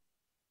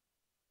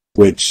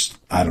 Which,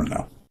 I don't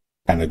know.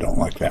 Kind of don't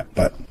like that,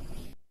 but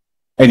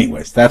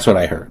anyways, that's what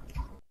I heard.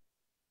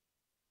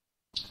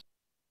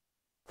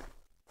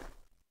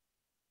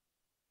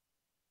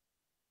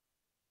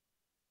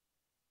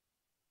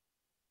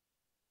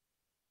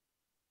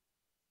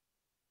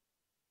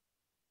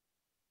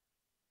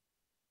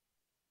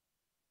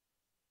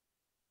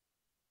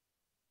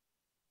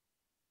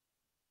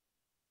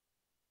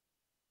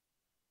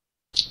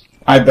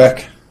 Hi,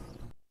 Beck.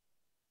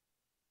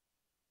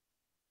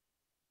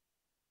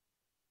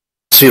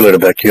 See you later,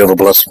 Beck. You have a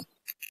blessing.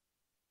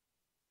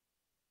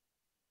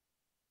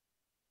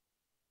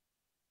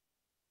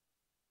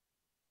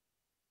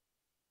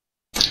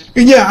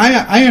 Yeah,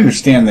 I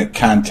understand that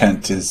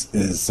content is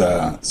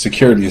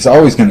security is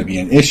always going to be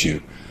an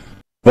issue,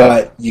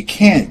 but you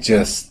can't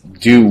just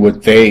do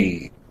what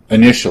they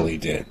initially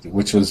did,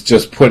 which was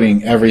just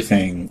putting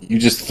everything. You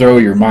just throw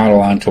your model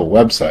onto a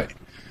website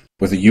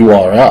with a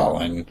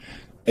URL, and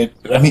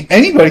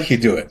anybody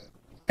could do it.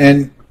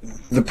 And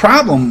the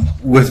problem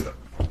with,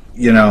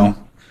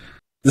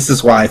 this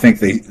is why I think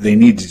they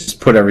need to just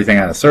put everything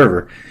on a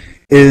server,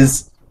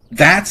 is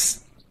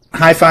that's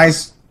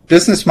Hi-Fi's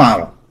business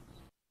model.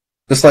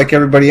 Just like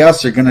everybody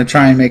else, they're going to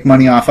try and make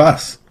money off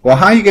us. Well,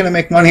 how are you going to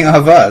make money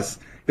off us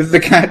if the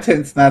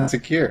content's not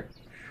secure?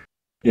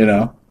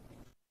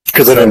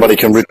 Because then everybody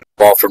can rip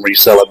it off and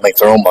resell it and make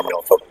their own money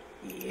off of it.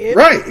 Yep.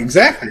 Right,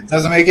 exactly. It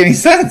doesn't make any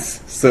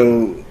sense.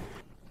 So,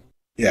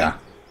 yeah.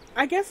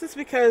 I guess it's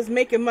because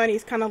making money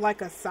is kind of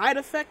like a side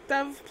effect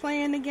of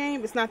playing the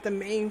game. It's not the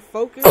main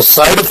focus. A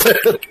side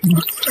effect?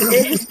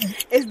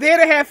 It's there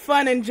to have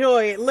fun,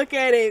 enjoy it, look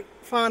at it,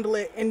 fondle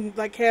it, and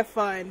have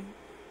fun.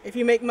 If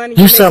you make money,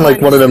 you sound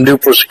like one of them new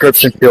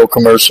prescription pill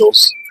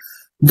commercials.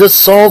 This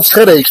solves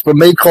headaches, but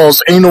may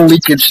cause anal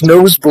leakage,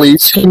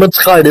 nosebleeds,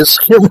 hematitis,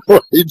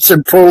 hemorrhoids,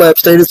 and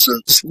prolapsed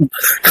anuses.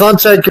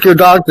 Contact your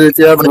doctor if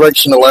you have an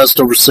erection that lasts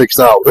over 6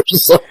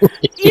 hours.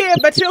 Yeah,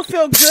 but you'll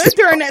feel good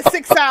during that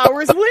 6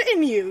 hours,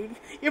 wouldn't you?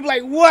 You'll be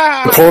like,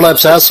 wow.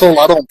 Prolapse asshole?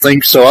 I don't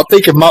think so. I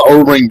think if my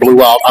O-ring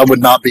blew out, I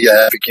would not be a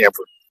happy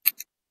camper.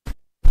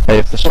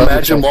 Hey,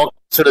 Imagine walking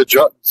to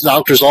the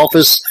doctor's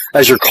office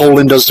as your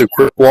colon does the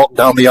quick walk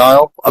down the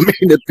aisle. I mean,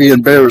 it'd be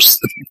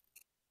embarrassing.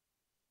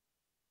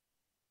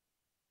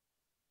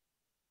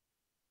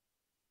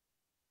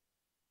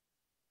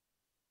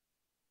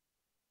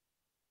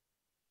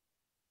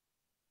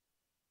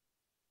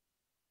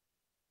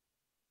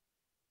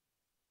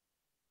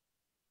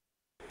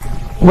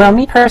 Well,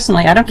 me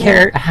personally, I don't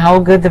care how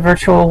good the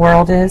virtual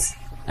world is.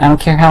 I don't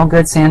care how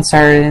good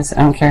Sandstar is. I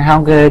don't care how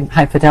good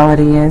High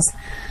Fidelity is.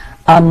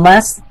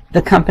 Unless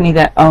the company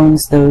that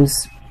owns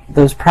those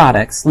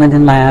products,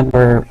 Linden Lab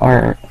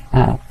or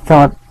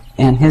Philip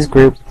and his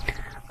group,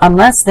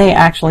 unless they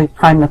actually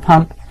prime the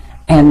pump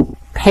and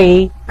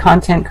pay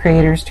content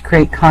creators to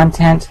create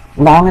content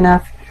long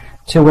enough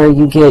to where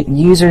you get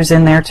users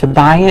in there to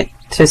buy it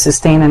to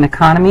sustain an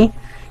economy,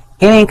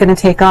 it ain't going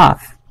to take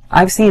off.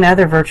 I've seen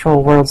other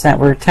virtual worlds that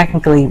were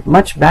technically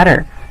much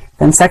better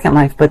than Second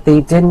Life, but they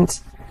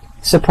didn't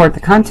support the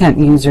content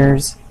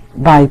users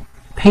by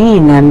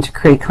paying them to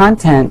create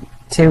content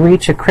to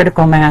reach a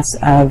critical mass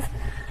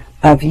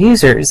of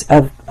users,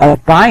 of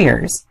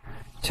buyers,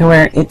 to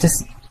where it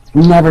just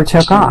never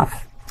took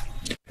off.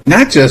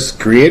 Not just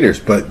creators,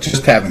 but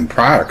just having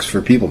products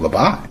for people to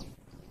buy.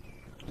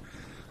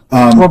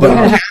 Well, they're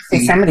going to have to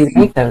pay somebody to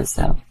make those,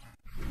 though.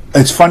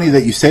 It's funny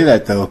that you say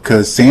that, though,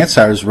 because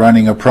Sandstar is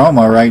running a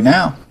promo right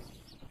now.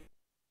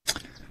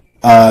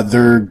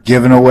 They're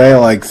giving away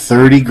like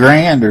 30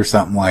 grand or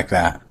something like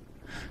that.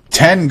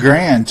 10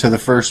 grand to the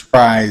first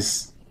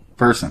prize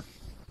person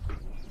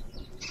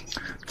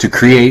to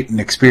create an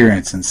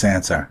experience in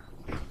Sandstar.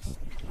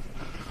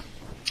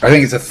 I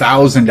think it's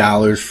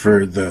 $1,000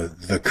 for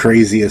the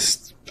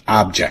craziest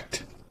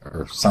object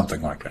or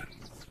something like that.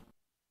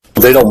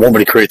 They don't want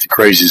me to create the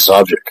craziest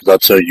object, because I'll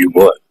tell you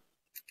what.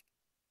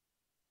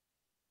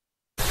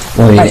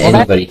 Well, I mean,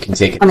 anybody can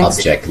take an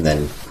object and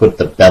then put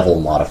the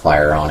bevel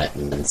modifier on it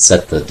and then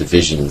set the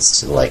divisions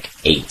to like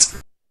 8.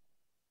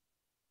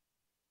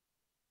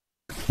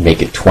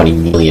 Make it 20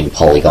 million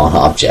polygon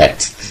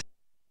object.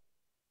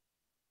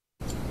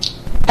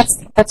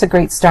 That's a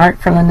great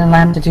start for Linden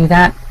Lab to do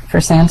that for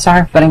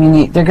Sandstar, but I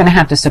mean, they're going to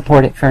have to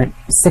support it for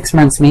 6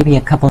 months, maybe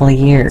a couple of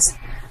years.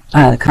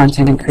 The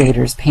content and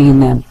creators paying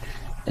them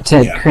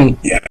to create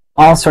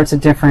all sorts of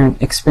different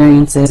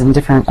experiences and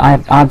different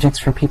objects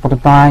for people to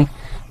buy,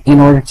 in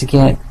order to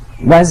get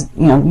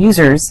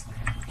users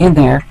in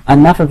there,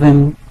 enough of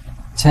them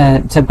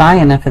to buy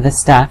enough of this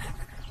stuff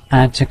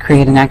to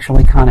create an actual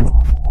economy.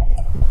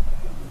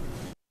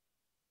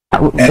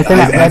 And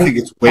I think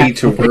it's way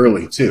too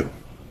early, too.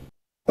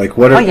 Like,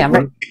 what are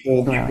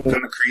people going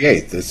to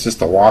create? It's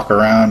just a walk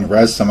around,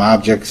 res some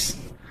objects,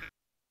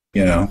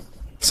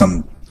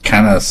 some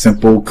kind of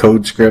simple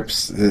code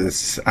scripts.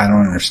 I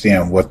don't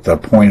understand what the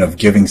point of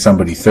giving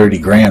somebody 30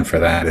 grand for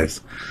that is.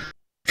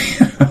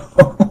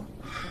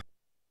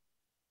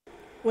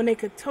 When they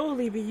could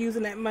totally be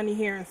using that money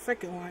here in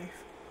Second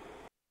Life.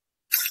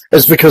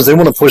 It's because they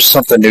want to push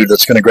something new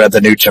that's going to grab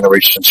the new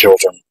generation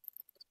children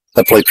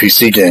that play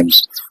PC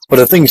games. But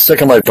the thing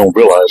Second Life don't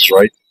realize,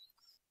 right,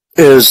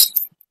 is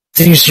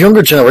these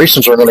younger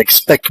generations are going to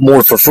expect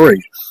more for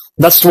free.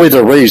 That's the way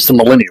they're raised, the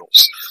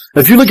millennials.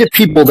 If you look at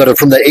people that are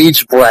from the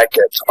age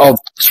bracket of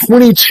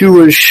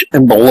 22-ish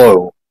and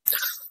below,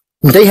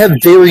 they have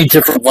very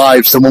different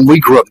lives than when we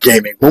grew up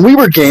gaming. When we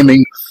were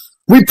gaming,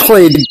 we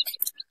played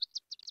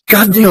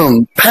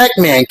goddamn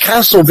Pac-Man,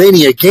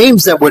 Castlevania,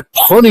 games that would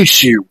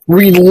punish you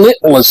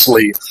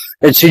relentlessly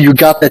until you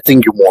got that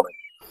thing you wanted.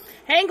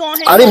 Hang on.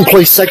 I didn't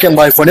play Second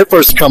Life when it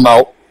first came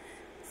out.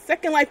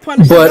 Second Life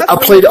punishes. But I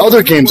played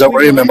other games that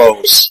were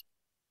MMOs.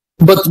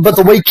 But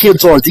the way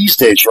kids are these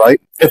days, right?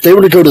 If they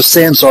were to go to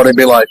Sandstar, they'd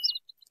be like,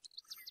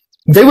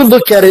 they would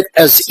look at it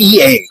as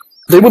EA.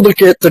 They would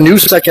look at the new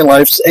Second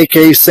Life,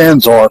 aka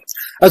Sandstar,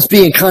 as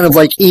being kind of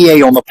like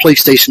EA on the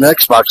PlayStation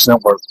Xbox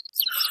network.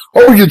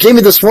 Oh, you gave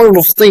me this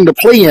wonderful thing to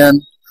play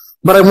in,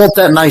 but I want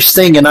that nice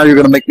thing, and now you're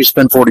going to make me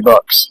spend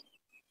 $40.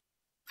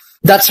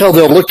 That's how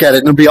they'll look at it,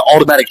 and it'll be an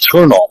automatic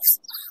turnoff.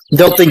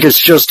 They'll think it's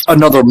just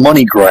another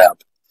money grab,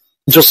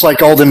 just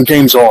like all them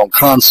games are on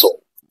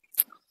console.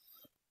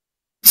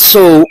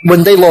 So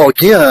when they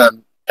log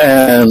in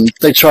and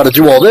they try to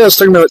do all this,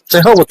 they're going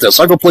to hell with this.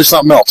 I'll go play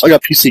something else. I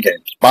got PC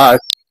games. Bye.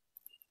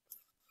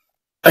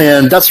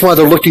 And that's why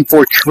they're looking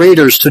for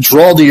creators to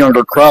draw the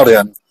younger crowd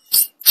in,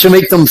 to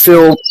make them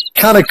feel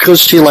kind of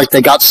cushy, like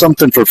they got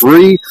something for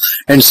free,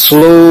 and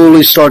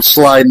slowly start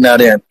sliding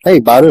that in. Hey,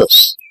 buy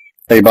this.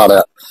 Hey, buy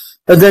that.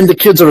 And then the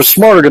kids that are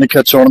smart are going to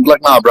catch on and be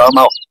like, nah, bro, I'm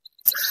out.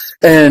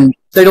 And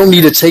they don't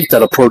need to take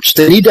that approach.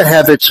 They need to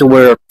have it to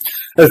where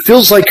it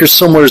feels like you're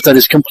somewhere that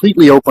is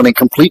completely open and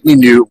completely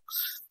new,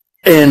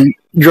 and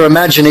your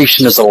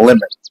imagination is a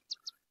limit.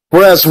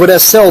 Whereas with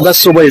SL,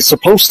 that's the way it's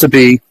supposed to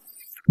be,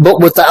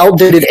 but with the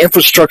outdated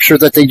infrastructure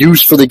that they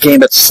use for the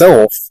game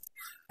itself,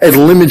 it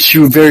limits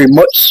you very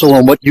much so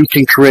on what you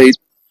can create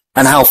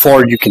and how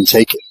far you can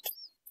take it.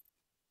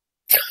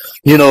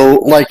 You know,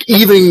 like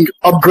even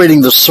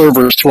upgrading the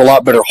servers to a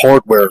lot better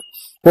hardware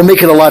will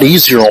make it a lot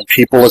easier on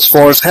people as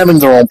far as having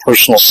their own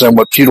personal sim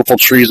with beautiful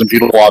trees and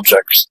beautiful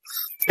objects.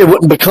 It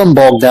wouldn't become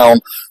bogged down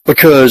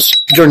because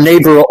your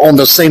neighbor on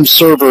the same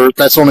server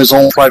that's on his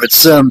own private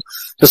sim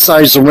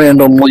decides to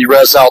randomly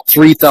res out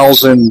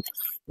 3,000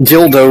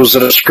 dildos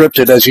that are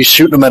scripted as he's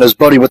shooting them at his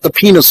buddy with the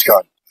penis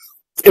gun.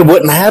 It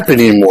wouldn't happen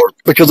anymore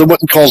because it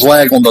wouldn't cause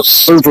lag on the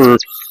server,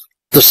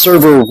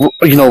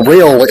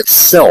 rail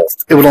itself.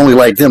 It would only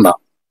lag them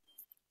out.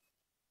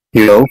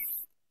 You know?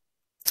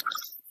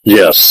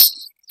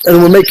 Yes. And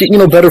it would make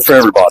it, better for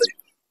everybody.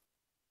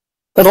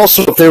 And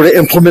also, if they were to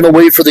implement a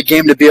way for the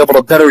game to be able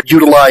to better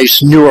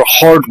utilize newer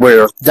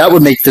hardware, that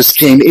would make this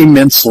game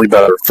immensely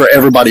better for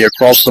everybody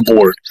across the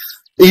board.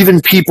 Even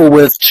people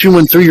with 2-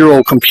 and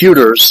 3-year-old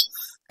computers,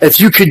 if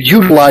you could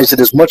utilize it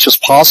as much as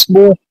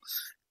possible,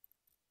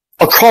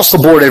 across the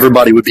board,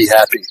 everybody would be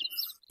happy.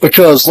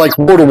 Because, like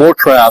World of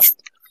Warcraft,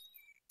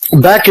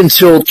 back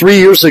until 3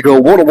 years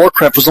ago, World of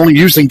Warcraft was only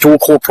using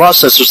dual-core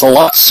processors, a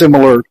lot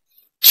similar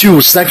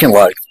to Second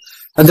Life.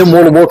 And then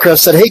World of Warcraft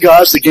said, hey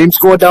guys, the game's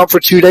going down for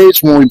 2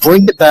 days. When we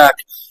bring it back,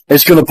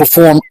 it's going to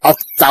perform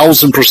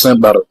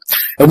 1,000% better.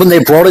 And when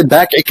they brought it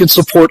back, it can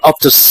support up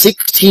to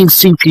 16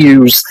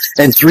 CPUs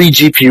and 3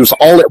 GPUs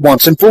all at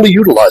once and fully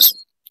utilize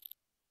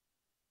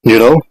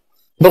them.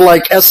 But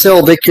like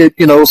SL, they could,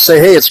 say,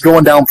 hey, it's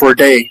going down for a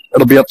day.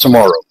 It'll be up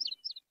tomorrow.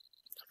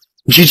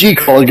 GG,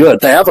 call it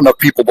good. They have enough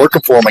people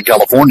working for them in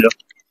California.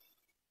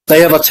 They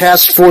have a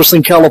task force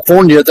in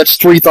California that's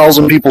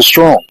 3,000 people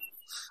strong.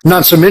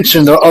 Not to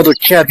mention there are other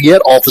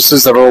caveat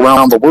offices that are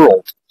around the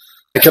world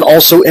that can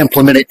also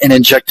implement it and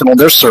inject it on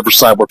their server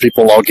side where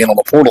people log in on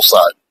the portal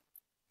side.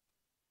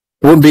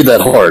 It wouldn't be that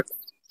hard.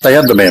 They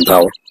have the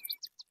manpower.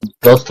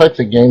 Those types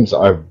of games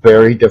are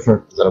very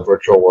different than a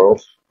virtual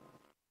world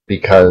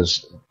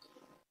because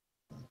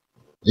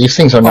these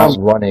things are not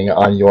running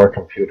on your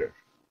computer.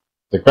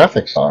 The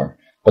graphics are,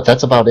 but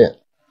that's about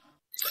it.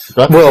 The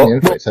graphics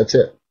and the interface, that's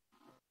it.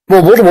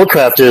 Well, World of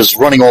Warcraft is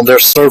running on their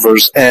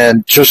servers,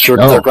 and just their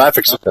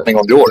graphics are running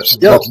on yours.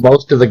 Yes.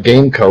 Most of the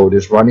game code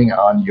is running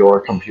on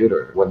your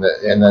computer,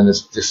 and then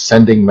it's just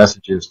sending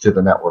messages to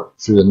the network,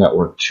 through the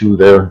network, to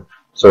their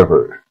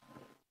server.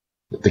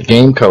 The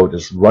game code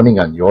is running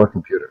on your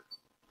computer.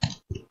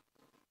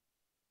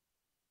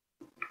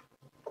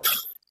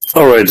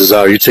 All right,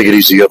 Desire, you take it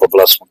easy. You have a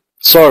blessed one.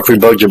 Sorry if we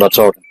bugged you by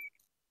talking.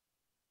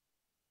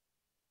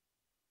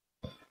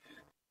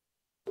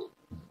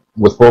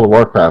 With World of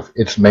Warcraft,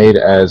 it's made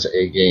as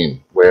a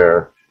game,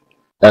 where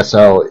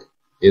SL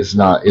is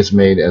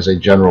made as a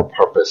general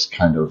purpose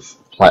kind of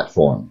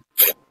platform.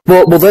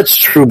 Well, that's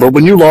true, but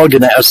when you log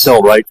into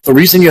SL, right, the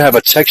reason you have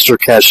a texture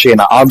cache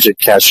and an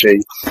object cache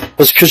is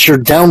because you're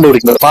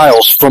downloading the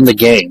files from the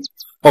game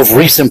of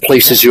recent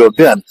places you have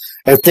been.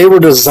 If they were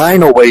to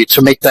design a way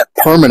to make that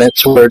permanent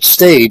to where it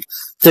stayed,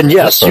 then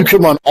yes, you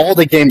could run all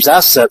the game's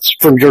assets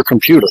from your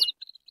computer.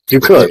 You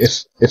could.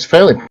 It's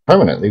fairly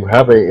permanent. You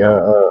have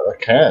a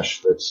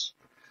cache that's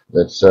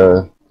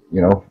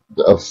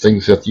of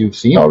things that you've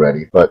seen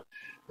already. But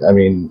I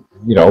mean,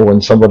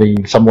 when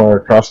somebody somewhere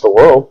across the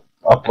world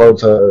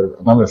uploads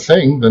another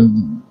thing,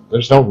 then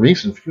there's no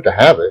reason for you to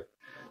have it,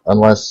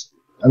 unless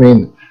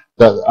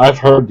I've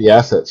heard the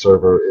asset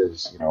server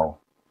is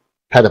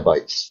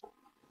petabytes.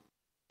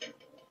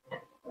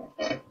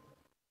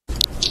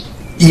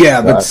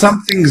 Yeah, but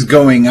something's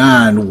going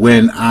on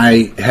when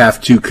I have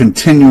to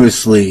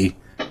continuously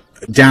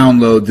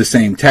download the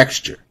same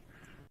texture.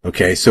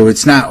 Okay, so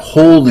it's not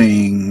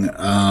holding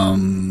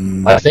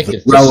I think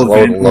it's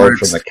relevant load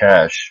from the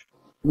cache.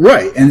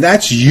 Right, and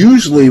that's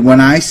usually when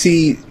I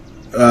see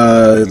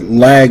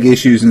lag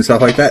issues and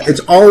stuff like that.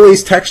 It's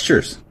always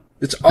textures.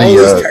 It's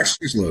always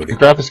textures loading. The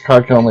graphics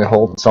card can only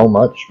hold so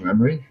much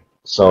memory,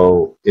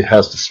 so it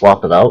has to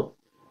swap it out.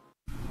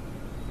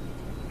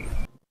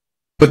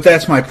 But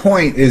that's my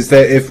point, is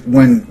that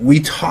when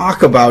we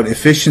talk about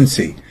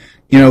efficiency,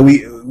 you know,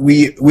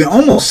 we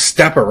almost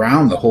step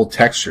around the whole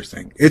texture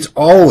thing. It's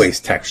always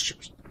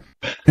textures.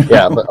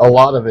 Yeah, but a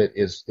lot of it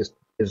is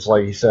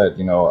like you said,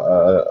 you know,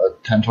 a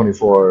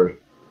 1024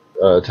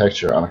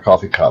 texture on a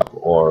coffee cup,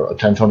 or a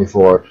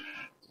 1024,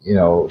 you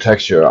know,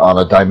 texture on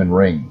a diamond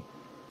ring.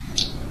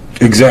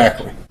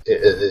 Exactly.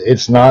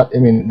 It's not. I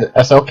mean,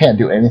 the SL can't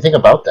do anything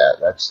about that.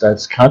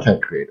 That's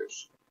content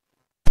creators.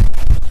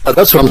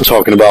 That's what I'm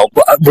talking about.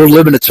 We're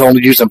limited to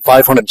only using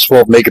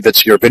 512 megabits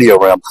of your video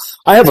RAM.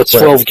 I have a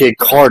 12 gig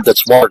card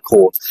that's water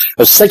cooled.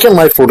 If Second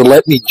Life were to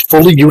let me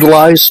fully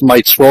utilize my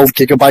 12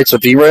 gigabytes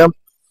of VRAM,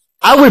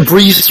 I would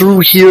breeze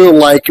through here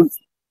like a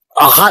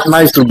hot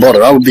knife through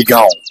butter. I would be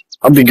gone.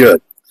 I'd be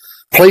good.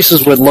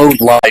 Places would load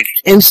like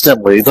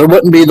instantly. There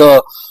wouldn't be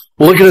the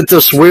looking at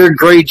this weird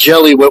gray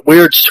jelly with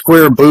weird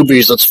square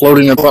boobies that's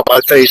floating in front of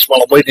my face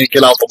while I'm waiting to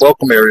get out the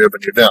welcome area of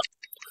an event.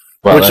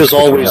 Well, which is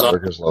always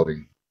network is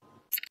loading.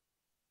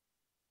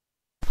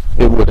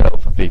 It would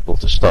help for people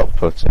to stop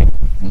putting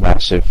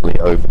massively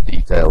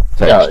over-detailed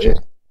texture.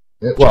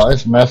 Yeah, well,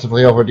 it's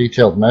massively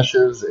over-detailed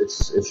meshes.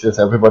 It's just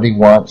everybody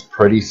wants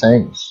pretty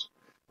things,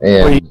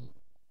 and well, you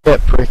get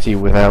pretty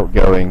without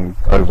going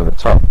over the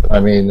top. I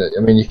mean,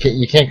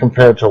 you can't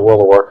compare it to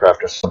World of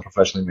Warcraft or some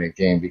professionally made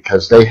game,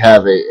 because they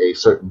have a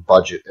certain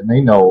budget, and they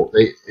know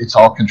it's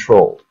all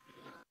controlled.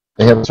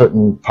 They have a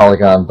certain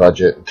polygon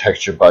budget,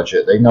 texture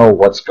budget. They know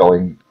what's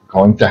going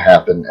to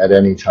happen at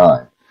any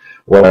time.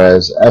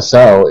 Whereas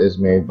SL is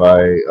made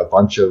by a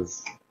bunch of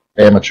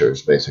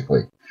amateurs,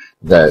 basically,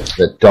 that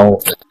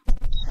don't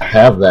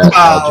have that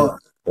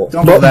budget.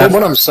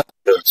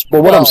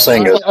 But what I'm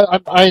saying is,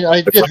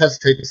 I did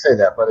hesitate to say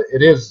that, but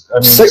it is.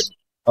 I mean,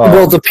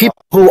 well, the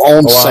people who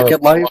own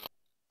Second Life,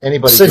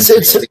 anybody.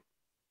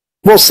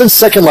 Since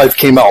Second Life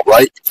came out,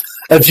 right?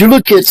 If you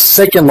look at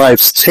Second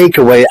Life's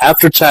takeaway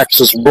after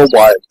taxes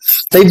worldwide,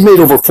 they've made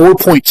over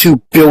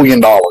 $4.2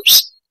 billion.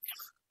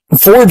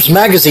 Forbes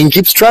magazine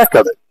keeps track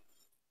of it.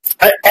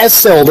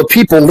 SL, the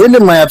people,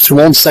 Linden Labs,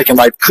 who own Second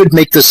Life, could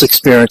make this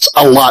experience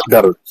a lot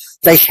better.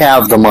 They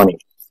have the money.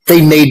 They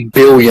made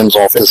billions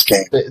off this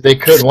game. They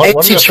could. One of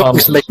the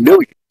problems make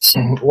millions.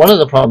 One of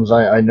the problems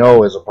I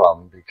know is a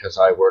problem, because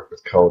I work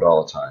with code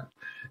all the time,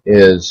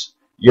 is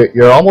you're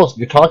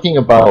talking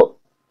about,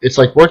 it's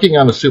like working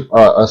on a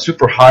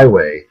super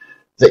highway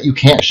that you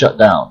can't shut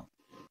down.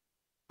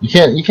 You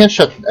can't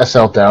shut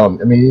SL down.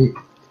 I mean,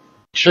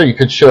 sure, you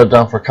could shut it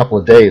down for a couple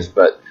of days,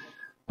 but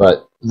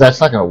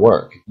that's not going to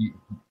work.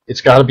 It's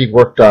got to be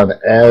worked on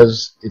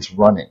as it's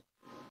running.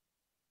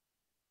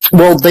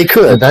 Well, they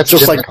could. And that's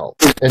just difficult.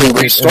 And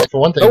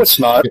for one thing, no, it's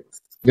not.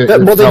 They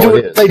do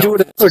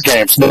it in other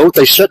games. No,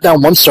 they shut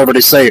down one server.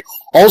 They say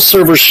all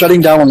servers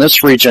shutting down in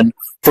this region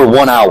for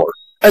 1 hour,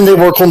 and they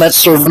work on that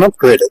server and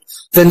upgrade it.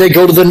 Then they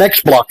go to the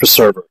next block of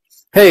server.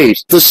 Hey,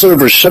 the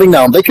server's shutting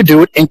down. They could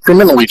do it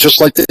incrementally, just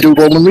like they do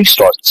rolling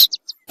restarts.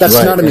 That's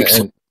right. not an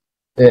excuse.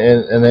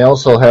 And they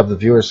also have the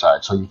viewer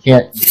side, so you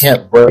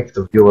can't break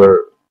the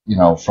viewer, you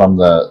know, from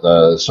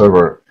the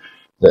server.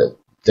 That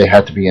they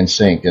have to be in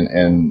sync.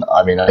 And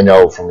I mean, I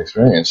know from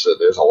experience that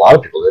there's a lot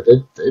of people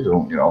that they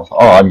don't, you know,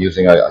 I'm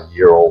using a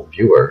year-old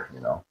viewer,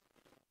 you know.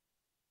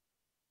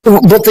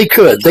 But they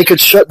could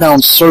shut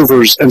down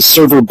servers and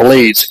server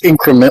blades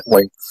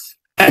incrementally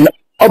and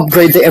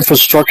upgrade the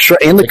infrastructure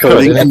and the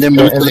coding, and then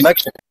move to the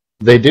next one.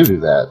 They do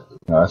that.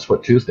 You know, that's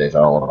what Tuesdays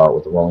are all about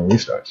with the rolling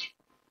restarts.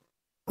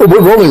 Well,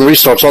 with rolling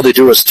restarts, all they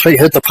do is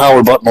hit the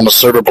power button on the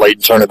server blade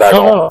and turn it back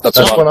on. No. That's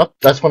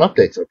when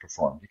updates are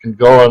performed. You can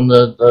go on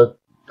the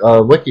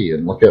wiki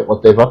and look at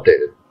what they've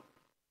updated.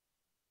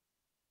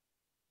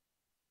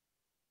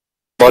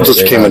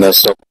 Budgets came in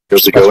as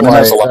years ago,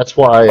 that's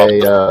why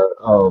a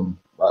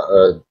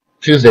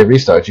Tuesday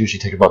restarts usually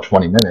take about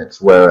 20 minutes,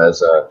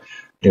 whereas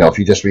you know, if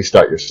you just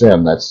restart your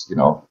sim, that's, you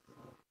know,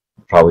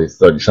 probably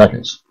 30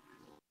 seconds.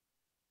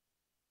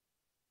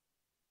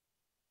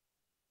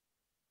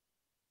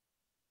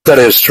 That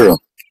is true.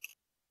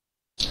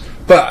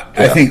 But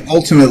I think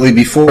ultimately,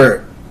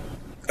 before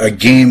a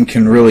game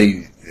can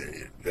really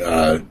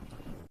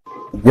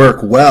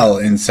work well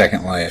in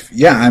Second Life,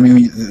 I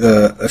mean,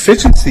 the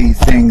efficiency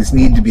things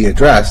need to be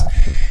addressed,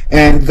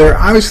 and they're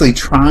obviously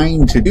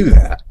trying to do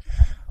that.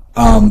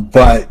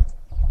 But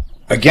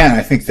again,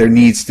 I think there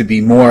needs to be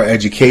more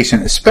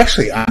education,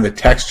 especially on the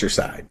texture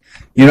side.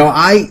 You know,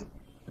 I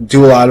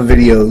do a lot of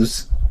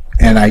videos,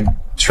 and I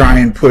try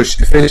and push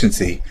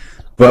efficiency,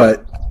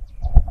 but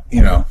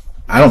you know,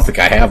 I don't think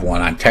I have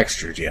one on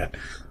textures yet.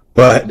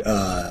 But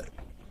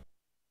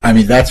I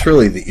mean, that's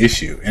really the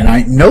issue,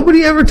 and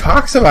nobody ever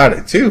talks about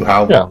it too.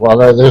 How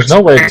there's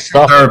no way to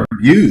stop it. Are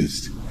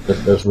abused.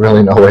 There's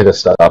really no way to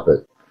stop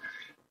it.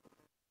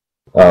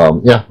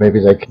 Maybe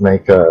they could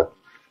make the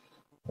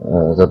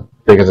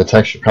bigger the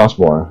texture cost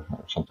more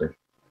or something.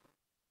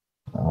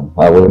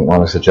 I wouldn't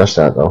want to suggest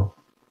that though.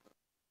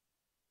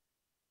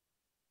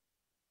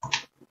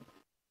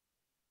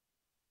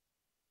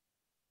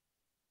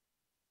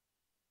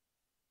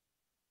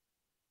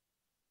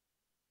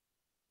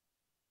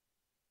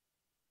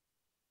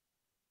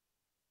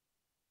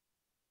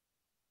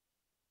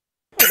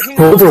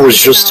 Whoever was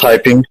just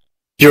typing,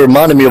 You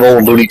reminded me of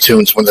old Looney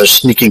Tunes when they're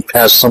sneaking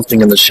past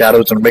something in the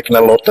shadows and making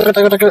that little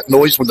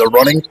noise when they're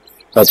running.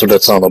 That's what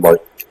that sounded like.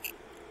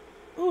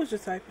 Who was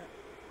just typing?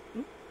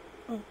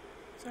 Oh,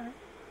 sorry.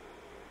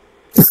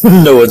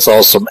 No, it's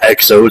awesome.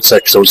 XO, it's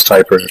XO's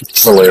typer.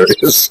 It's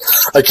hilarious.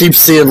 I keep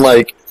seeing,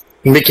 like,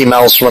 Mickey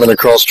Mouse running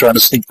across trying to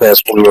sneak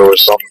past Pluto or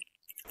something.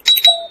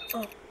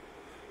 Oh.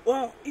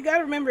 Well, you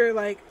gotta remember,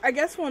 like, I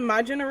guess when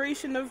my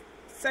generation of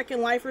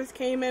Second Lifers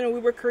came in and we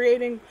were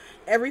creating,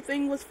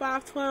 everything was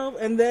 512,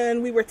 and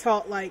then we were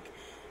taught, like,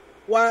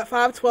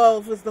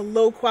 512 was the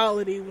low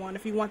quality one.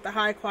 If you want the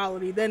high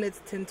quality, then it's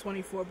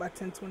 1024 by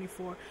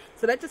 1024.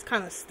 So that just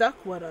kind of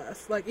stuck with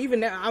us. Like,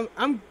 even now,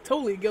 I'm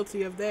totally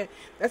guilty of that.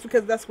 That's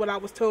because that's what I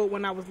was told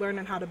when I was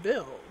learning how to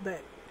build.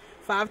 That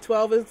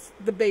 512 is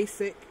the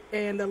basic,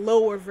 and the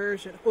lower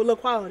version, or low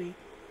quality,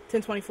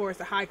 1024 is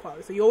the high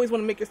quality. So you always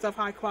want to make your stuff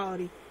high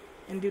quality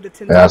and do the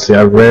 1024. Yeah, see,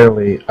 I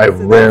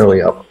rarely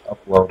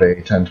upload a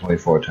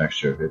 1024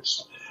 texture.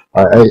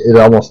 It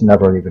almost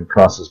never even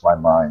crosses my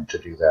mind to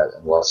do that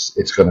unless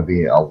it's going to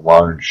be a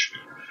large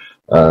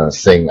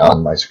thing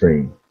on my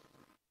screen.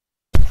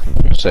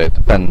 So it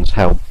depends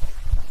how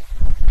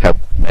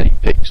many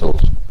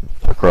pixels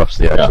across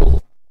the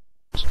actual.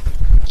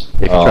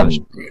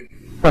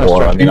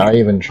 Or I mean, I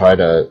even try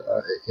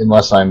to,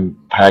 unless I'm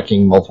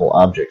packing multiple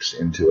objects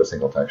into a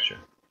single texture.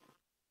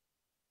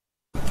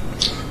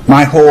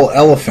 My whole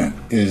elephant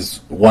is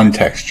one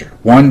texture,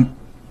 one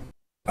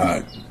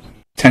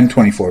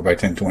 1024 by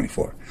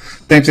 1024.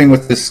 Same thing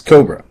with this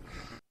cobra.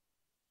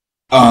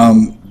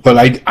 But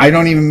I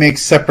don't even make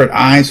separate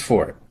eyes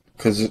for it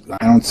because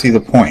I don't see the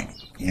point,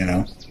 you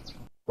know?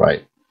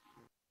 Right.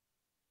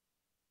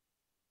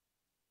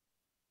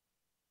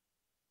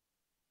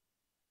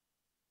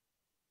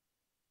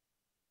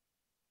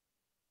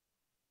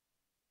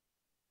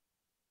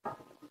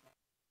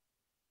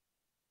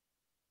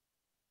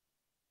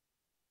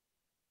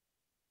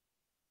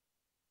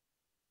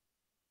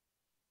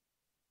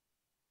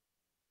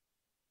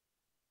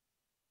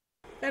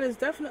 That is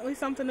definitely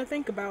something to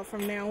think about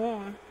from now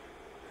on.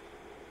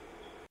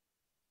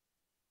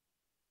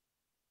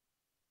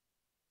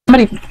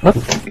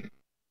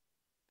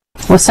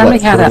 Somebody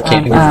had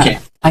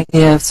an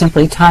idea of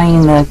simply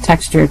tying the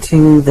texture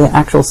to the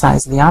actual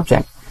size of the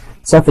object.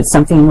 So if it's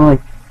something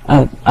like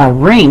a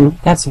ring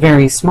that's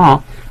very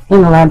small,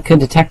 then the lab could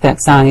detect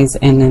that size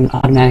and then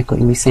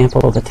automatically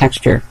resample the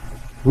texture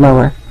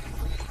lower.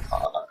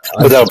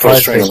 Without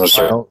frustrating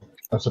themselves.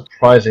 I'm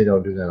surprised they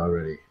don't do that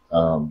already.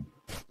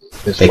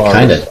 They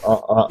kind of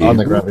on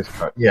the graphics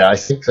card. Yeah, I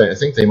think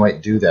they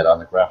might do that on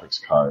the graphics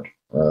card.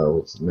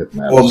 With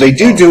maps. Well, they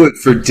do it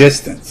for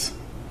distance.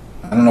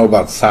 I don't know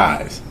about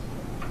size.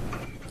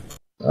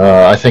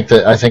 I think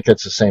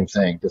that's the same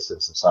thing.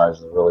 Distance and size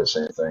is really the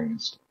same thing.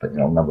 It's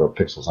number of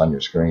pixels on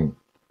your screen.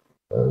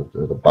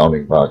 The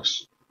bounding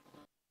box.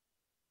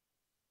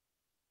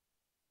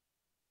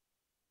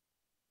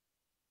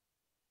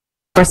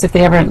 Of course, if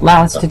they ever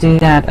allow us to do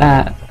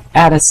that,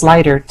 add a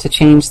slider to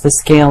change the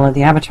scale of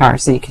the avatar,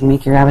 so you can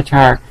make your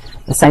avatar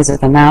the size of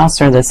the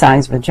mouse or the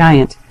size of a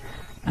giant.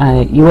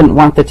 You wouldn't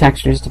want the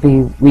textures to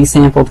be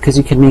resampled because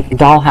you could make a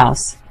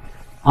dollhouse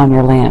on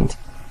your land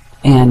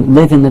and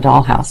live in the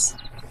dollhouse.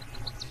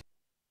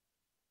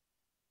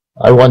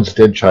 I once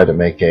did try to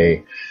make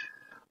a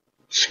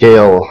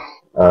scale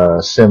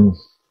sim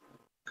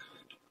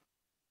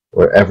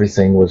where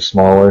everything was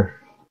smaller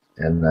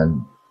and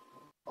then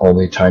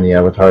only tiny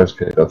avatars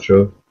could go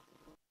through.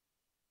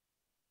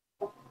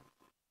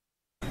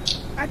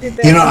 I did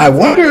that. I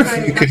wonder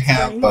if you could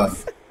have...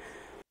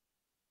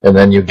 and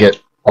then you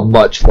get a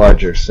much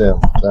larger sim.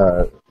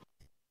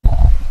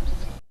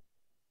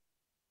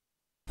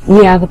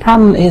 Yeah, the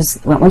problem is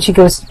once you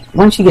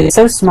get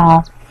so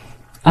small,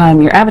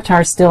 your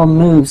avatar still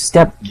moves.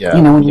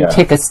 When you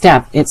take a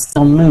step, it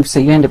still moves, so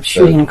you end up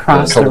shooting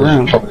across the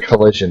room.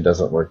 Collision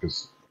doesn't work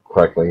as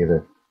correctly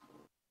either.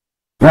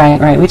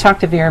 Right. We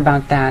talked to Veer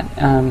about that.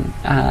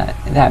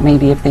 That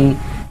maybe if they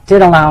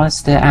did allow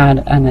us to add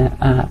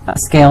a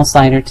scale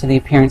slider to the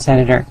appearance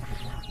editor,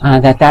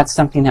 that's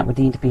something that would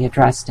need to be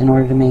addressed in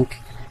order to make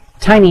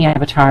tiny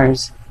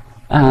avatars,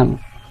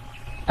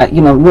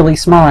 really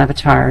small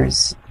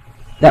avatars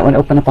that would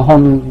open up a whole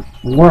new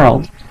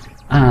world.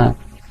 An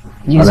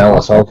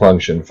LSL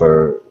function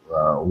for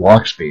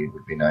walk speed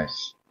would be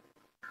nice.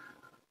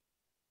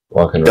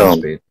 Walk and run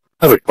speed.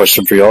 I have a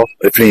question for y'all.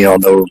 If any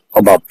of y'all know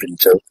about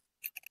Vento.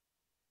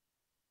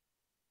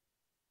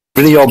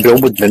 Do any of y'all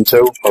build with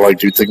Vento or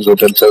do things with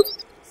Vento?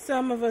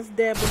 Some of us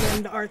dabble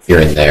in the arts. Here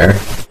and there.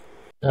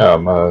 Yeah,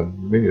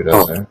 we do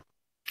that there.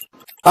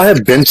 I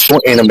have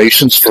Vento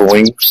animations for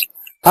wings.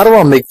 How do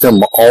I make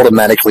them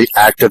automatically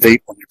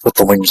activate when you put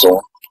the wings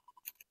on?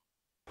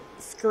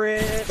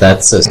 Script.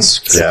 That's a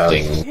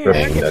scripting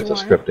thing. That's a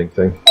scripting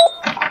thing.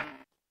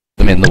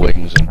 Them in the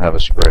wings and have a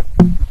script.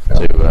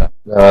 They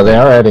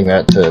are adding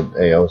that to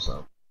AO,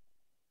 so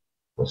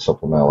with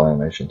supplemental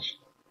animations.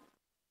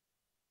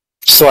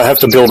 So I have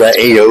to build an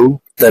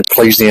AO that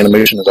plays the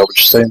animation. Is that what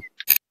you're saying?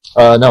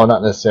 No,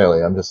 not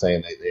necessarily. I'm just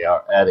saying they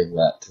are adding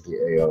that to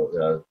the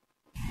AO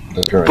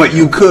the current. But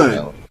you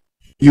could.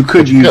 You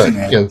could use an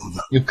AO.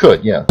 You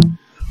could, yeah.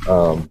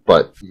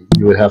 But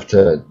you would have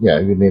to,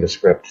 you'd need a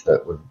script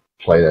that would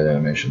play that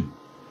animation.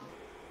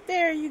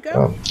 There you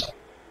go.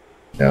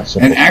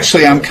 And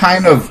actually, I'm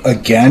kind of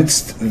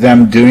against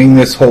them doing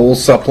this whole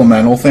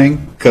supplemental thing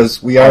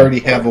because we already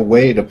have a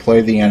way to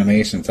play the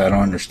animations. I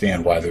don't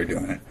understand why they're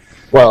doing it.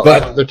 Well,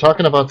 but they're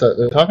talking about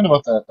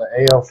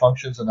the AO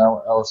functions in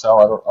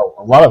LSL.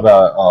 A lot of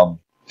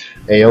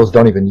AOs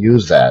don't even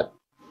use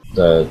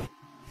the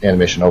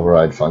animation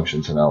override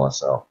functions in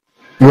LSL.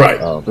 Right.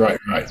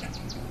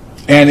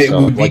 And it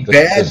would be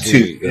bad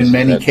too in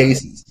many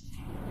cases.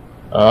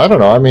 I don't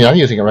know. I mean, I'm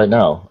using it right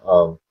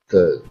now.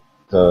 The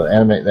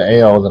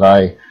AO that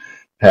I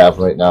have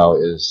right now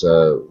is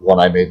one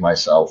I made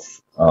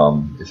myself.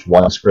 It's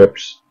one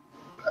script,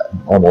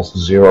 almost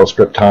zero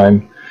script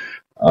time,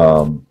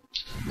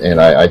 and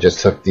I just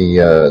took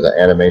the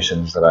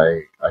animations that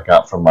I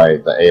got from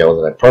the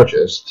AO that I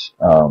purchased.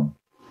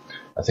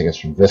 I think it's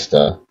from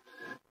Vista.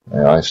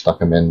 I stuck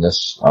them in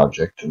this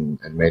object and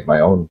made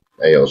my own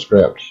AO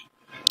script.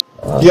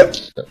 Yep.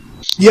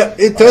 Yeah,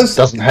 it does.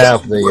 Doesn't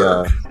have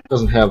the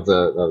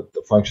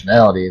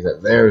functionality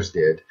that theirs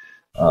did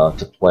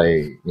to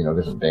play,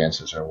 different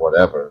dances or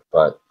whatever.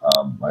 But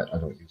I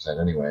don't use that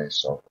anyway.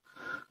 So.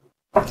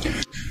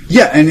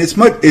 Yeah, and it's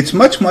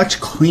much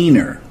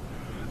cleaner.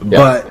 Yeah.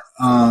 But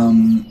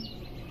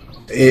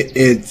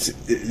it's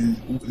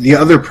the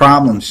other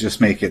problems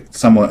just make it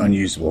somewhat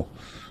unusable.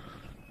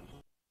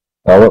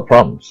 What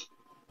problems?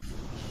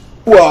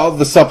 Well,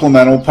 the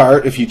supplemental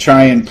part, if you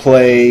try and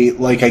play,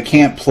 like I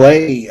can't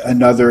play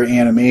another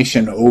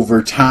animation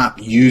over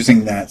top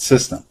using that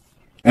system.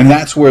 And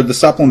that's where the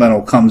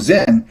supplemental comes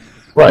in.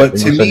 Right. But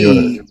to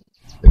me,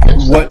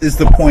 what is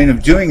the point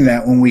of doing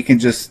that when we can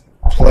just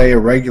play a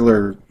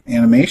regular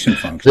animation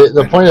function?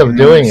 The point of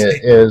doing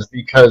it is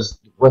because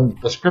when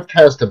the script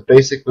has to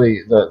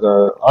basically,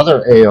 the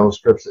other AO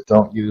scripts that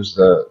don't use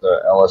the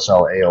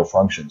LSL AO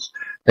functions,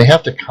 they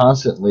have to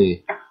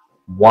constantly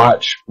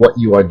watch what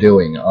you are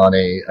doing on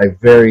a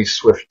very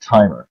swift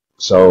timer.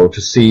 So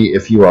to see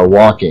if you are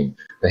walking,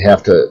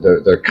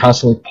 they're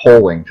constantly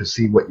polling to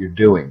see what you're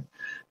doing,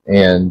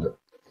 and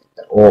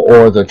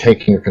or they're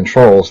taking your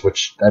controls,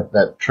 which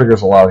that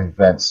triggers a lot of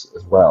events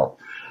as well.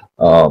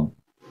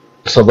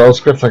 So those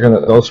scripts are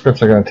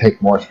gonna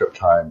take more script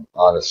time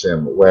on a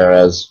sim.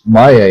 Whereas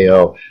my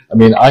AO, I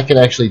mean, I can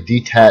actually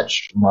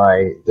detach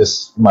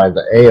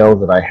the AO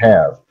that I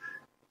have,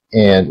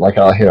 and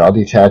I'll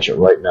detach it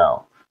right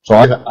now. So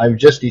I've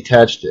just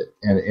detached it,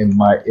 and in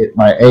my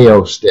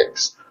AO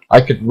sticks. I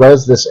could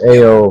res this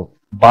AO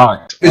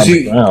box because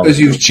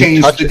you've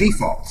changed the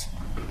defaults.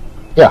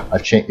 Yeah,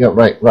 I've changed. Yeah,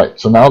 right.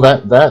 So now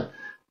that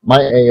my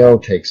AO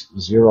takes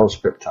zero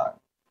script time.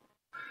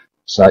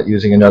 It's not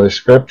using another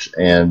script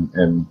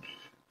and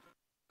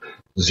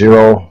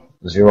zero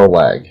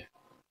lag.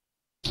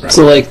 Right.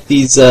 So like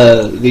these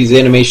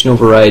animation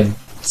override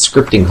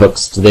scripting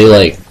hooks, do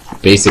they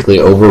basically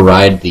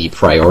override the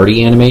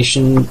priority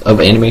animation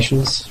of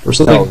animations or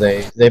something? No,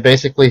 they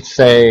basically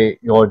say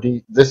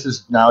this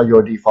is now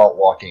your default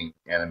walking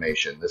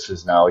animation. This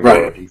is now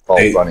your default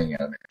running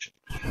animation.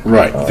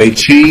 Right. They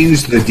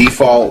changed the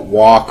default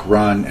walk,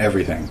 run,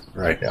 everything.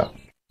 Right. Yeah.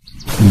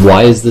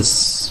 Why is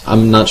this?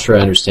 I'm not sure I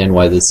understand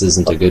why this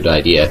isn't a good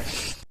idea.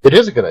 It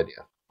is a good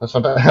idea. I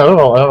don't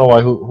know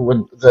why who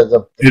wouldn't.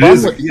 The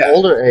problem with the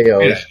older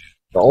AOs. Yeah.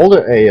 The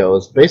older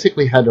AOs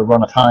basically had to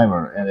run a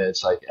timer, and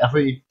it's like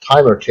every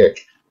timer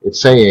tick, it's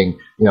saying,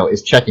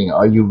 it's checking,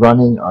 are you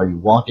running, are you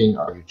walking,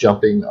 are you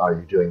jumping, are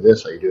you doing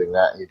this, are you doing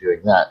that, are you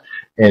doing that?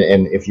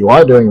 And if you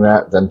are doing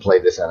that, then play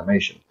this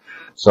animation.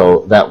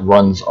 So that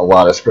runs a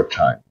lot of script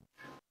time.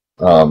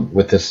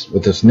 With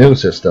this new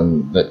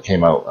system that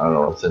came out, I don't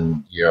know,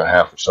 within a year and a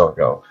half or so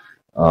ago,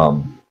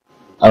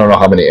 I don't know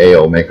how many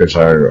AO makers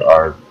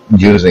are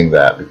using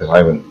that, because I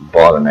haven't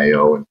bought an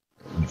AO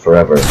in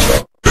forever,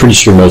 so. Pretty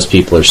sure most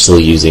people are still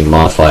using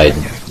modified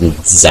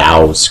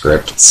ZOW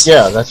scripts.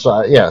 Yeah, that's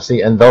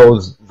see, and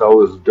those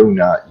do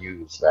not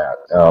use that.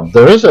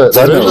 There is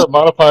a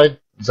modified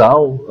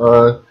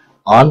ZOW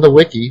on the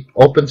wiki,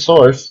 open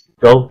source.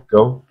 Go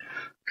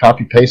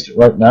copy paste it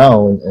right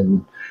now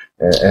and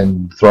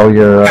throw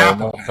your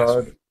note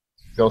card.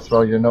 Go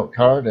throw your note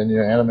card and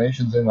your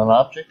animations in an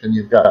object, and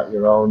you've got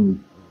your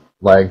own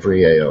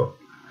lag-free AO.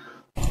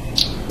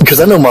 Because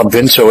I know my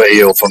Vinto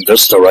AO from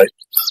Vista, right?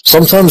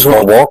 Sometimes when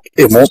I walk,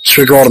 it won't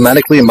trigger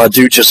automatically, and my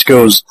dude just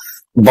goes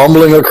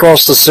bumbling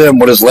across the sim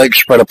with his legs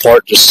spread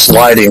apart, just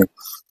sliding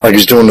like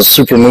he's doing a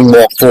super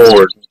moonwalk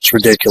forward. It's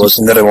ridiculous,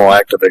 and then it won't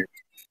activate.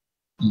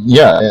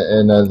 Yeah,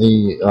 and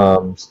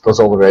those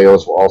older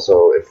AOs will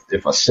also,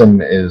 if a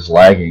sim is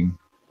lagging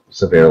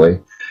severely,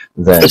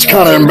 then it's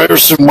kind of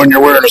embarrassing when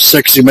you're wearing a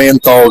sexy man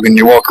thong and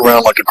you walk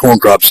around like a corn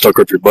cob stuck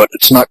up your butt.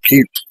 It's not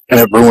cute, and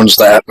it ruins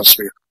the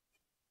atmosphere.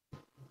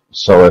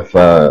 So if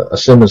a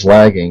sim is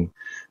lagging,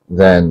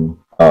 then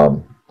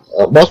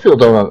most people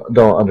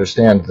don't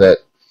understand that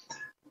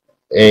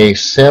a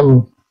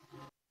sim.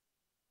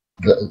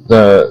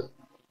 The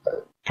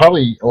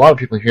probably a lot of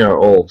people here are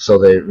old, so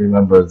they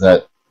remember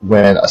that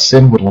when a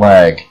sim would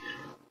lag,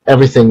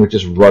 everything would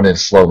just run in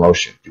slow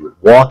motion. You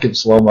would walk in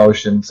slow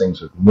motion,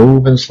 things would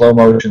move in slow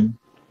motion.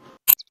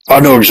 I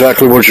know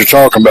exactly what you're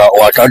talking about.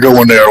 Like, I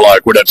go in there,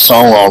 like, with that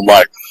song on,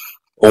 like,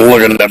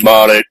 looking at that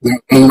body,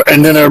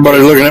 and then everybody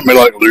looking at me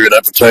like, look at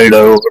that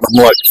potato. And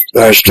I'm like,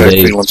 hashtag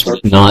They feelings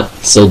hurt. not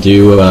still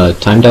do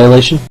time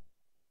dilation?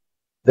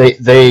 They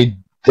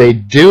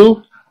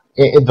do,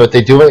 but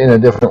they do it in a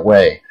different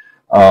way.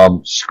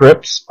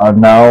 Scripts are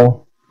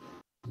now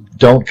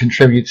don't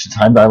contribute to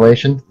time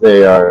dilation.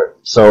 They are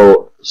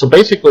so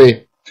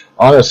basically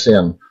on a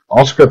sim,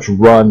 all scripts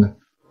run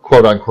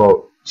quote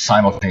unquote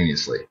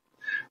simultaneously,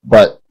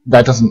 but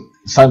that doesn't.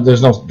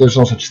 There's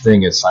no such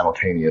thing as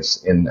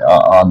simultaneous in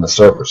on the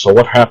server. So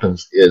what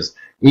happens is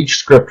each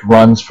script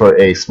runs for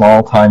a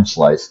small time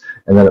slice,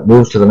 and then it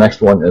moves to the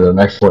next one, and the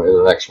next one, and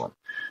the next one.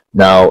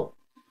 Now,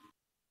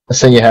 let's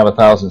say you have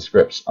 1,000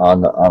 scripts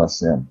on a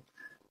sim.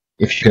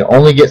 If you can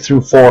only get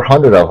through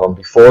 400 of them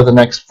before the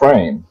next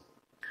frame,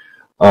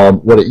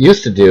 what it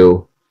used to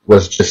do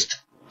was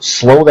just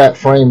slow that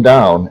frame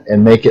down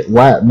and make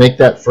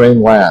that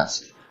frame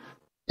last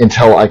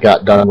until I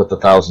got done with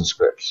 1,000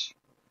 scripts.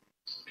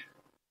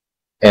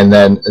 And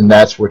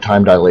that's where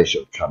time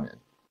dilation would come in.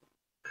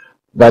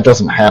 That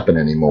doesn't happen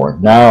anymore.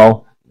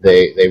 Now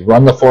they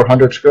run the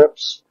 400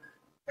 scripts,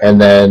 and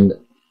then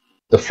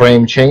the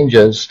frame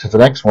changes to the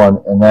next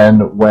one, and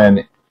then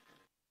when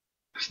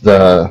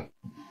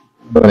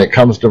it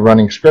comes to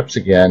running scripts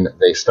again,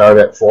 they start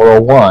at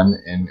 401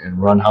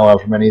 and run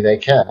however many they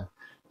can,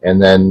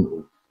 and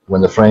then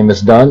when the frame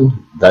is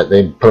done, that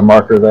they put a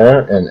marker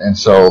there, and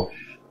so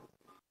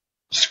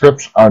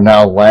scripts are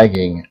now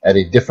lagging at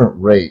a different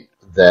rate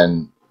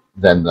than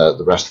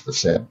the rest of the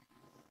sim.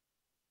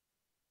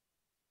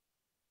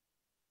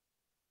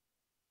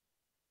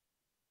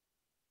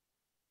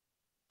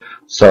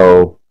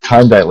 So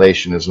time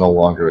dilation is no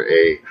longer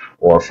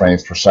or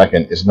frames per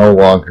second is no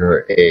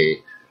longer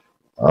a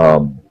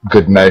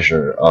good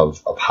measure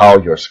of how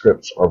your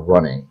scripts are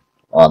running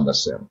on the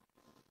sim.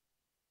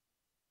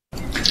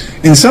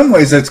 In some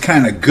ways, that's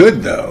kind of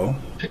good, though.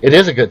 It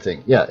is a good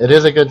thing. Yeah, it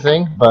is a good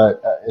thing.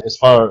 But as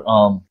far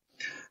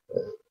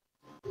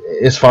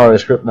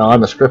as script, now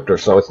I'm a scripter,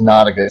 so it's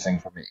not a good thing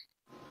for me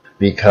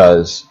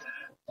because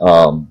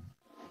the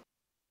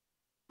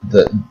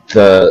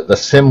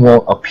sim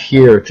won't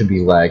appear to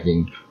be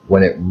lagging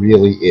when it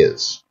really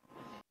is.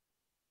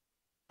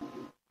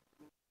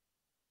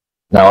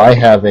 Now I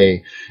have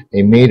a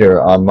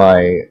meter on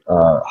my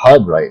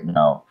HUD right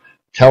now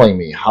telling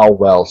me how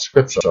well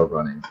scripts are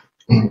running,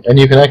 and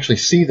you can actually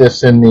see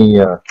this in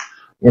the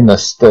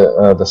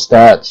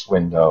stats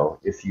window.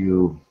 If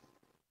you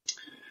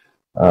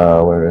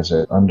where is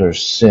it? Under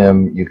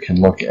sim, you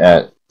can look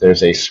at,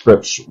 there's a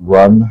scripts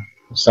run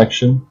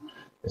section.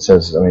 It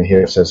says,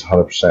 here it says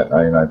 100%,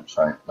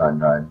 99%,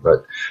 99,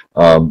 but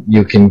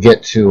you can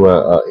get to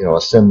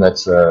a sim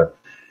that's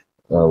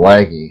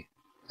laggy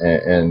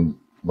and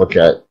look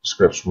at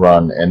scripts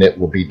run, and it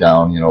will be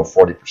down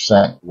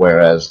 40%,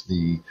 whereas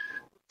the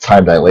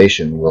time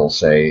dilation will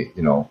say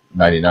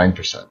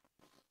 99%.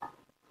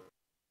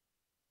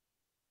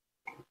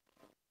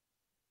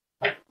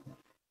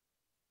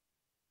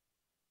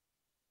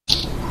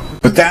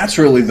 But that's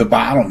really the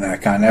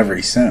bottleneck on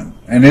every sim,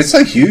 and it's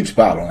a huge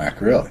bottleneck,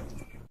 really.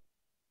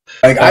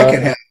 Like I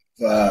could have,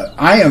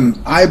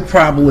 I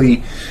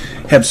probably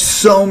have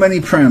so many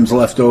prims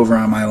left over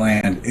on my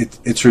land.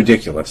 It's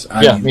ridiculous.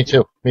 Me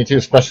too. Me too.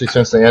 Especially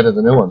since they added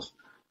the new ones.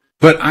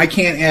 But I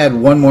can't add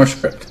one more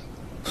script.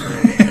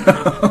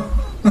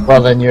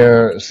 Well, then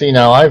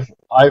now I've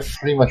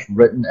pretty much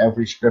written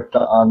every script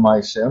on my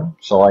sim,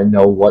 so I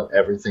know what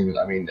everything.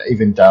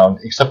 Even down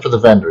except for the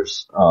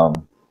vendors.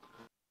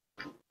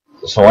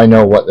 So I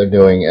know what they're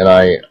doing, and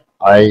I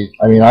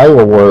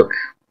will work.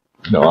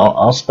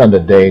 I'll spend a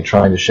day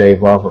trying to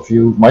shave off a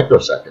few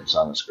microseconds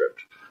on a script,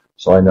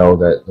 so I know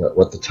that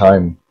what the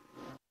time,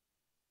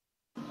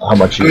 how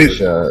much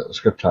each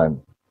script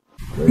time.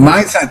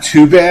 Mine's not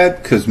too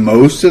bad because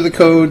most of the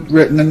code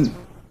written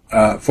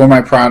for my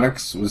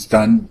products was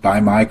done by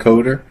my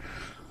coder,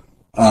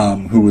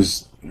 who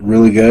was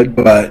really good,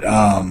 but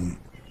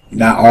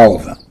not all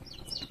of them.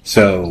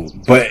 So,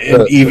 but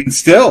even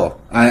still,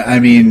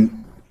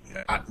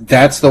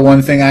 that's the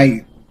one thing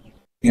I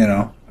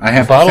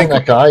have to think. The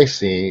bottleneck I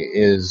see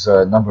is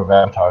number of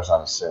avatars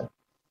on a sim.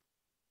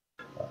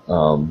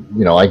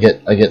 I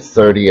get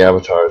 30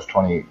 avatars,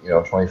 20,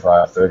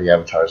 25, 30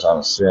 avatars on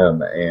a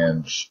sim,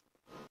 and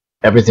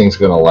everything's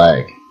going to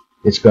lag.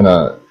 It's going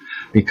to,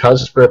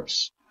 because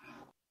scripts,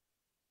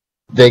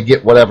 they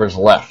get whatever's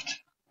left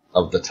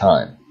of the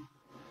time.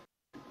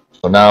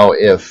 So now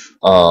if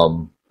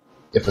a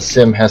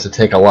sim has to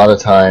take a lot of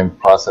time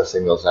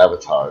processing those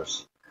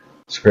avatars,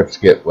 scripts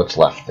get what's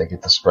left. They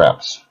get the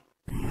scraps.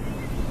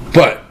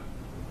 But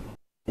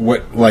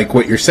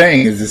what you're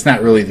saying is it's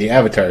not really the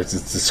avatars;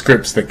 it's the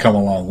scripts that come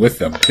along with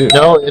them too.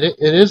 No, it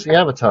is the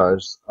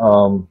avatars.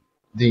 And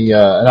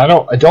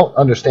I don't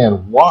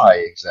understand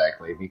why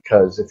exactly,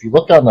 because if you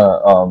look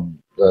on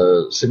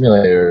the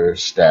simulator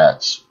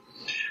stats,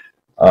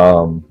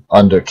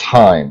 under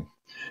time.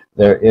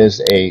 There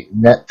is a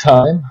net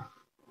time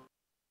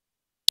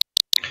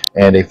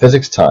and a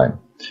physics time.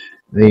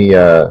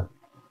 The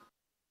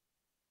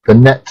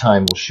net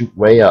time will shoot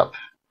way up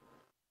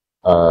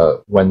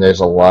when there's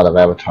a lot of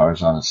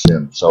avatars on a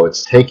sim. So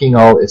it's taking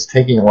a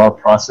lot of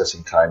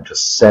processing time to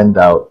send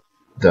out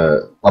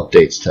the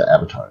updates to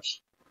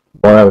avatars.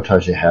 The more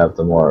avatars you have,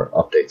 the more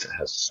updates it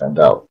has to send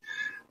out,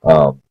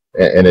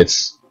 and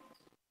it's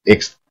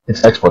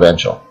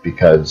exponential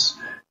because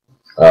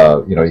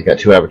you got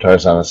 2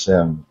 avatars on a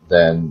sim,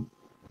 then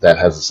that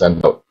has to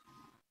send out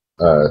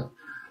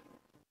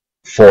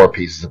 4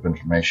 pieces of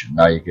information.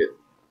 Now you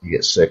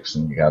get 6,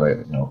 and you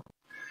gotta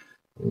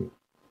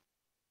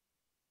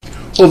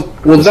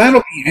Well,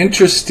 that'll be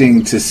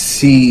interesting to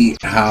see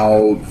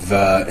how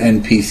the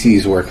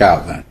NPCs work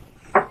out then.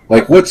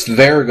 Like, what's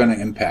they're going to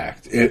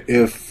impact?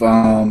 If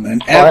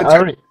an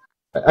avatar...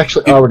 I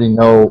already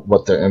know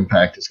what their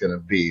impact is going to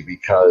be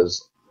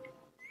because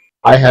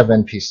I have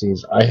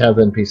NPCs. I have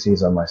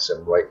NPCs on my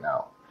sim right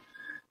now,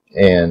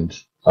 and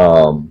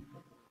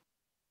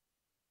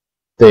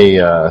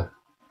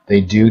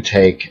they do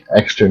take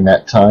extra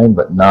net time,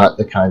 but not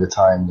the kind of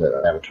time that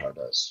an avatar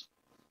does.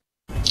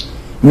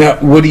 Now,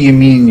 what do you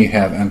mean you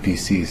have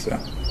NPCs,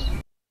 though?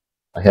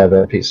 I have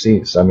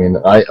NPCs. I mean,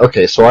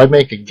 so I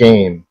make a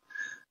game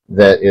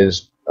that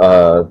is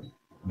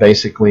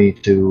basically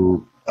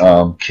to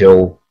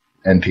kill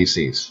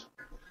NPCs.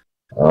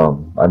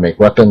 I make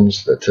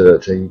weapons to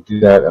do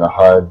that and a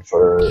HUD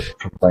for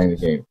playing the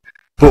game.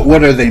 But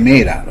what are they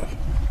made out of?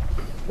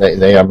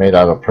 They are made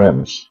out of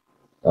prims.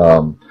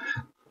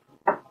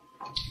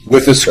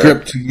 With a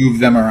script to move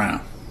them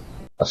around.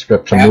 A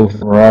script to move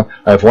them around.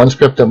 I have one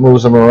script that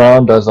moves them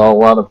around, does a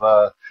lot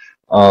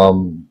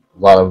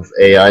of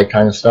AI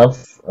kind of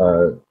stuff.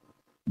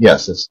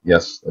 Yes, it's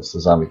the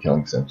zombie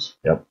killing sims.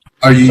 Yep.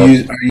 Are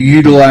you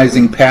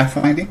utilizing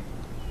pathfinding?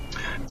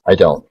 I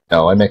don't.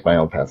 No, I make my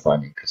own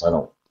pathfinding because I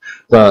don't.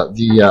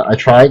 I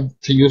tried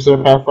to use their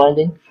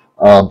pathfinding.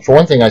 For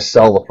one thing, I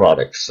sell the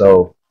product,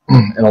 so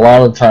and a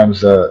lot of the times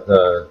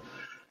the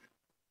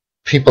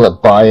people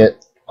that buy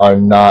it are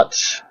not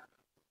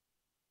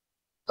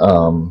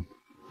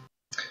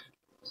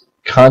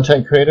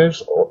content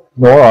creators,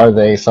 nor are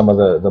they some of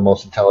the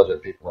most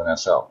intelligent people in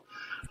SL.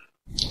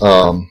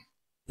 So,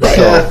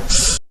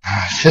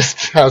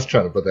 I was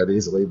trying to put that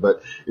easily,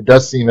 but it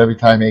does seem every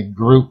time a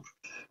group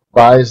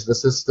buys the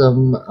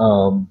system,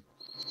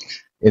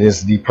 it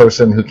is the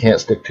person who can't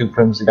stick 2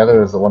 prims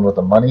together is the one with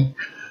the money.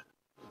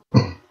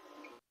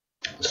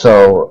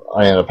 So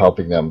I end up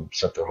helping them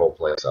set their whole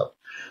place up.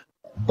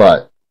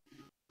 But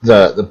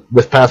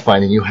with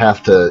pathfinding, you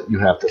have to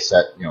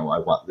set, I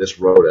want this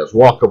road as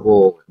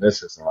walkable, and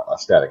this is a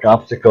static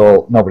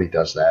obstacle. Nobody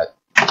does that.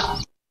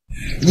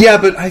 Yeah,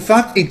 but I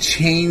thought they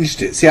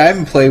changed it. See, I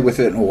haven't played with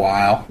it in a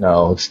while.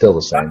 No, it's still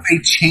the same. They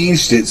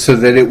changed it so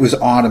that it was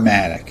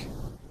automatic.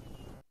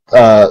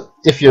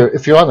 If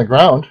you're on the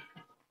ground,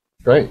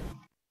 great.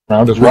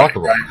 Ground is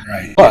walkable.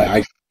 Right.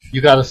 But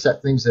you got to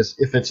set things as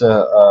if it's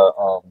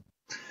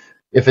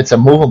a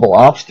movable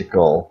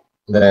obstacle,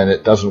 then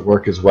it doesn't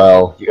work as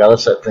well. You got to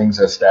set things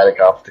as static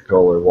obstacle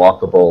or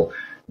walkable.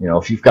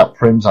 If you've got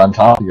prims on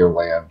top of your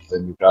land,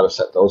 then you've got to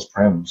set those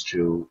prims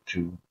to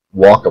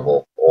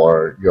walkable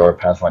or your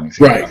pathfinding.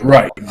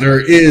 Right.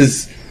 There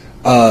is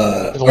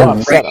a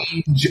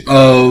range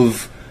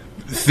of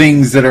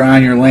things that are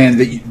on your land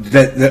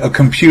that a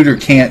computer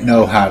can't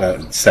know how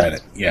to set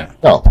it. Yeah.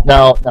 No.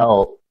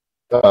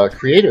 Now,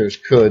 creators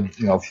could,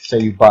 say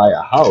you buy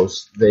a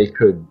house, they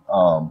could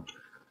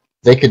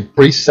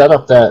pre-set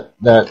up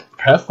that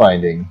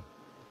pathfinding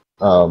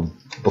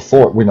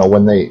before,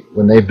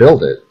 when they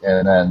build it,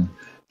 and then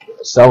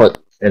sell it,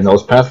 and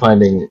those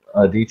pathfinding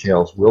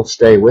details will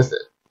stay with it.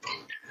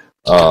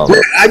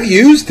 I've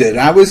used it.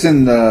 I was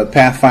in the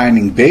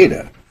pathfinding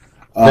beta.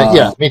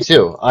 Yeah, me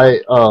too.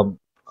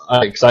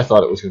 Because I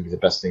thought it was going to be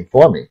the best thing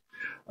for me.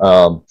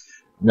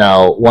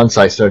 Now, once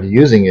I started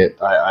using it,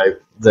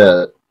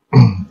 the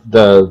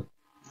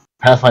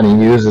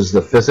pathfinding uses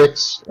the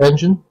physics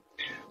engine,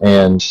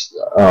 and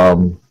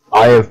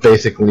I have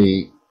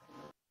basically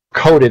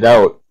coded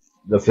out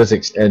the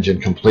physics engine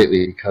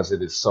completely because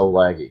it is so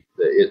laggy.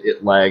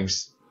 It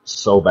lags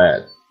so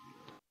bad.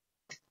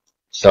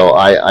 So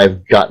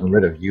I've gotten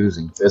rid of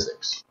using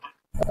physics.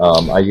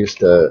 I used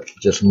to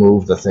just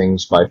move the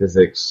things by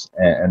physics,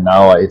 and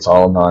now it's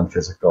all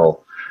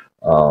non-physical.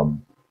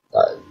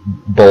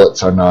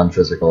 Bullets are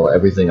non-physical.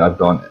 Everything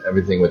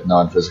with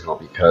non-physical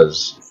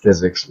because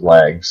physics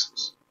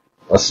lags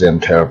a sim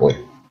terribly.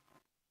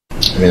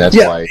 I mean, that's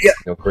why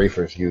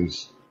griefers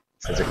use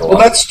physical. Well,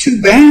 that's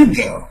too bad,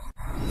 though.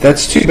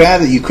 That's too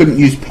bad that you couldn't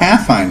use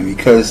pathfinding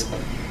because,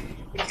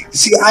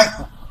 see,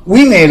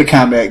 we made a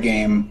combat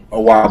game a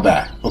while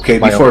back. Okay,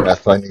 before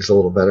pathfinding's a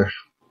little better.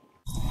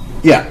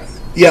 Yeah,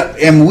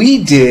 and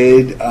we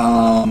did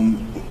our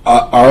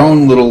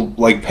own little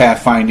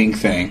pathfinding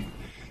thing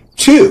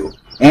too.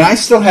 And I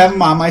still have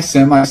them on my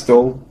sim. I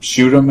still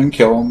shoot them and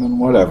kill them and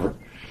whatever.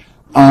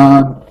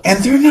 And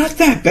they're not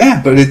that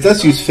bad, but it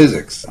does use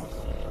physics.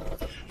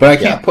 But I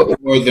can't put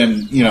more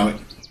than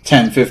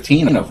 10,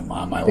 15 of them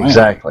on my land.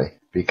 Exactly,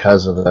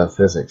 because of the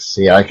physics.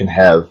 See, I can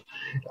have.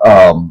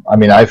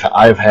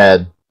 I've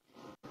had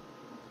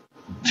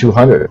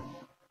 200.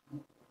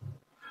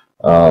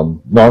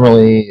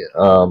 Normally,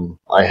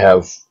 I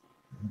have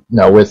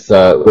now with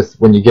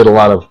when you get a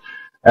lot of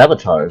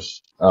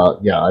avatars.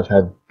 I've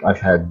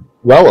had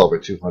well over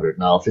 200.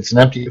 Now, if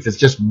it's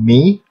just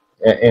me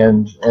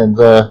and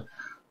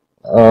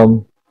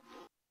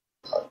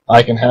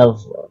I can have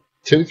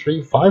 2,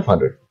 3,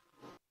 500.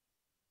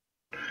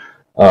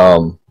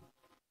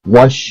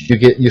 Once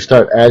you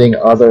start adding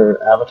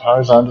other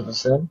avatars onto the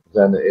sim,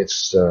 then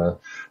it's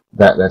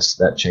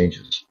that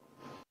changes.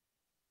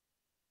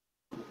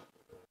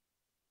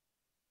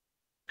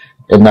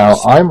 And now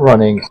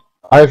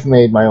I've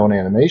made my own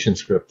animation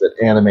script that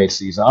animates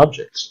these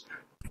objects,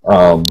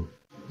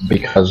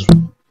 because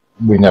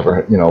we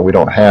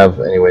don't have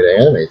any way to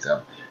animate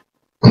them.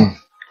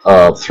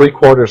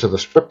 3/4 of the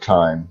script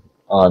time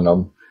on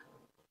them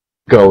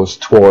goes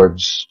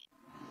towards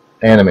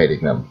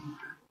animating them.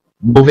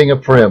 Moving a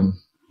prim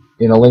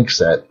in a link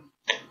set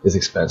is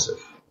expensive.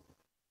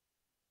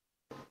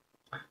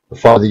 The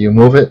farther you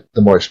move it,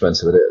 the more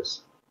expensive it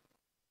is.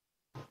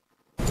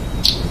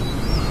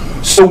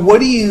 So what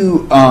do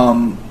you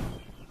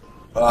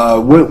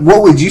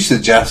what would you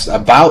suggest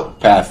about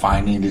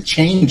pathfinding to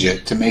change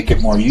it to make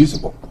it more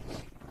usable?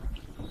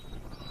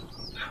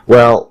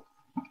 Well,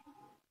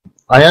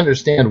 I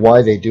understand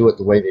why they do it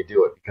the way they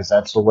do it, because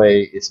that's the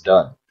way it's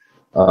done.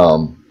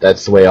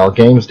 That's the way all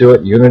games do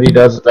it. Unity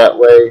does it that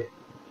way.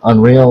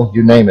 Unreal,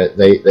 you name it.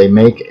 They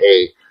make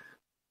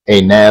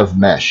a nav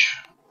mesh.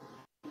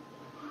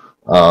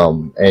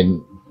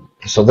 And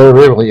so there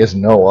really is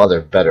no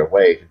other better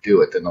way to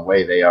do it than the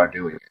way they are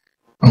doing it.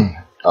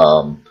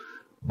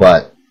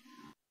 But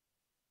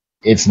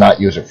it's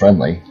not user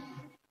friendly.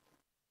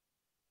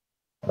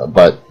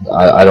 But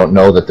I don't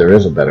know that there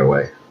is a better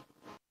way.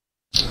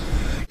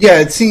 Yeah,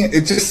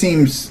 it just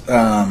seems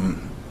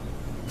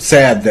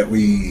sad that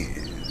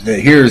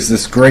here's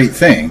this great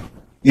thing.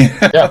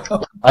 Yeah,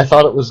 I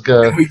thought it was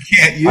good. We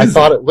can't use I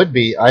thought it would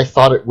be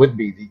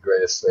the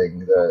greatest thing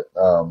that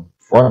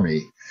for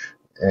me,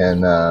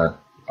 and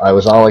I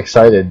was all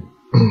excited,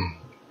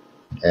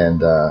 and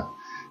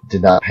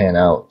did not pan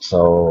out.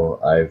 So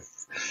I've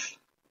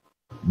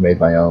made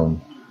my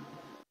own.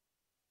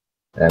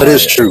 And that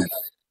is true,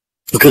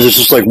 because it's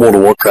just like World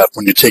of Warcraft.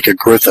 When you take a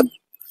Griffin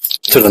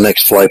to the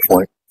next flight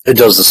point, it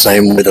does the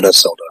same way that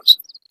SL does.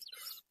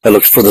 It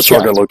looks for the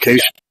target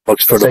location,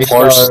 looks for the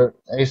parse.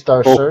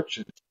 A-star search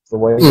is the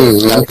way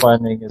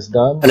pathfinding is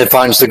done. And it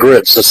finds the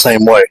grids the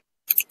same way.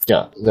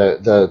 Yeah,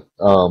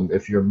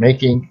 if you're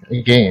making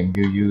a game,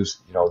 you use,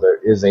 there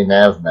is a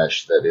nav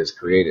mesh that is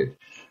created.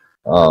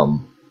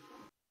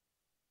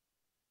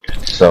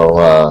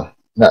 So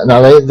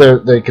now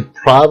they could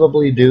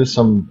probably do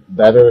some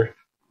better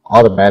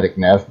automatic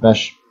nav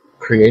mesh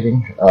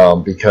creating,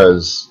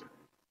 because,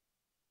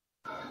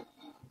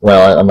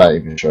 well, I'm not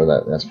even sure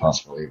that that's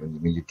possible. Even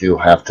you do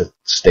have to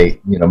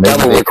state, maybe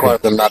that will require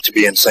them not to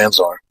be in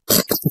Sansar.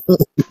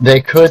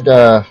 They could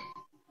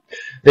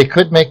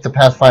make the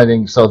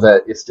pathfinding so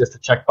that it's just a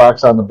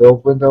checkbox on the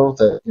build window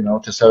that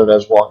to set it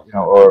as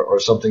or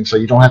something, so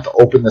you don't have to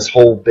open this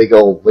whole big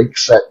old link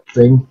set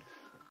thing.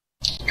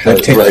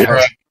 That takes forever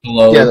to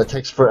load. Yeah, that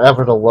takes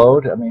forever to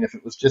load. I mean, if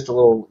it was just a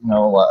little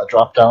a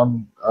drop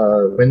down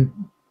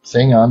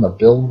thing on the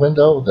build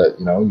window that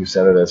you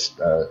set it as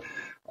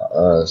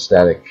a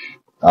static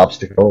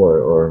obstacle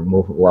or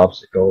movable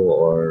obstacle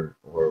or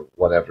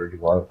whatever you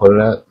want to put it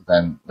at,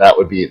 then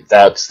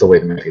that's the way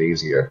to make it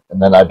easier.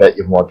 And then I bet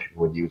you more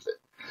people would use it.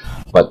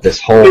 But this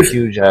whole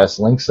huge ass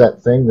link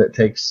set thing that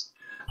takes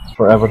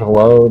forever to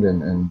load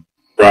and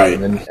right,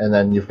 and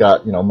then you've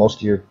got most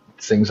of your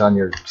things on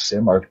your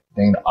sim are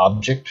named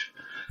object.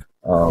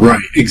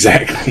 Right,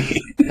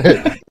 exactly.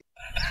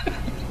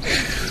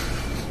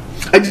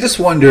 I just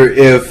wonder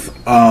if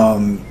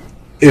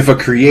a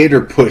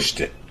creator pushed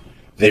it.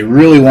 They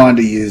really wanted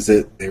to use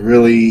it. They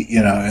really,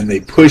 and they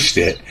pushed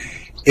it.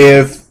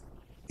 If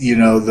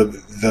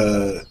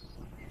the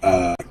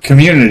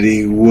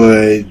community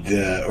would,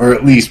 or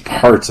at least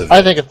parts of it.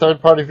 I think a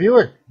third-party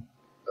viewer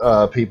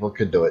people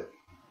could do it.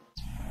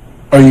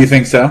 Oh, you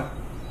think so?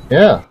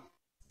 Yeah.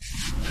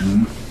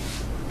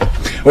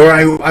 Mm-hmm. Or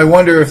I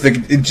wonder if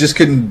it just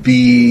couldn't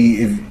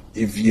be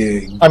if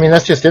you. I mean,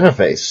 that's just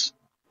interface.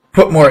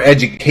 Put more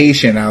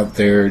education out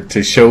there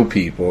to show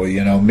people,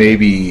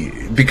 maybe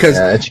because.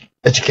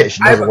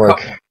 Education doesn't work.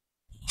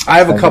 I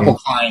have a couple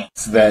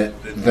clients that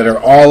are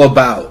all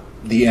about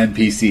the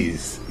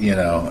NPCs,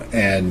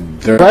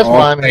 and they're that's all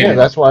why I'm here.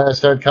 That's why I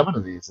started coming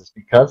to these. It's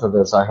because of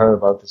this. I heard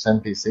about this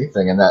NPC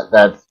thing, and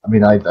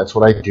that's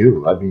what I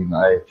do. I mean,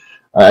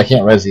 I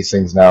can't res these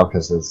things now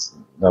because there's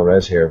no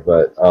res here,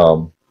 but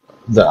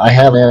I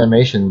have an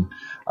animation.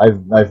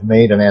 I've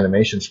made an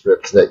animation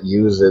script that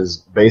uses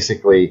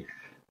basically.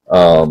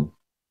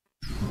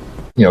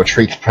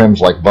 Treats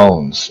prims like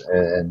bones,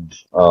 and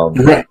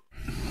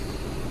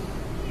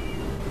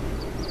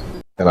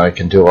and I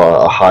can do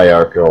a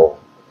hierarchical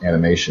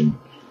animation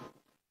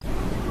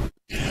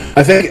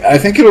I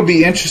think it'll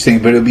be interesting,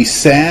 but it'll be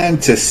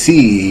sad to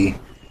see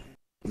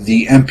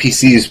the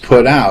NPCs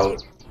put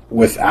out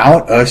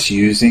without us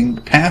using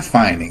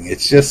pathfinding.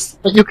 It's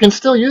just. But you can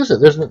still use it.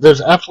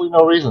 There's absolutely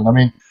no reason. I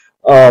mean,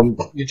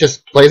 you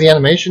just play the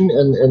animation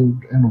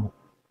and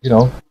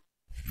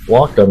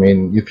walk. I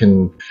mean, you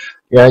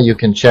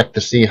can check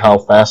to see how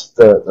fast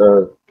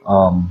the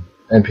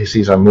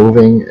NPCs are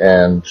moving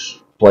and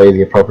play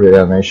the appropriate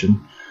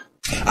animation.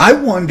 I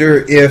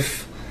wonder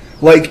if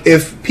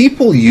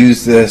people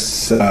use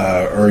this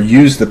or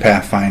use the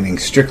pathfinding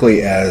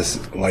strictly as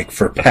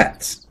for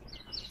pets.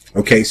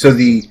 Okay, so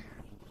the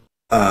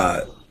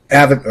the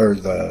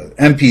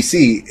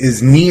NPC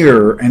is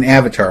near an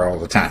avatar all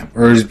the time,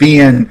 or is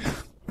being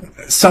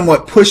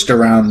somewhat pushed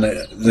around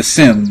the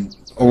sim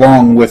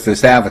along with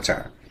this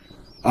avatar.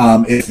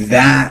 If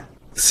that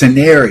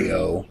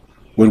scenario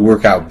would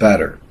work out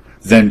better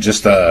than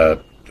just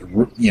a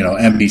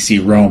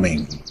NPC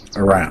roaming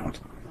around.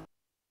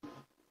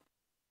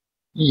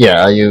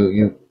 Yeah,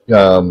 you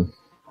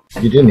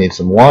do need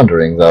some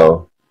wandering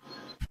though.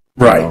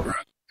 Right.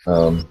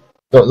 The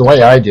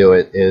way I do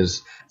it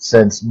is,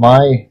 since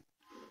my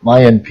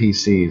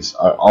NPCs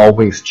are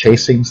always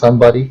chasing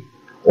somebody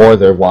or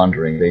they're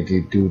wandering, they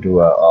do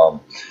a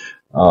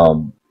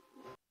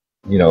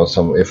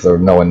some, if they're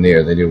no one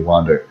near, they do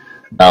wander.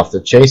 Now, if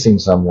they're chasing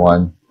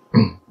someone,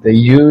 they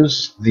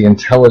use the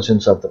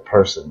intelligence of the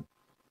person.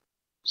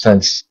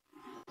 Since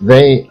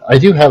they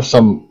do have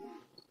some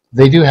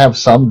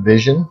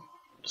vision,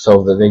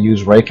 so that they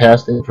use ray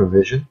casting for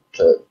vision,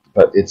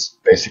 but it's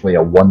basically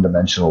a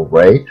one-dimensional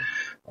ray,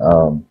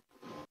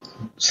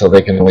 so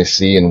they can only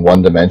see in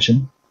one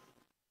dimension,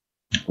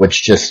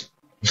 which just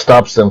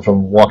stops them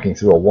from walking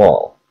through a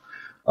wall.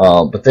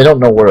 But they don't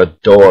know where a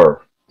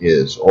door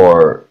is,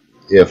 or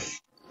if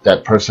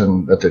that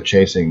person that they're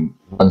chasing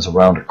runs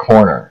around a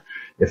corner.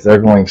 If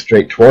they're going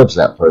straight towards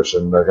that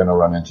person, they're going to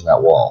run into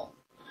that wall.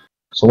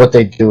 So what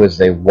they do is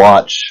they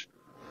watch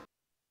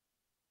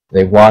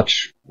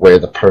where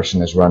the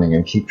person is running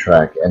and keep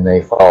track, and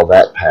they follow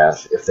that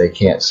path if they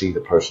can't see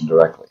the person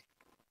directly.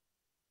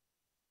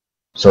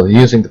 So they're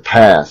using the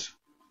path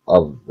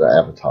of the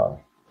avatar.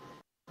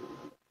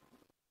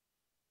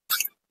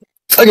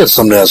 I got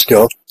something to ask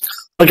y'all.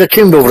 I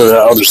came over to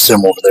that other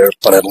sim over there,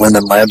 but at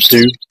Linden Labs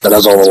dude that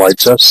has all the light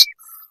tests.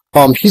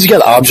 He's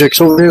got objects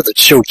over there that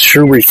show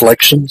true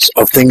reflections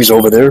of things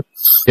over there.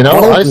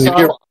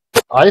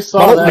 I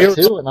saw that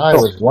too, and I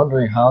was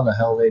wondering how the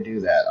hell they do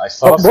that. I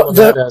saw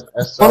that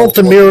at SL. Why don't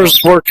the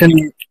mirrors work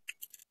in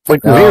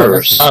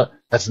mirrors?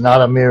 That's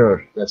not a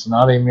mirror. That's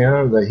not a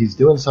mirror. That he's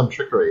doing some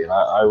trickery, and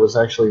I was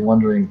actually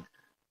wondering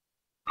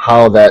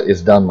how that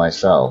is done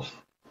myself.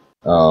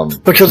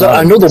 Because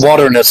I know the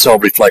water in SL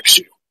reflects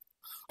you.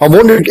 I'm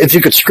wondering if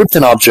you could script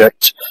an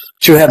object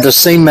to have the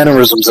same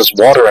mannerisms as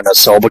water in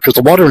SL, because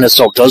the water in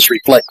SL does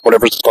reflect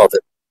whatever's above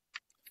it.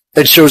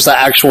 It shows the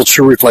actual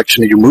true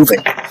reflection of you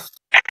moving.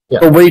 Yeah.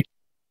 But wait,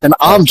 an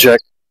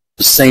object,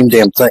 the same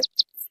damn thing.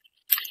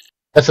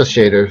 That's a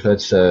shader.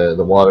 That's the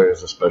water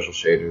is a special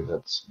shader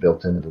that's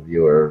built into the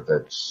viewer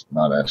that's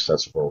not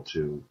accessible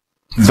to.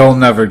 They'll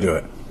never do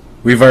it.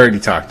 We've already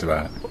talked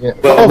about it.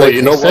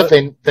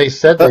 Yeah. They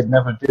said they'd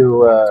never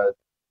do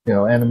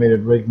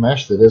animated rig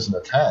mesh that isn't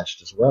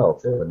attached as well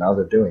too, and now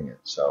they're doing it.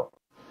 So,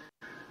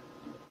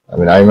 I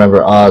mean, I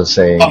remember Oz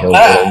saying it'll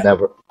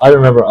never. I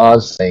remember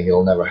Oz saying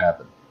it'll never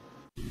happen.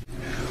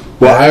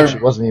 Well,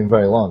 it wasn't even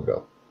very long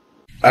ago.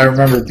 I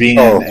remember being.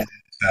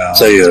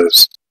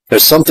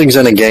 If something's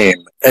in a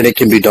game and it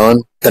can be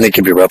done, then it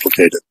can be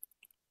replicated.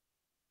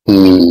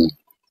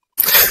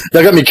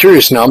 That got me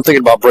curious now. I'm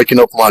thinking about breaking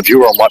open my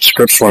viewer and watch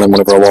scripts running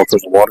whenever I walk through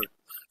the water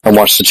and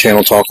watch the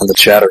channel talk on the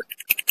chatter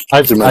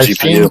through my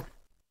GPU.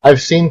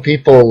 I've seen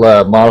people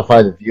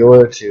modify the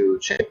viewer to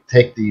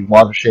take the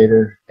water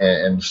shader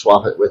and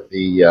swap it with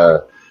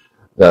the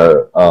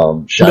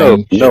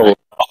shiny. No.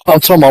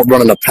 I'm talking about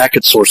running a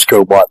packet source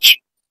code watch.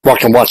 I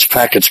can watch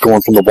packets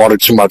going from the water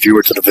to my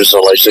viewer to the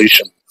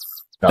visualization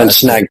and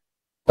snag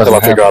until I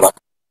figure out.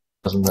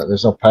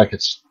 There's no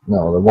packets.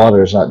 No, the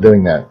water is not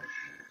doing that.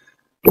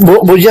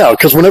 Well, yeah,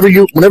 because whenever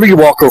you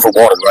walk over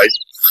water, right,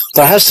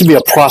 there has to be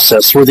a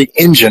process where the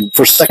engine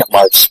for Second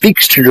Life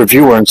speaks to your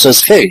viewer and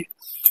says, "Hey,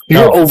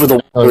 you're over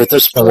the water at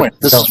this point.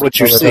 This is what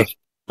you see."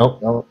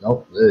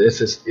 Nope.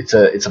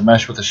 It's a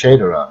mesh with a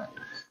shader on it.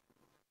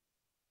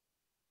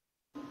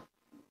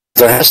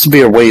 There has to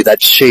be a way that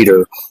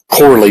shader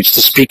correlates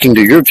to speaking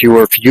to your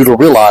viewer for you to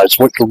realize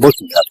what you're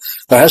looking at.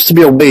 There has to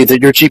be a way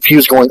that your GPU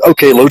is going,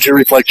 okay, load your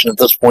reflection at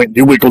this point.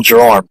 You wiggled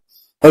your arm.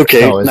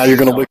 Okay, now you're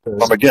going to wiggle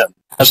your arm again.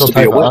 Has to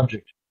be a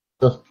way.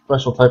 The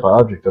special type of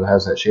object that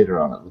has that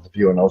shader on it that the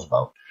viewer knows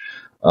about.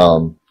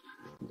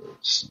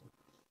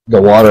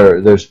 The water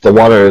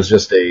is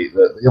just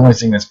the only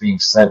thing that's being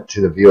sent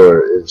to the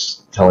viewer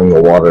is telling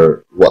the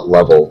water what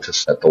level to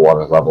set the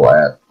water level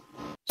at.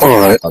 All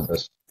right.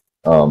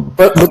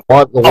 But the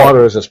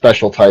water is a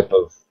special type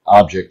of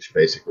object,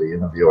 basically, in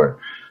the viewer.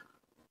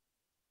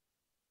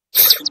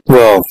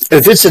 Well,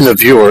 if it's in the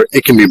viewer,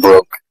 it can be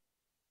broke.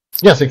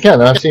 Yes, it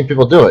can. I've seen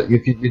people do it.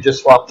 You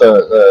just swap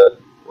the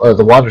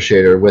water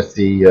shader with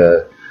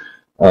the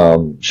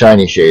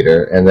shiny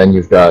shader, and then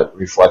you've got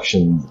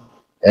reflection.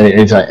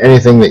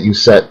 Anything that you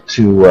set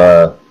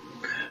to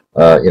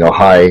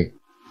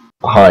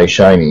high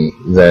shiny,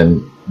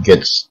 then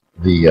gets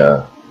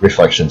the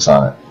reflections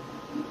on it.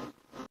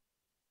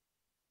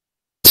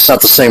 It's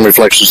not the same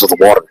reflections of the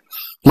water.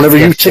 Whenever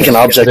you take an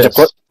object and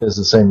put, it's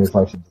the same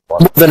reflections of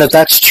water. Then if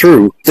that's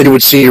true, then you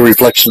would see your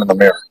reflection in the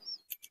mirror.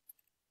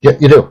 Yeah,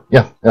 you do.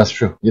 Yeah, that's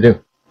true. You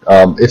do.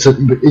 It's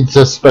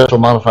a special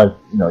modified.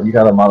 You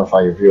got to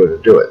modify your viewer to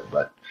do it,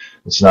 but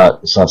it's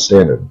not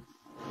standard.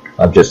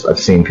 I've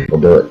seen people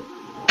do it,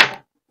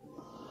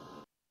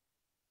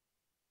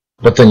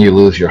 but then you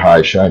lose your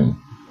high shiny.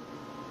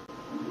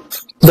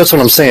 That's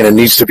what I'm saying. It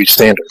needs to be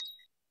standard.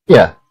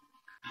 Yeah.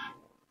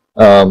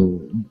 A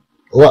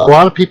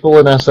lot of people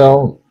in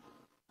SL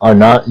are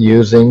not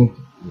using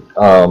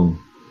the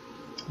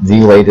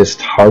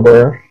latest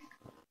hardware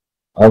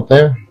out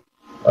there.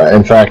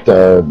 In fact,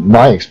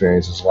 my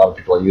experience is a lot of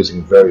people are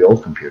using very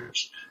old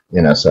computers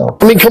in SL.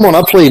 I mean, come on,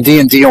 I play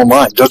D&D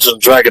online, Dungeons &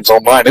 Dragons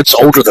online. It's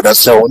older than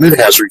SL, and it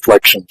has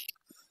reflection.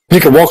 You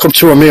can walk up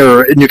to a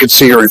mirror, and you can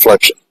see your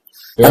reflection.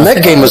 Yeah, and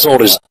that game is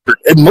old as...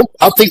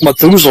 I think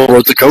Methuselah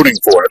wrote the coding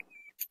for it.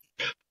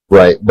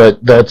 Right,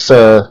 but that's...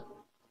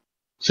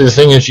 See, the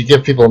thing is, you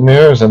give people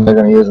mirrors, and they're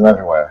going to use them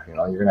everywhere. You're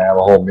going to have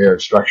a whole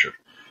mirrored structure.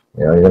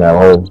 You're going to have a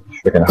whole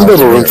freaking house.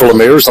 Build a room full of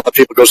mirrors, and let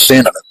people go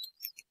stand in it.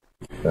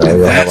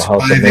 That's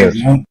why they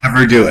won't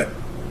ever do it.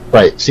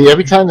 Right. See,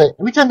 every time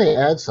they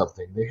add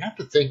something, they have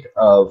to think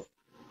of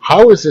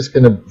how is this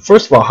going to.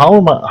 First of all,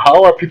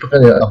 how are people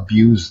going to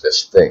abuse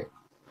this thing?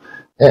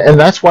 And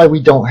that's why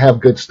we don't have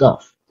good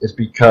stuff. Is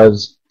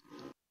because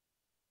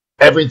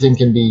everything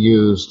can be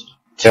used.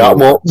 Yeah.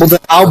 Well, then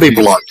I'll be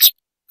blunt.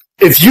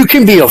 If you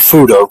can be a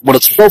Fuda with a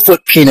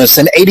 12-foot penis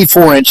and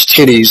 84-inch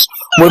titties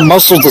with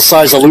muscles the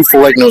size of Lou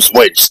Ferrigno's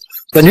waist,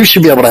 then you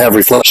should be able to have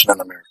reflection in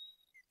the mirror.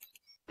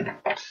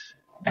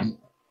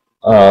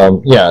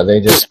 Yeah,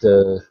 they just,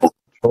 for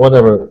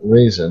whatever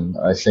reason,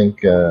 I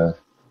think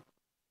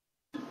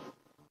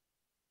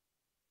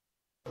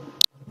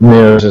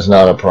mirrors is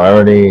not a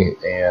priority,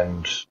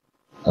 and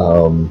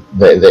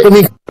they I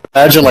mean,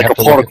 imagine like a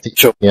particle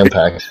show. The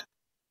impact.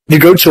 You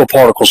go to a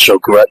particle show,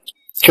 correct?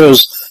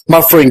 Because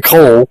my friend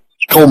Cole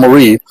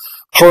Marie,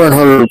 her and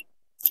her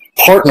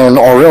partner in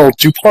RL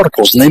do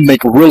particles, and they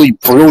make really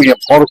brilliant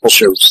particle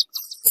shows.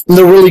 And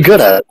they're really good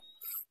at it.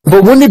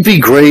 But wouldn't it be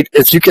great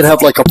if you could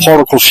have like a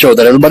particle show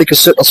that everybody could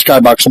sit in a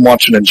skybox and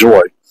watch and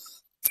enjoy?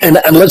 And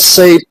let's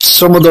say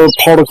some of the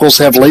particles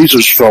have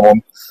lasers from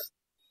them,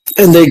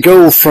 and they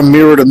go from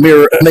mirror to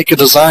mirror and make a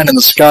design in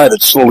the sky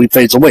that slowly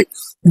fades away.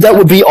 That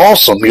would be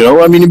awesome,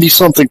 I mean, it'd be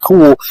something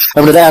cool. I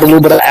mean, it'd add a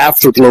little bit of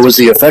afterglow as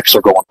the effects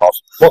are going off.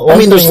 Well, I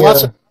mean, there's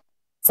lots of...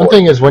 One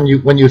thing is, when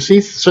you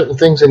see certain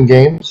things in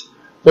games,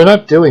 they're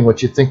not doing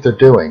what you think they're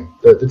doing.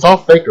 It's all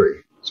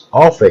fakery. It's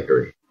all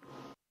fakery.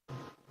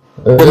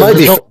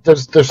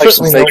 There's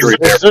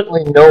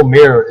certainly no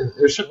mirror.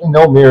 There's certainly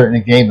no mirror in a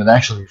game that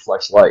actually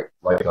reflects light,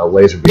 like a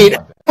laser beam.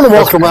 I want to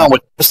walk around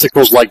with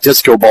testicles like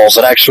disco balls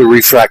that actually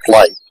refract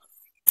light.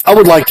 I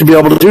would like to be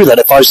able to do that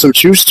if I so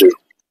choose to.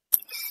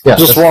 Yeah,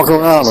 just walk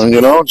around and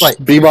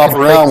just bebop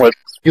around with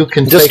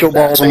disco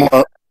balls.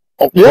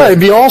 Yeah, it'd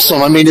be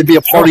awesome. I mean, it'd be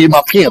a party in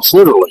my pants,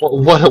 literally.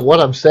 What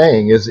I'm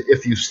saying is,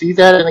 if you see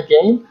that in a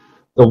game,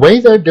 the way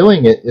they're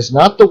doing it is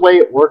not the way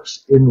it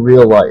works in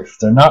real life.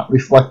 They're not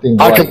reflecting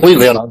light. I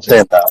completely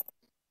understand that.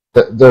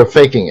 They're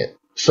faking it.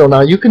 So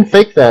now you can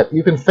fake that.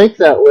 You can fake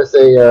that with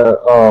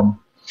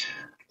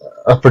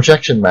a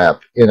projection map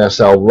in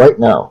SL right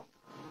now.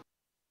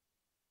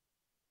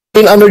 I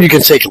mean, I know you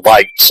can take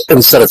light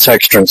instead of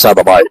texture inside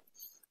the light,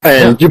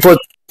 and you put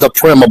the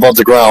prim above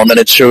the ground, and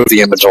it shows the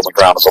image on the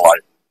ground as a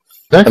light.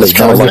 Exactly. And it's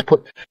kind of like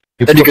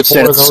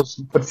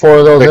put four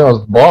of those in a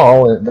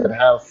ball that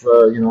have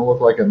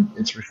look like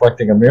it's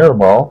reflecting a mirror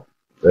ball.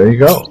 There you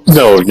go.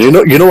 No, you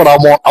know what I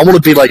want? I want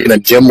to be like in a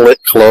dim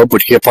lit club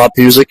with hip hop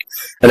music,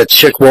 and a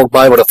chick walk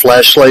by with a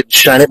flashlight and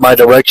shine it my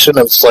direction,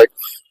 and it's like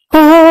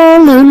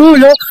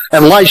hallelujah,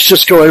 and lights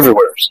just go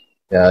everywhere.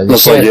 Yeah,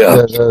 it's like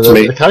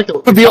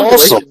it would be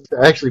awesome to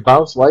actually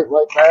bounce light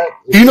like that.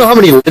 Do you know how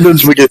many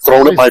lindens would get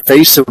thrown at my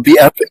face? It would be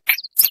epic.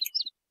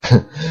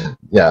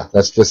 Yeah,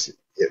 that's just.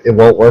 It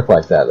won't work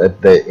like that.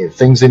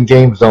 Things in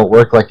games don't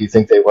work like you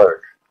think they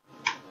work.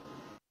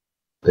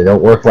 They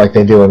don't work like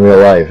they do in real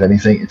life.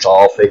 It's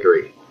all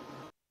fakery.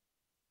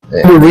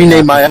 They have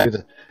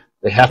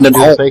to do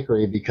the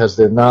fakery because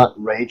they're not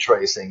ray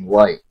tracing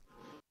light.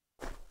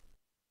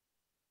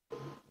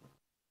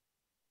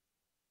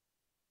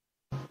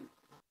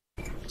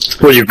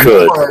 Well, you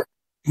could.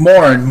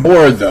 More and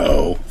more,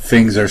 though,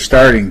 things are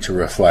starting to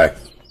reflect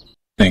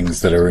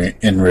things that are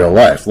in real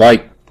life,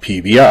 like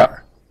PBR.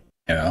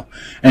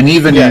 And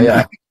even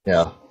I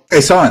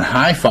saw in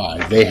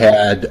Hi-Fi they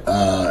had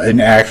an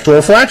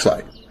actual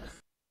flashlight.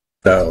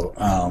 So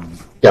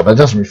but it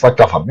doesn't reflect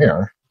off a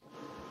mirror.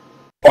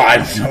 Well, I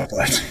don't know,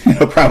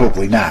 but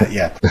probably not.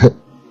 Yeah.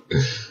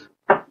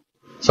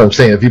 So I'm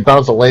saying, if you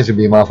bounce a laser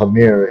beam off a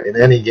mirror in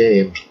any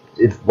game,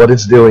 what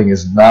it's doing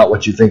is not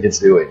what you think it's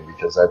doing,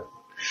 because that.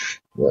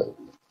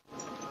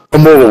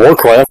 In World of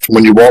Warcraft,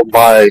 when you walk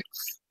by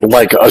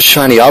like a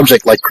shiny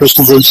object like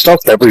crystals and stuff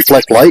that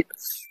reflect light,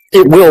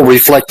 it will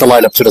reflect the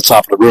light up to the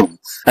top of the room.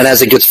 And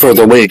as it gets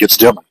further away, it gets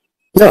dimmer.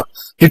 Yeah,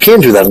 you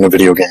can do that in a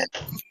video game.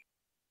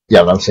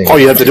 Yeah, but I'm saying... All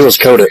you have to do is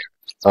code it.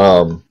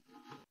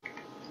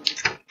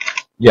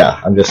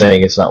 Yeah, I'm just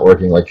saying it's not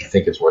working like you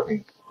think it's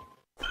working.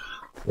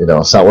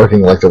 It's not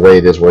working like the way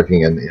it is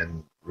working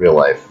in real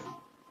life.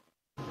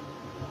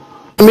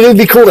 I mean, it'd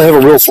be cool to have a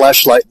real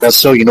flashlight that's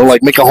so,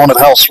 like make a haunted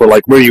house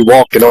where you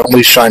walk, it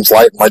only shines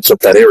light and lights up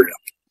that area.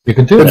 You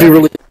can do It'd that. be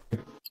really...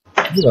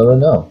 You never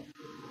know.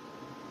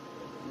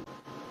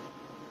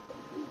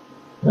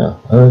 Yeah,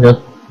 I don't get...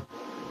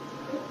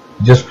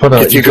 Just put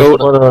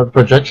a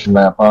projection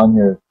map on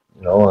your,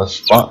 a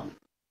spot.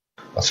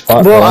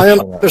 Well, I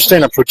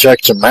understand a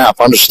projection map.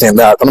 I understand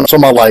that. But I'm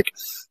talking about, like,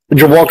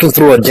 you're walking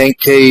through a dank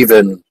cave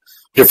and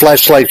your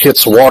flashlight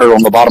hits water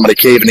on the bottom of the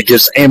cave and it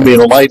gives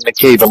ambient light in the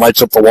cave and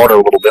lights up the water a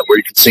little bit where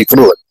you can see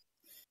through it.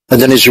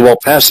 And then as you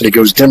walk past it, it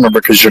goes dimmer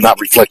because you're not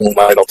reflecting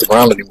light off the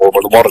ground anymore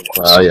where the water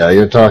was. Yeah,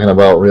 you're talking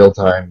about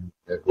real-time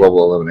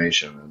global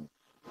illumination.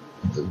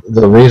 And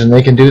the reason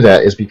they can do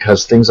that is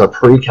because things are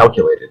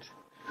pre-calculated.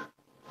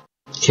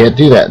 You can't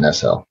do that in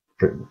SL.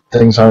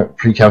 Things aren't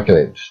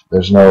pre-calculated.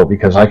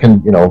 Because I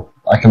can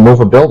move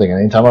a building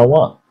anytime I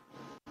want.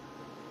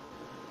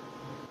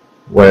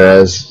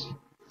 Whereas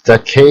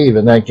that cave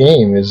in that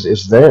game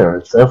is there.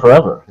 It's there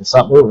forever. It's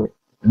not moving.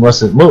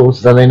 Unless it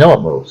moves, then they know it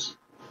moves.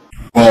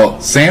 Well,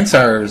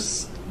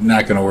 Sansar's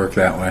not going to work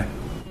that way.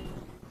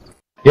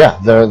 Yeah,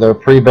 they're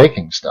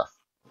pre-baking stuff.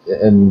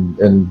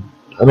 And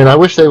I mean, I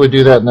wish they would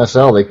do that in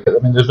SL.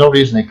 There's no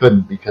reason they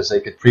couldn't, because they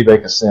could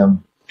pre-bake a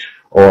sim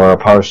or a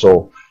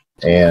parcel,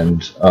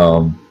 and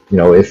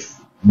if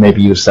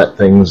maybe you set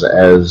things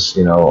as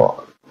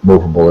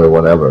movable or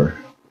whatever.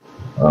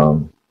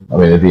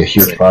 It'd be a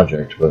huge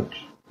project, but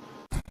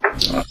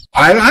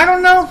I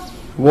don't know.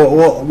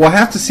 We'll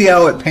have to see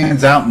how it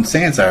pans out in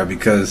Sansar,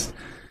 because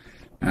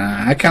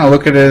I kind of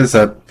look at it as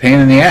a pain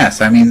in the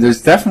ass. I mean,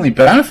 there's definitely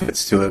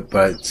benefits to it,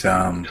 but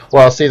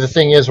well, see, the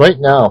thing is, right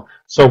now,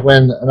 so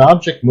when an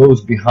object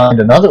moves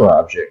behind another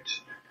object,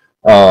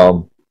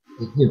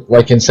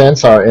 like in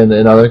Sansar and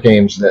in other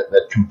games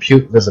that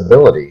compute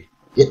visibility,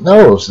 it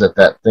knows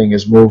that thing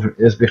is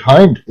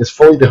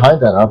fully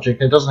behind that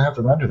object, and it doesn't have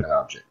to render that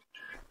object.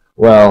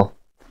 Well,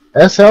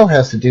 SL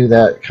has to do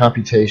that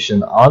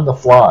computation on the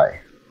fly.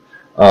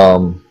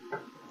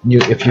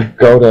 If you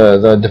go to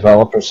the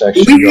developer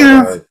section, we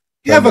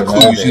have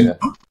occlusion.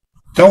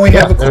 Don't we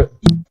have occlusion?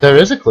 There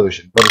is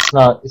occlusion, but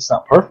it's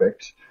not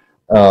perfect.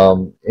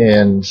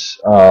 It's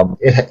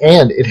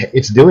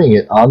doing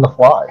it on the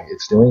fly.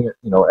 It's doing it,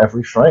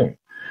 every frame.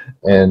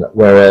 And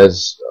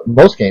whereas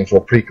most games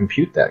will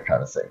pre-compute that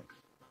kind of thing.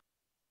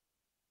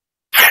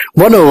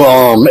 Well,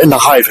 no, in the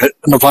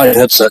Hive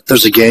headset,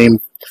 there's a game,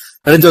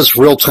 and it does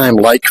real-time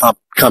light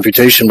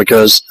computation,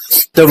 because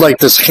they're like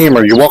this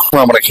hammer. You walk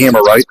around with a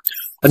hammer, right?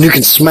 And you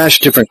can smash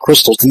different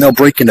crystals, and they'll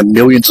break into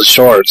millions of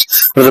shards.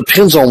 But it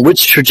depends on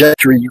which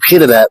trajectory you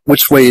hit it at,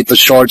 which way the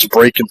shards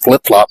break and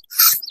flip-flop.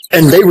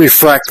 And they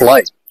refract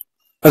light.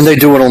 And they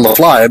do it on the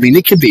fly. I mean,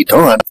 it can be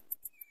done.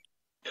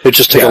 It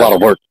just takes a lot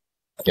of work.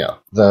 Yeah.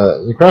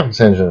 The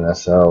graphics engine in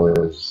SL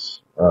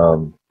is,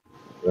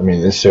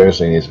 this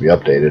seriously needs to be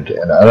updated.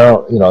 And I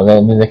don't,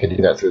 they could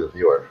do that through the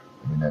viewer.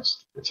 I mean,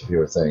 it's a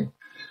viewer thing.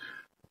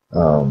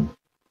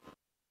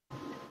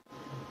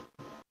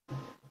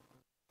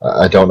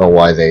 I don't know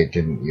why they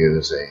didn't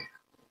use a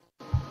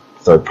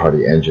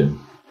third-party engine.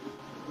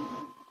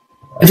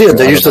 Yeah,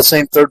 they used the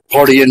same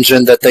third-party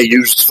engine that they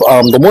used.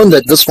 The one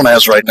that this one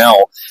has right now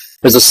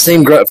is the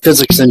same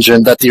physics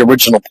engine that the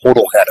original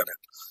Portal had in it,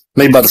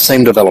 made by the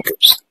same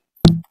developers.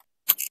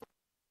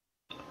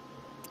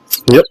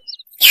 Yep,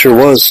 sure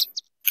was.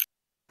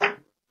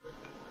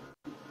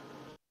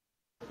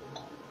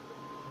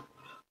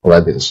 Well,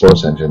 that'd be the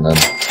source engine then.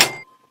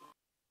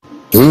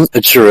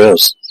 It sure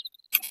is.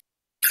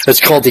 It's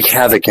called the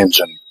Havoc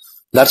engine.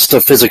 That's the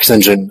physics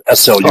engine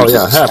SL uses. Oh,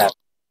 yeah, Havoc.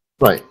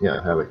 Right,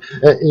 yeah, Havoc.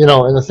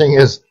 And the thing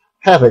is,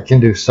 Havoc can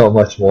do so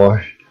much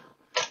more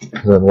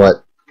than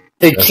what...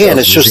 It can,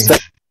 it's just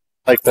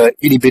like the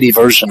itty-bitty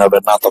version of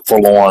it, not the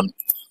full-on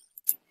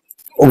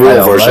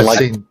real version.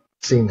 I've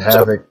seen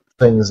Havoc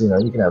things,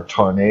 you can have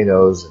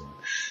tornadoes and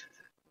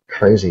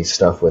crazy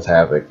stuff with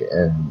Havoc,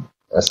 and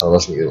SL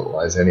doesn't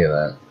utilize any of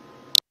that.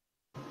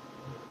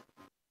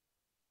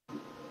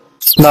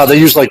 No, they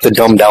use like the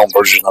dumbed-down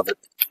version of it.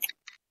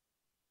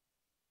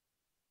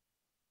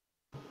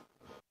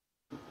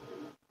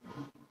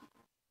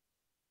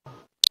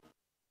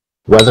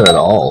 Weather at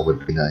all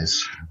would be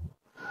nice.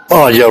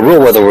 Oh yeah, real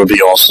weather would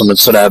be awesome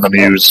instead of having to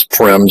use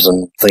prims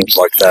and things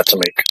like that to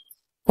make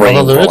rain.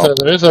 Although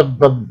there is a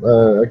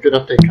good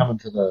update coming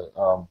to the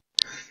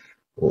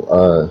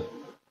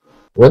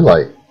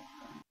Windlight.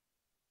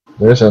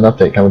 There's an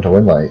update coming to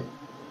Windlight,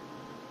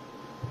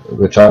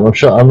 which I'm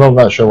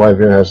not sure why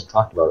Vera hasn't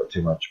talked about it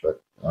too much,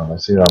 but I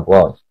see it on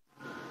blog.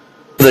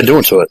 What are they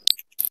doing to it?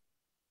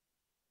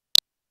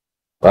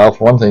 Well,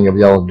 for one thing, you'll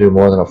be able to do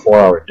more than a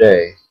 4-hour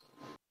day.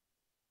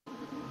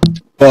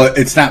 Well,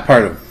 it's not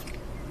part of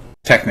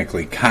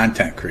technically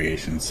content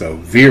creation, so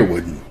Veer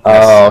wouldn't.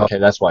 Oh, okay,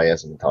 that's why he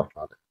hasn't talked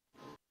about it.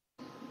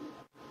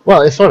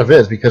 Well, it sort of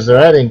is, because they're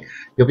adding,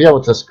 you'll be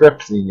able to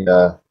script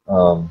the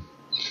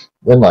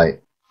Winlight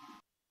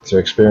to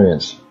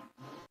experience.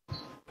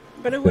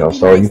 But it would be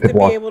nice to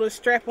be able to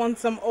strap on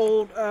some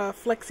old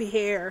flexy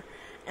hair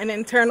and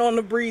then turn on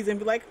the breeze and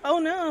be like, oh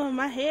no,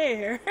 my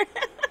hair.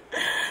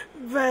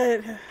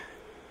 But...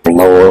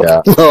 Lord.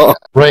 Yeah.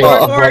 Rain.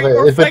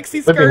 Or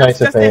flexi skirts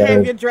just to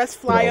have your dress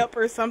fly up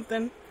or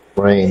something.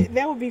 Rain.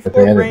 That would be for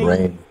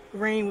rain.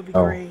 Rain would be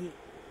great.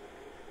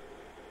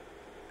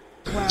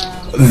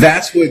 Wow.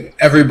 That's what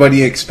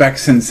everybody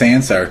expects in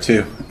Sansar,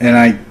 too. And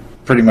I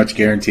pretty much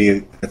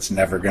guarantee that's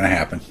never going to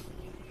happen.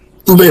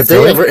 If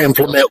they ever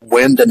implement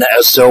wind in the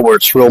SL where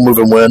it's real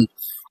moving wind,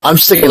 I'm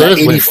sticking an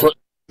 80-foot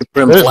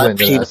trim flat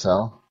peanut.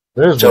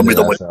 There's Tell wind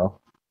me in the SL.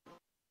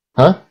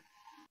 Huh?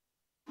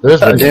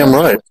 There's wind. Damn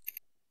right.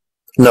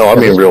 No, I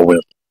mean real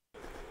wind.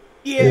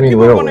 Yeah,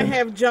 people want to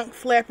have junk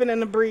flapping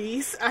in the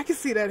breeze. I can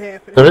see that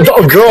happening.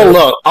 Oh, girl,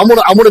 look, I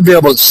want to be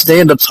able to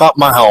stand atop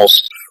my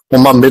house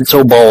with my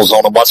mid-toe balls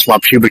on and watch my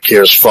pubic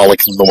hairs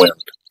frolic in the wind.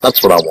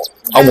 That's what I want.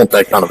 I want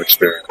that kind of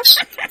experience.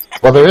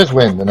 Well, there is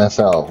wind in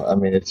SL. I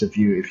mean, it's if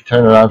you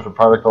turn it on for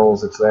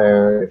particles, it's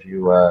there. If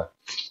you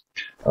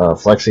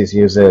Flexies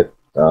use it,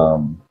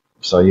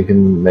 so you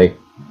can make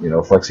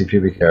flexi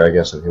pubic hair, I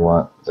guess, if you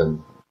want.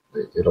 Then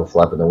it'll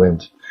flap in the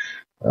wind.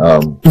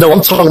 No,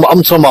 I'm talking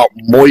about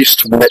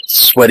moist, wet,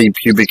 sweaty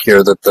pubic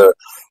hair that the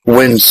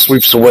wind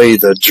sweeps away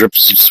the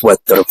drips of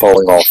sweat that are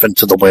falling off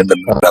into the wind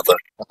and weather,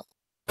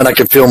 and I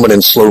can film it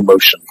in slow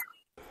motion.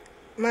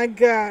 My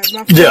God,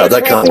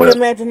 that kind of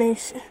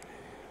imagination.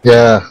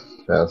 Yeah,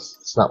 yes,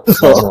 it's not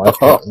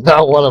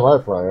one of my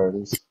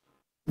priorities.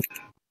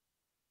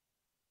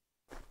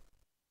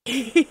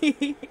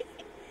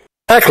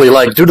 Exactly,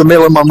 like do the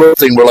Marilyn Monroe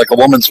thing where like a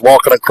woman's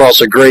walking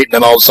across a grate and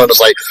then all of a sudden it's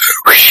like,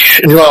 whoosh,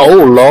 and you're like,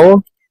 oh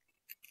Lord.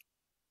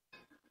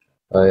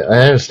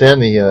 I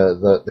understand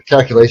the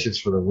calculations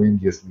for the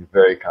wind used to be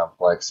very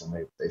complex, and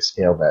they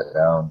scaled that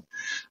down.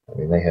 I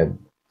mean, they had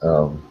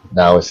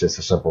now it's just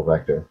a simple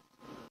vector.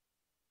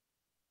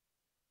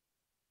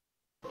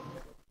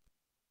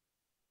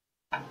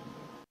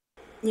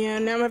 Yeah,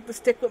 now I'm gonna have to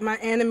stick with my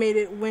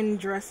animated wind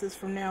dresses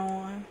from now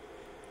on.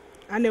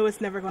 I know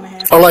it's never gonna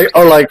happen.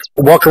 Or like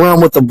walk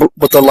around with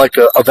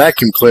a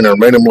vacuum cleaner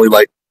and randomly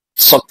like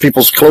suck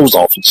people's clothes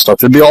off and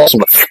stuff. It'd be awesome.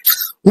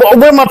 Well,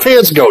 where my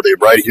pants go? They're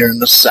right here in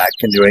the sack,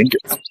 and you ain't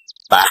getting them.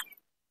 Bye.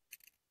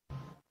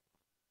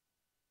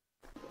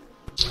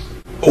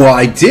 Well,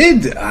 I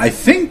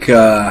think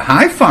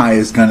Hi-Fi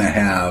is going to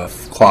have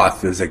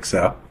cloth physics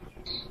up.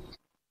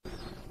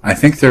 I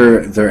think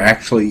they're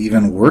actually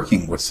even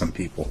working with some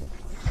people.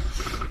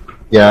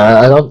 Yeah,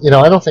 I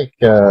don't think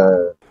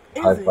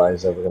Hi-Fi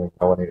is ever going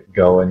to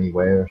go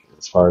anywhere.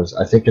 As far as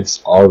I think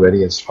it's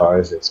already as far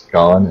as it's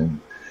gone,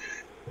 and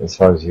as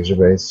far as user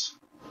base.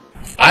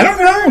 I don't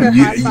know.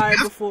 You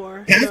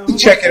have to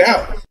check it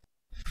out.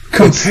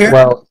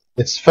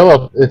 It's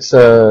Philip. It's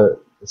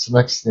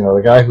next.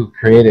 The guy who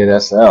created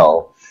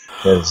SL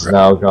has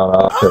now gone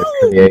off to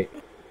create.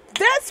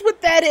 That's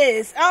what that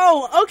is.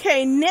 Oh,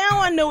 okay. Now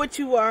I know what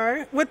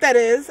that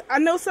is. I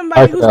know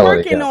somebody who's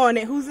working on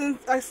it, who's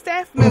a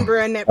staff member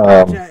in that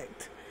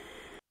project.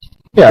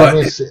 Yeah,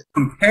 but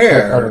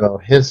compare. I don't know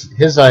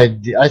his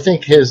idea. I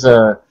think his.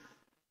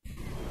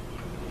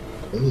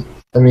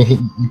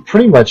 You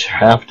pretty much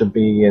have to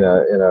be in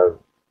a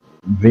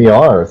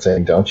VR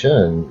thing, don't you?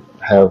 And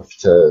have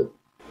to.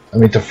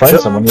 To friend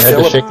someone, you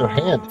have to shake their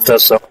hand.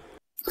 SL.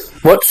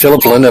 What?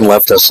 Philip Linden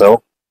left SL?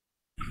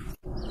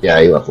 Yeah,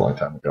 he left a long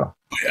time ago.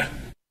 Yeah.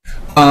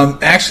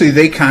 Actually,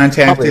 they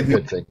contacted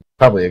me.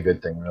 Probably a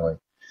good thing, really.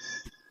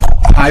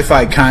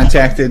 Hi-Fi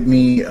contacted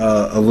me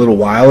a little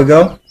while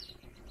ago.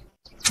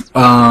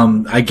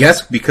 I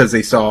guess because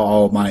they saw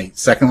all my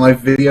Second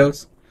Life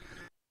videos.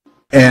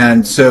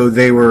 And so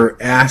they were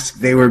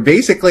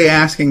basically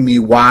asking me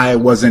why I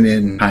wasn't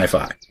in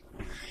Hi-Fi.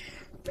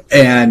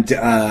 And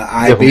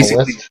I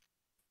basically...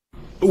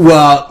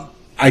 Well,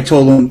 I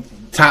told them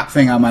top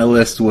thing on my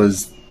list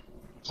was...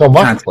 So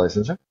marketplace,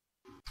 is it?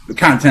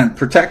 Content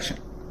protection.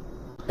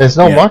 There's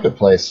no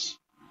marketplace.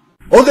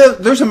 Oh,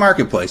 there's a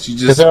marketplace.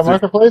 Is there a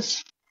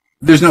marketplace?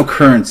 There's no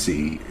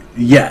currency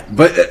yet,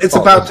 but it's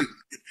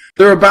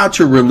they're about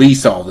to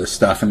release all this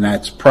stuff, and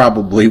that's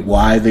probably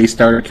why they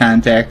started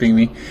contacting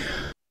me.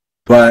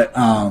 But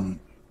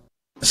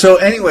so,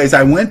 anyways,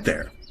 I went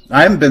there.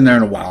 I haven't been there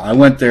in a while. I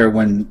went there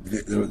when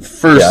the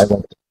first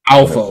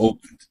alpha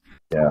opened.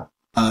 Yeah.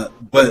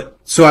 But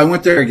so I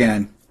went there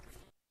again,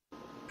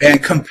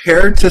 and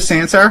compared to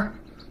Sansar,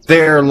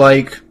 they're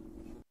like,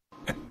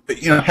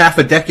 half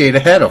a decade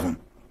ahead of them.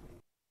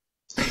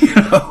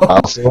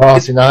 Well, see,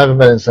 now I haven't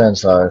been in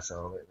Sansar,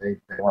 so they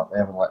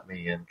haven't let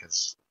me in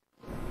because.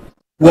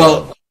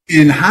 Well,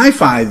 in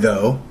Hi-Fi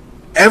though,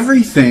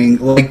 everything,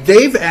 like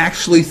they've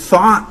actually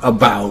thought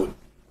about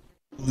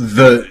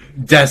the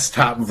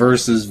desktop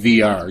versus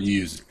VR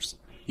users.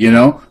 You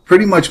know,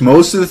 pretty much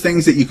most of the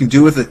things that you can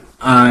do with it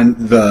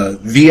on the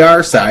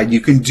VR side,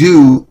 you can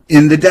do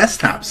in the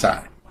desktop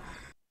side.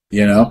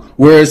 You know,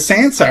 whereas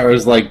Sansar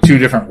is like two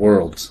different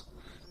worlds.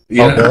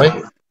 You know?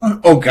 Really?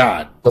 Oh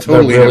God, But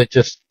totally. they're really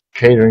just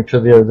catering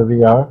to the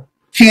VR?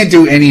 Can't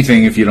do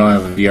anything if you don't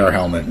have a VR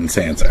helmet in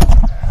Sansar.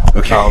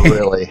 Okay. Oh,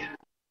 really?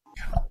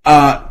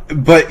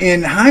 But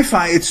in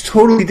Hi-Fi, it's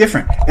totally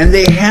different, and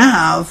they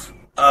have,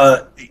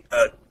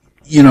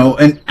 you know,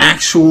 an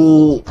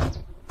actual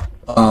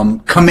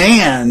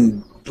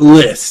command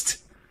list.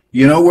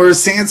 You know,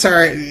 whereas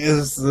Sansar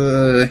is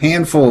a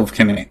handful of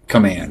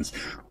commands.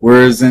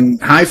 Whereas in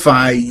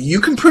Hi-Fi, you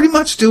can pretty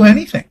much do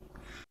anything.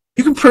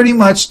 You can pretty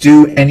much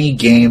do any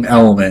game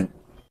element.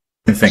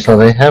 So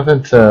they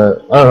haven't. I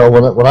don't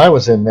know. When I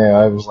was in there,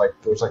 I was like,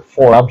 there was like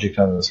 4 objects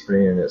on the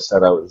screen, and it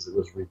said it was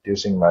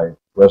reducing my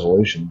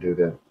resolution due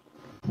to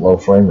low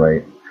frame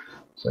rate.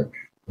 It's like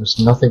there's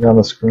nothing on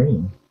the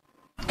screen.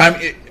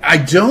 I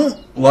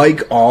don't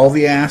like all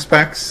the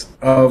aspects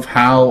of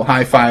how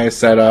Hi-Fi is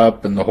set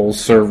up and the whole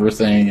server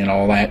thing and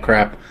all that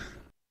crap,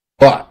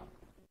 but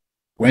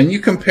when you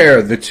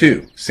compare the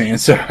two,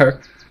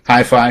 Sansar,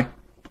 Hi-Fi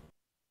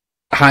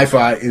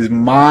is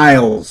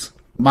miles.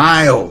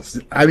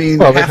 I mean,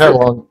 well, they've been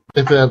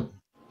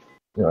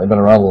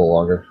around a little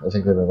longer. I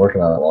think they've been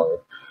working on it longer.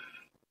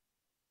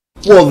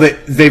 Well,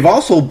 they've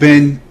also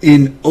been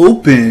in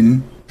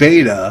open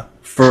beta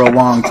for a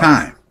long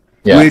time,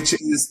 which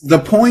is the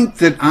point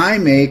that I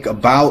make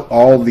about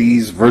all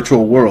these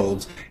virtual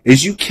worlds,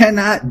 is you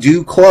cannot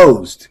do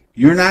closed.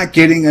 You're not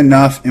getting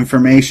enough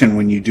information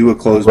when you do a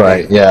closed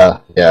beta. Right,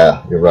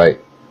 yeah, you're right.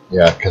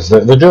 Yeah, because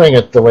they're doing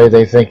it the way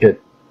they think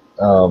it,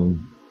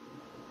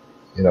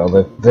 you know,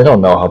 they don't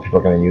know how people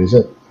are going to use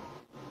it.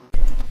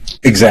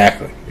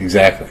 Exactly.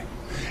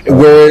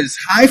 Whereas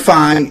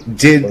Hi-Fi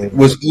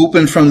was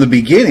open from the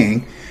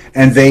beginning,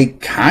 and they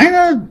kind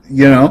of,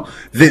 you know,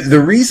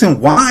 the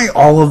reason why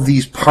all of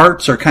these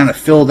parts are kind of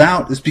filled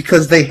out is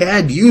because they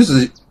had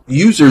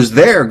users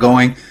there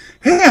going,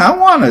 hey, I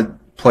want to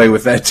play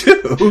with that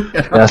too. You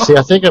know? Yeah, see,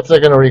 I think if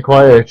they're going to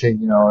require to,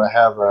 you know,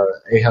 have a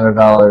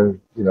 $800,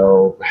 you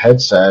know,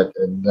 headset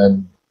and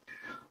then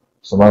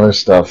some other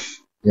stuff,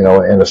 you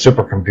know, and a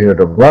supercomputer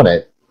to run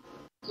it,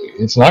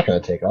 it's not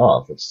going to take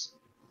off. It's,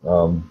 I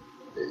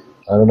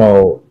don't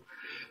know,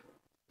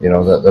 you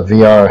know, the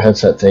VR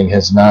headset thing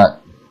has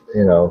not,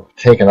 you know,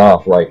 taken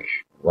off like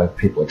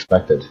people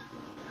expected.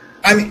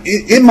 I mean,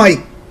 it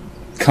might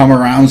come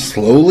around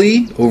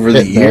slowly over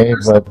the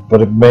years,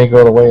 but it may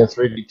go the way of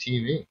 3D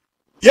TV.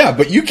 Yeah,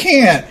 but you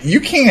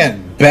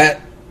can't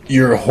bet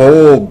your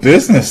whole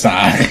business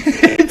on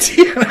it.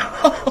 You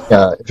know?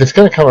 Yeah, if it's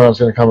going to come around, it's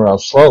going to come around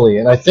slowly,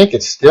 and I think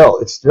it's still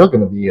going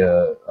to be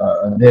a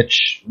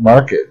niche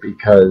market,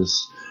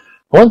 because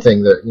one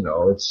thing that, you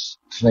know, it's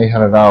an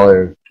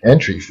 $800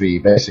 entry fee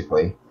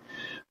basically,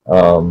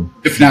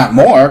 if not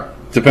more,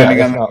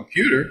 depending on the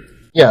computer.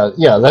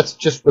 Yeah, that's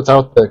just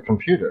without the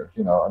computer.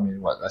 You know, I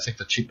mean, I think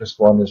the cheapest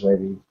one is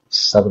maybe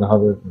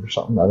 $700 or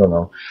something. I don't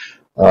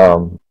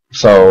know.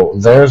 So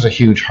there's a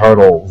huge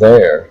hurdle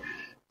there,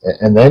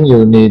 and then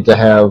you need to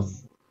have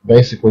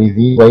basically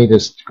the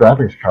latest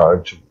graphics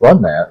card to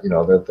run that. You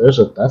know, that's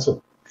a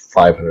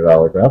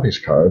 $500 graphics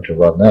card to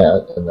run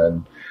that, and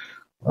then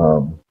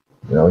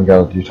you know,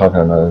 you're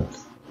talking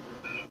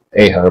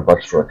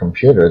 $800 for a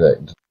computer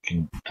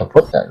to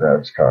put that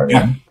graphics card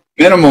in.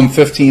 Minimum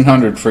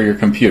 $1,500 for your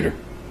computer.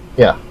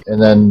 Yeah,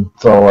 and then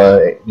throw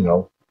you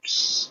know,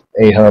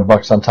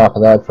 $800 on top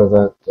of that for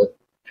the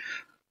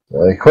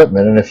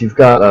equipment. And if you've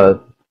got a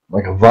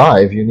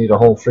Vive, you need a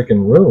whole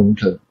freaking room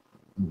to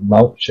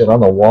mount shit on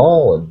the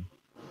wall and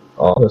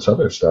all this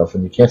other stuff,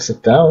 and you can't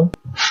sit down.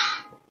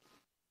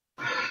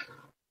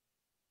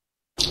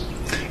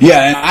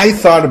 Yeah, and I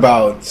thought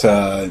about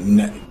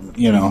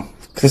you know,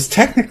 because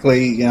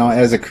technically, you know,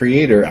 as a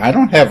creator, I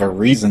don't have a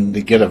reason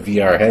to get a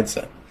VR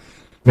headset.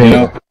 You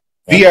know,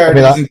 VR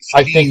doesn't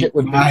I think it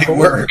would be cool.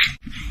 work.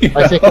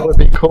 I think it would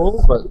be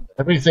cool, but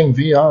everything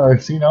VR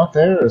I've seen out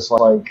there is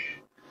like,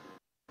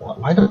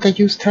 why don't they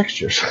use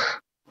textures?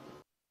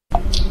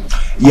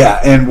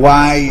 Yeah, and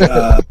why?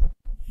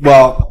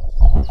 Well,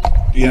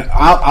 you know,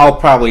 I'll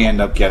probably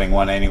end up getting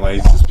one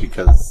anyways, just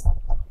because,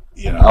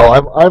 you know.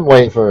 Oh, I'm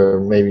waiting for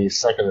maybe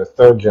second or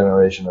third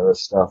generation of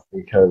this stuff,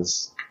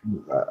 because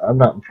I'm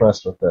not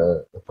impressed with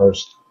the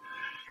first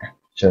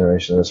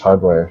generation of this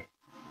hardware.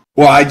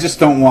 Well, I just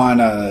don't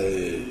want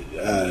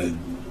to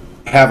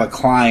have a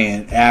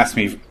client ask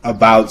me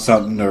about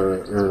something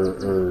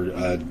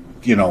or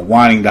you know,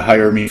 wanting to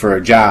hire me for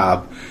a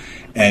job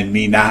and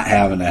me not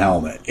having a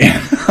helmet. You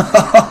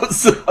know?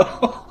 So,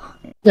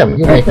 yeah, but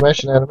you make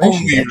mesh and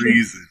animation. Only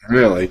reason,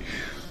 really.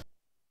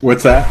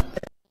 What's that?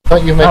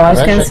 Don't you make I was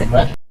mesh? going to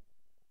say.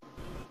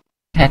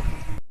 Okay.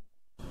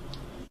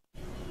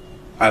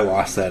 I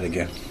lost that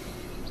again.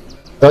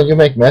 Don't you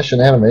make mesh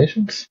and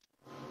animations?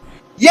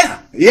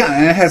 Yeah,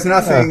 and it has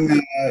nothing.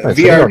 Right,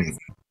 VR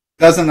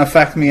doesn't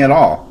affect me at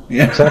all.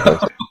 Yeah.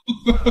 Exactly.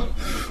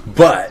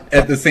 But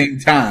at the same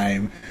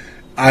time,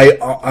 I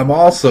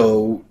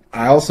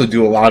also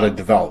do a lot of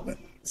development,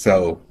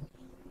 so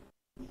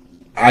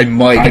I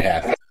might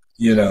have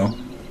to,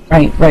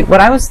 Right.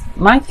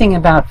 My thing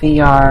about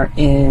VR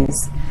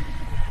is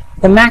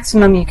the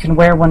maximum you can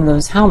wear one of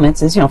those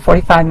helmets is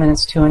 45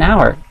 minutes to an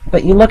hour.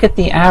 But you look at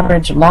the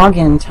average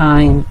login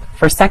time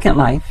for Second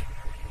Life,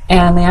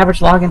 and the average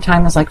login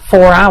time is like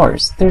 4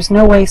 hours. There's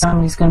no way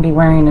somebody's going to be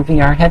wearing a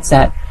VR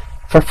headset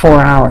for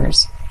 4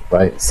 hours.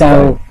 Right.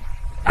 So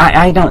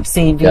I don't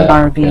see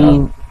VR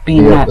being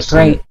that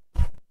great.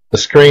 The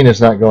screen is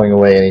not going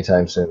away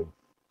anytime soon.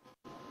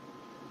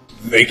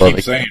 They keep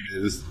saying it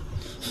is.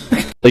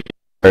 They can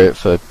wear it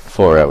for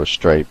 4 hours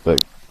straight,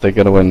 but they're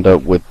going to end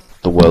up with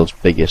the world's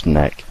biggest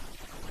neck.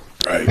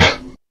 Right.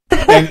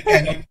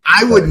 and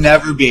I would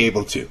never be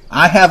able to.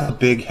 I have a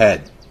big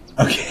head.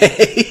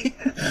 Okay?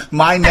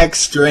 My neck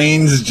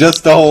strains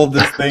just to hold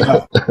this thing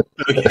up.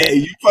 Okay?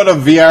 You put a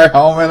VR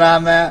helmet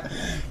on that,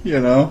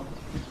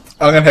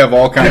 I'm going to have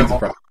all kinds of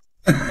problems.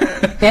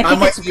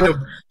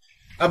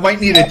 I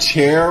might need a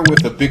chair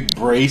with a big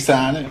brace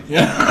on it.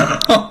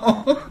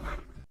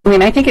 I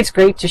mean, I think it's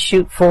great to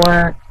shoot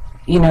for,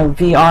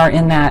 VR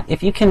in that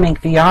if you can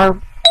make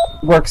VR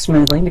work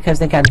smoothly because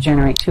they got to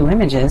generate 2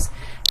 images,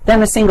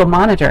 then a single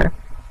monitor,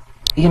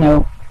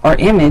 or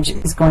image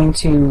is going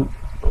to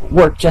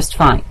work just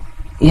fine,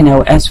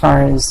 as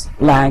far as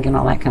lag and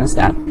all that kind of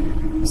stuff.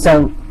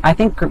 So I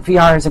think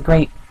VR is a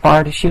great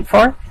bar to shoot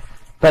for,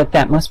 but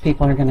that most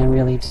people are going to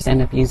really just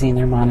end up using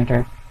their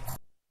monitor.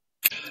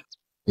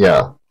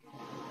 Yeah.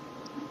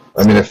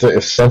 I mean,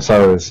 if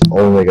Sensor is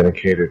only going to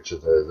cater to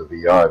the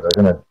VR,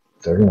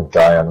 they're gonna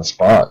die on the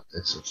spot.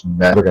 It's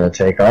never going to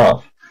take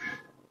off.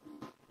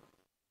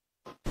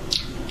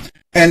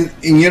 And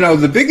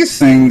the biggest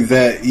thing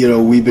that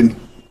we've been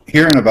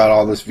hearing about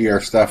all this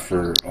VR stuff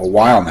for a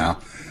while now,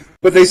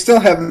 but they still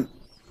haven't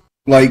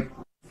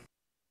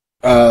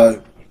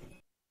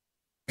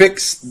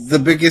fixed the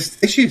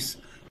biggest issues.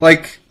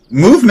 Like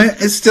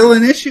movement is still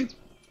an issue.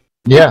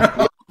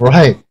 Yeah,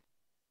 right.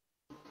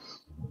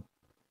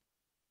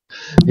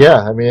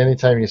 Yeah, I mean,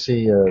 anytime you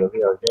see the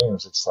VR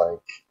games, it's like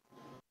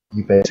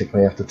you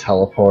basically have to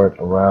teleport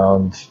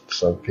around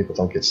so people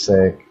don't get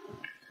sick.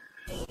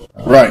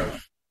 Right.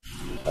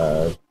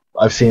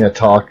 I've seen a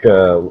talk.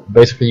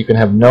 Basically, you can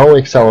have no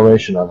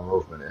acceleration on the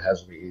movement. It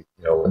has to be,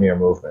 linear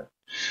movement.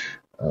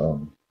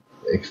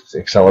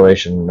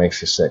 Acceleration makes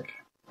you sick.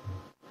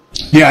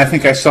 Yeah, I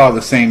think I saw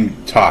the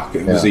same talk.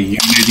 It was a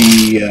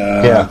Unity.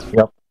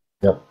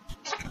 Yep.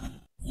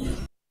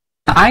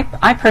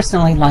 I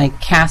personally like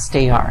Cast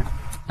AR.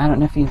 I don't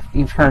know if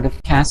you've heard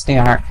of Cast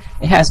AR.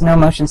 It has no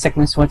motion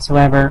sickness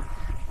whatsoever.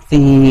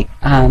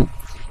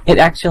 It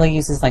actually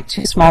uses like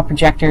 2 small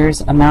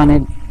projectors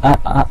mounted.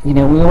 We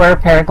wear a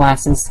pair of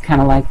glasses,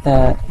 kind of like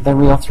the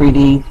real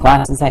 3D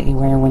glasses that you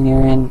wear when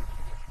you're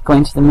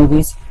going to the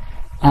movies.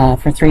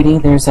 For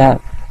 3D, there's a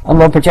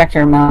little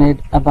projector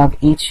mounted above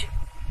each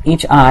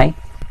eye,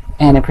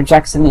 and it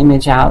projects an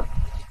image out,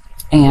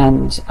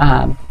 and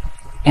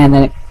then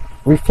it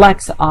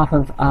reflects off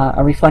of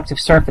a reflective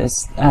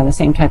surface, the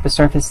same type of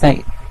surface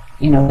that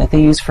that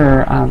they use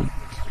for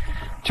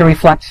to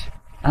reflect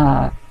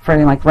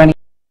for like running.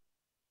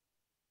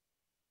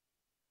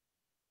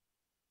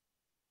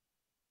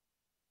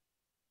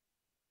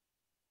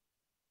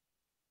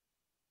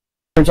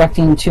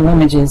 Projecting 2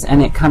 images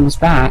and it comes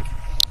back,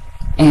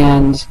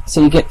 and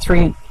so you get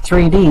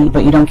 3D,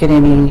 but you don't get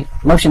any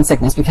motion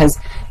sickness because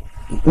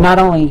not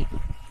only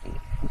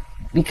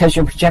because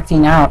you're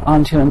projecting out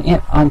onto a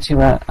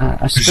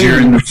screen. You're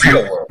in the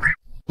real world.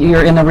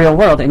 You're in the real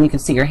world, and you can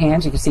see your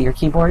hands, you can see your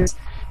keyboards.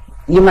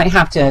 You might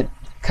have to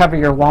cover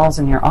your walls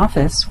in your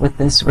office with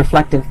this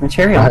reflective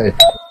material. Right.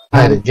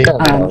 I need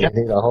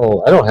a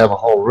whole. I don't have a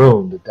whole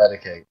room to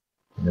dedicate.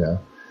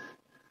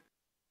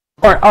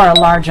 Or a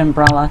large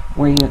umbrella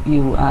where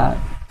you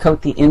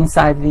coat the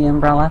inside of the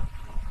umbrella,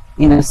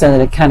 so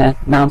that it kind of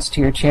mounts to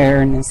your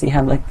chair, and then so you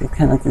have like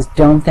this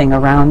dome thing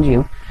around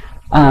you.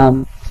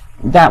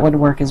 That would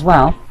work as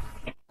well.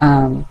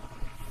 So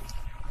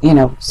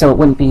it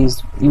wouldn't be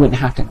used. You wouldn't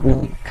have to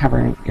really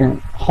cover your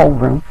whole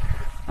room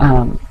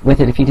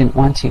with it if you didn't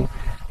want to.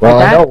 Well,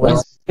 but I know that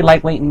is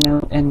lightweight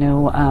and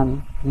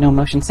no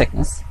motion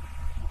sickness.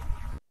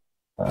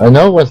 I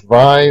know with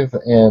Vive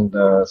and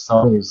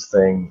Sony's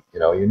thing,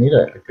 you need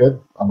a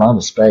good amount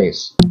of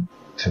space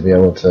to be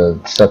able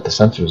to set the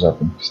sensors up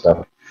and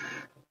stuff.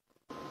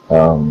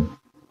 And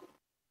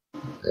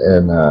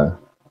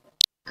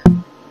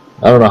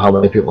I don't know how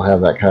many people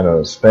have that kind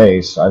of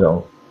space. I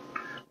don't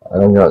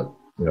got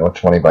a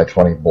 20 by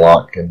 20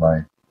 block in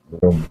my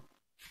room.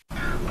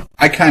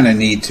 I kind of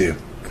need to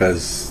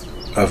because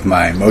of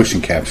my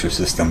motion capture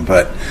system,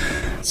 but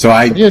so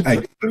what do you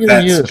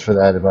use for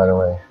that, by the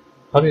way?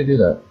 How do you do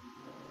that?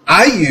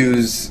 I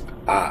use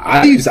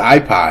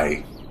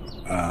iPi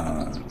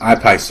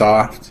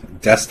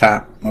Soft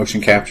desktop motion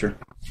capture,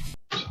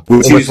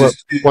 which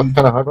uses what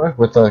kind of hardware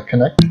with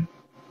Kinect?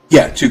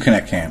 Yeah, 2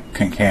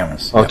 Kinect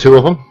cameras. Oh, 2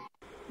 of them.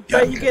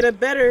 But you get a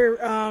better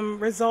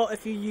result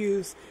if you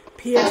use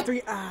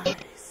PS3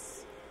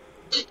 eyes.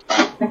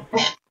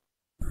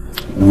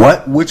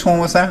 What? Which one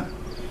was that?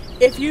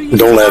 If you use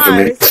Don't laugh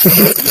at me.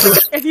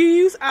 if you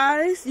use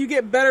eyes, you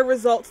get better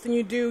results than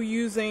you do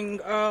using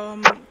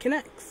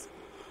Kinects.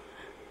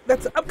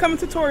 That's an upcoming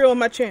tutorial on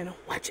my channel.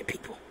 Watch it,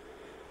 people.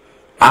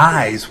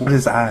 Eyes? What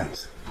is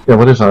eyes? Yeah,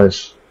 what is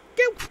eyes?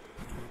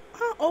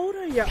 How old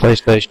are y'all?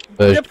 PlayStation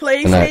The version.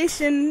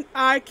 PlayStation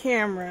eye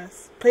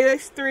cameras.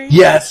 PlayStation 3.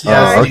 Yes,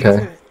 yes. Oh,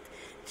 okay.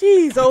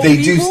 Jeez, old They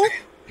people.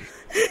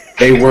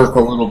 They work a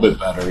little bit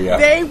better, yeah.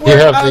 They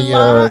work a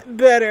lot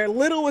better.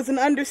 Little is an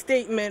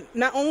understatement.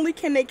 Not only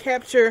can they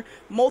capture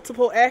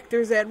multiple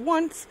actors at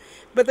once,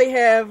 but they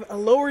have a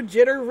lower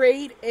jitter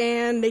rate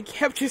and they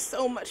capture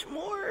so much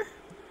more.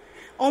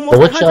 Almost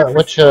Which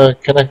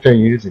 100%. connector are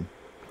you using?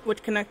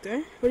 Which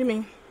connector? What do you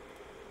mean?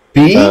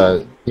 B?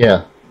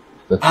 Yeah.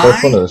 The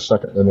first one or the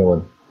second, the new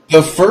one?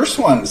 The first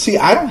one. See,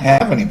 I don't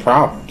have any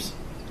problems.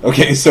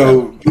 Okay,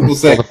 so people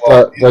say...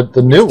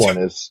 the new one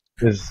is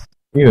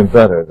even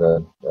better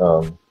than...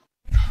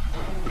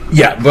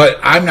 Yeah, but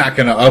I'm not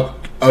going to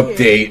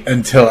update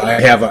until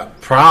I have a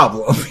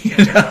problem, you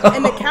know?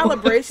 And the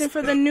calibration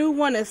for the new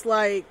one is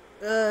like...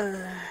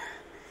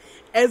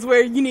 as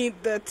where you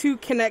need the two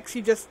connects,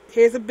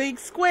 here's a big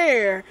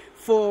square.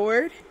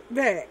 Forward,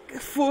 back.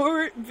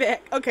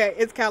 Okay,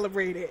 it's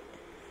calibrated.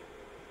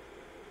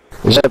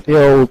 Is that the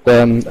old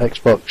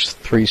Xbox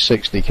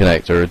 360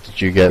 connector, or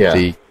did you get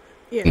the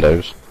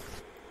Windows?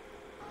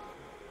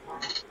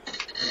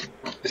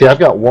 See, I've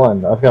got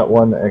one. I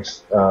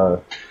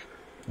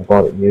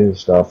bought it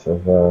used off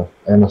of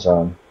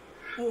Amazon.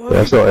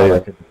 That's not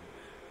a...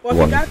 Well,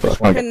 if you got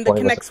the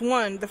Connects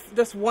one,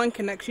 just one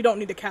Connects, you don't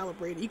need to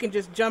calibrate it. You can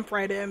just jump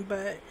right in,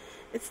 but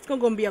it's still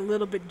going to be a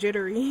little bit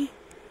jittery.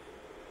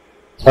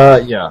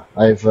 Yeah,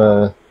 I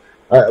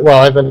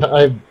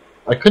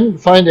couldn't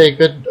find a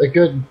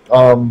good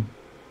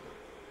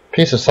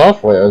piece of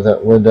software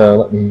that would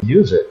let me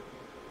use it.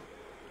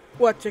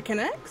 What, your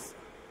Connects?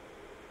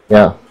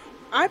 Yeah.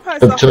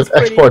 iPodsoft is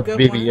pretty export good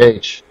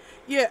BVH. one.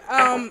 Yeah,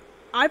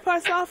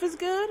 iPodsoft is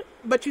good,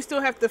 but you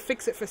still have to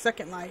fix it for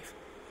Second Life.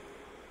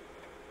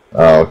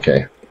 Oh,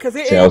 okay. Because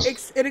it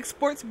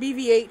exports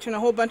BVH and a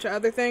whole bunch of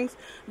other things,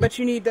 but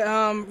you need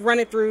to run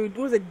it through,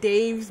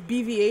 Dave's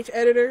BVH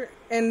editor,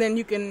 and then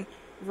you can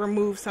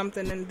remove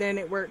something, and then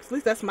it works. At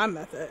least that's my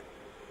method.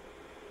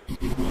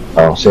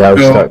 Oh, see, I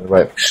was starting to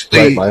write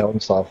my own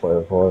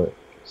software for it.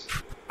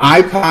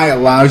 iPi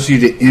allows you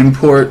to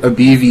import a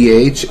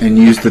BVH and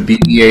use the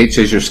BVH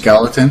as your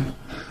skeleton.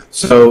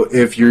 So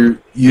if you're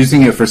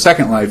using it for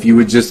Second Life, you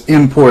would just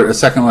import a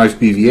Second Life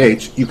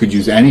BVH. You could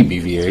use any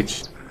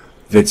BVH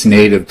that's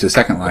native to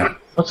Second Life.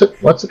 What's it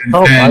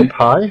called?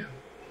 iPi?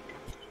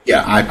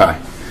 Yeah, iPi.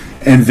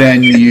 And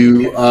then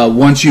you,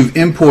 once you've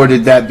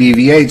imported that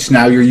BVH,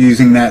 now you're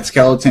using that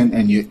skeleton,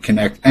 and you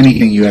connect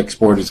anything you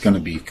export is going to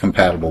be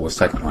compatible with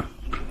Second Life.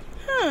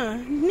 Huh,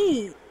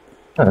 neat.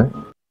 All right.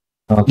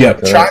 Yeah,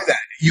 try that.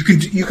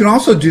 You can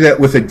also do that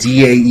with a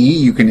DAE.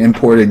 You can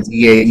import a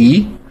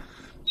DAE,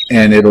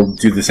 and it'll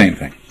do the same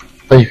thing.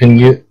 So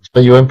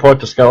you import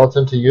the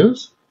skeleton to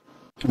use?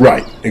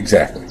 Right,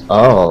 exactly.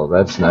 Oh,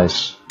 that's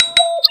nice.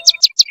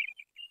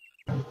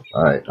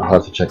 All right, I'll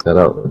have to check that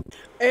out.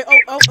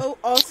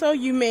 Also,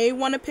 you may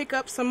want to pick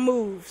up some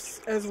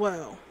moves as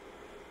well.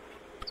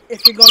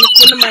 If you're going to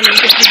spend the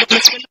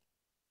money.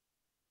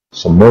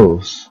 Some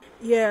moves?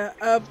 Yeah,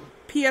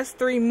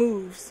 PS3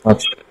 moves.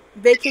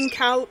 They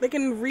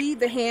can read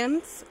the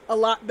hands a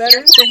lot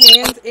better.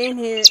 The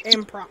hands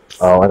and props.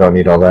 Oh, I don't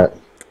need all that.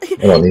 I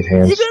don't need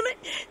hands.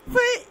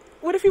 But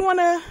what if you want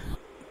to...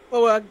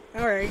 Well,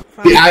 all right,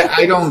 fine. Yeah,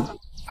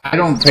 I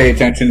don't pay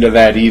attention to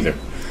that either,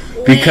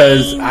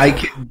 because I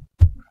can.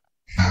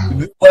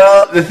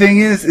 Well, the thing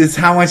is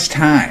how much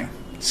time.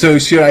 So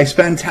should I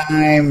spend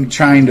time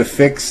trying to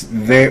fix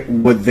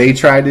what they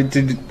tried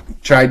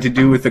to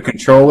do with the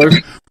controller,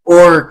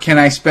 or can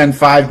I spend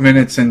 5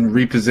 minutes and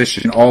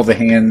reposition all the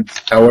hands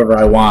however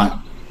I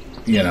want?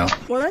 You know,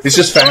 well, that's it's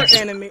just fast.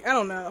 I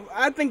don't know.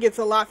 I think it's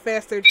a lot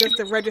faster just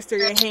to register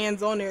your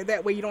hands on there.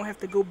 That way you don't have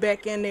to go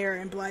back in there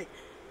and be like,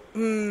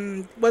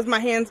 was my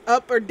hands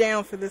up or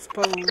down for this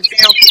pose?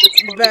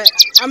 But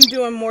I'm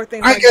doing more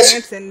things like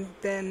dancing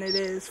than it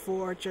is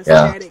for just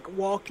static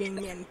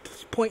walking and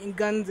pointing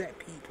guns at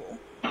people.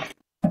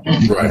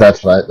 Right.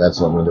 That's what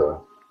I'm doing.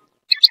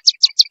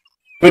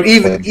 But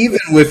even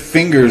with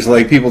fingers,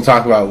 like people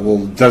talk about,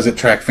 well, does it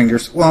track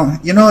fingers? Well,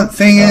 you know, the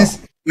thing is,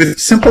 with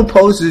simple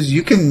poses,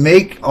 you can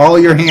make all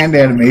your hand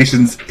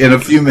animations in a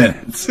few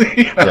minutes.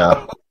 You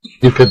know?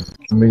 Yeah,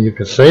 you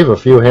could save a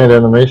few hand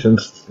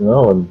animations, you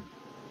know, and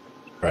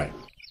right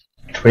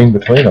between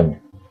them.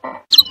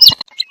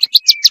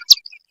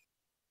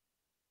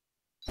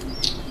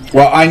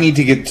 Well, I need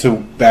to get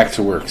back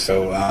to work,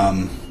 so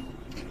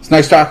it's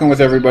nice talking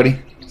with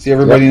everybody. See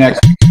everybody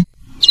next week.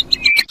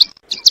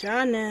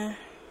 Donna.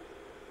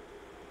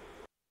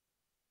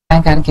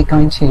 I gotta get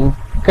going too.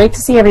 Great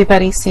to see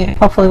everybody.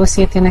 Hopefully we'll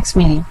see you at the next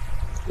meeting.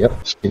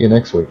 Yep, see you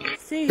next week.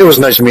 It was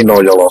nice meeting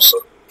all y'all also.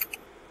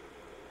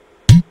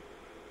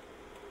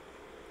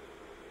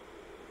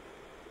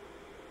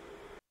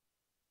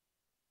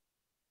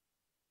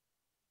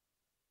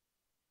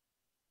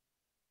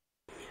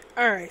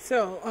 All right,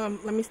 so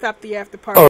let me stop the after party.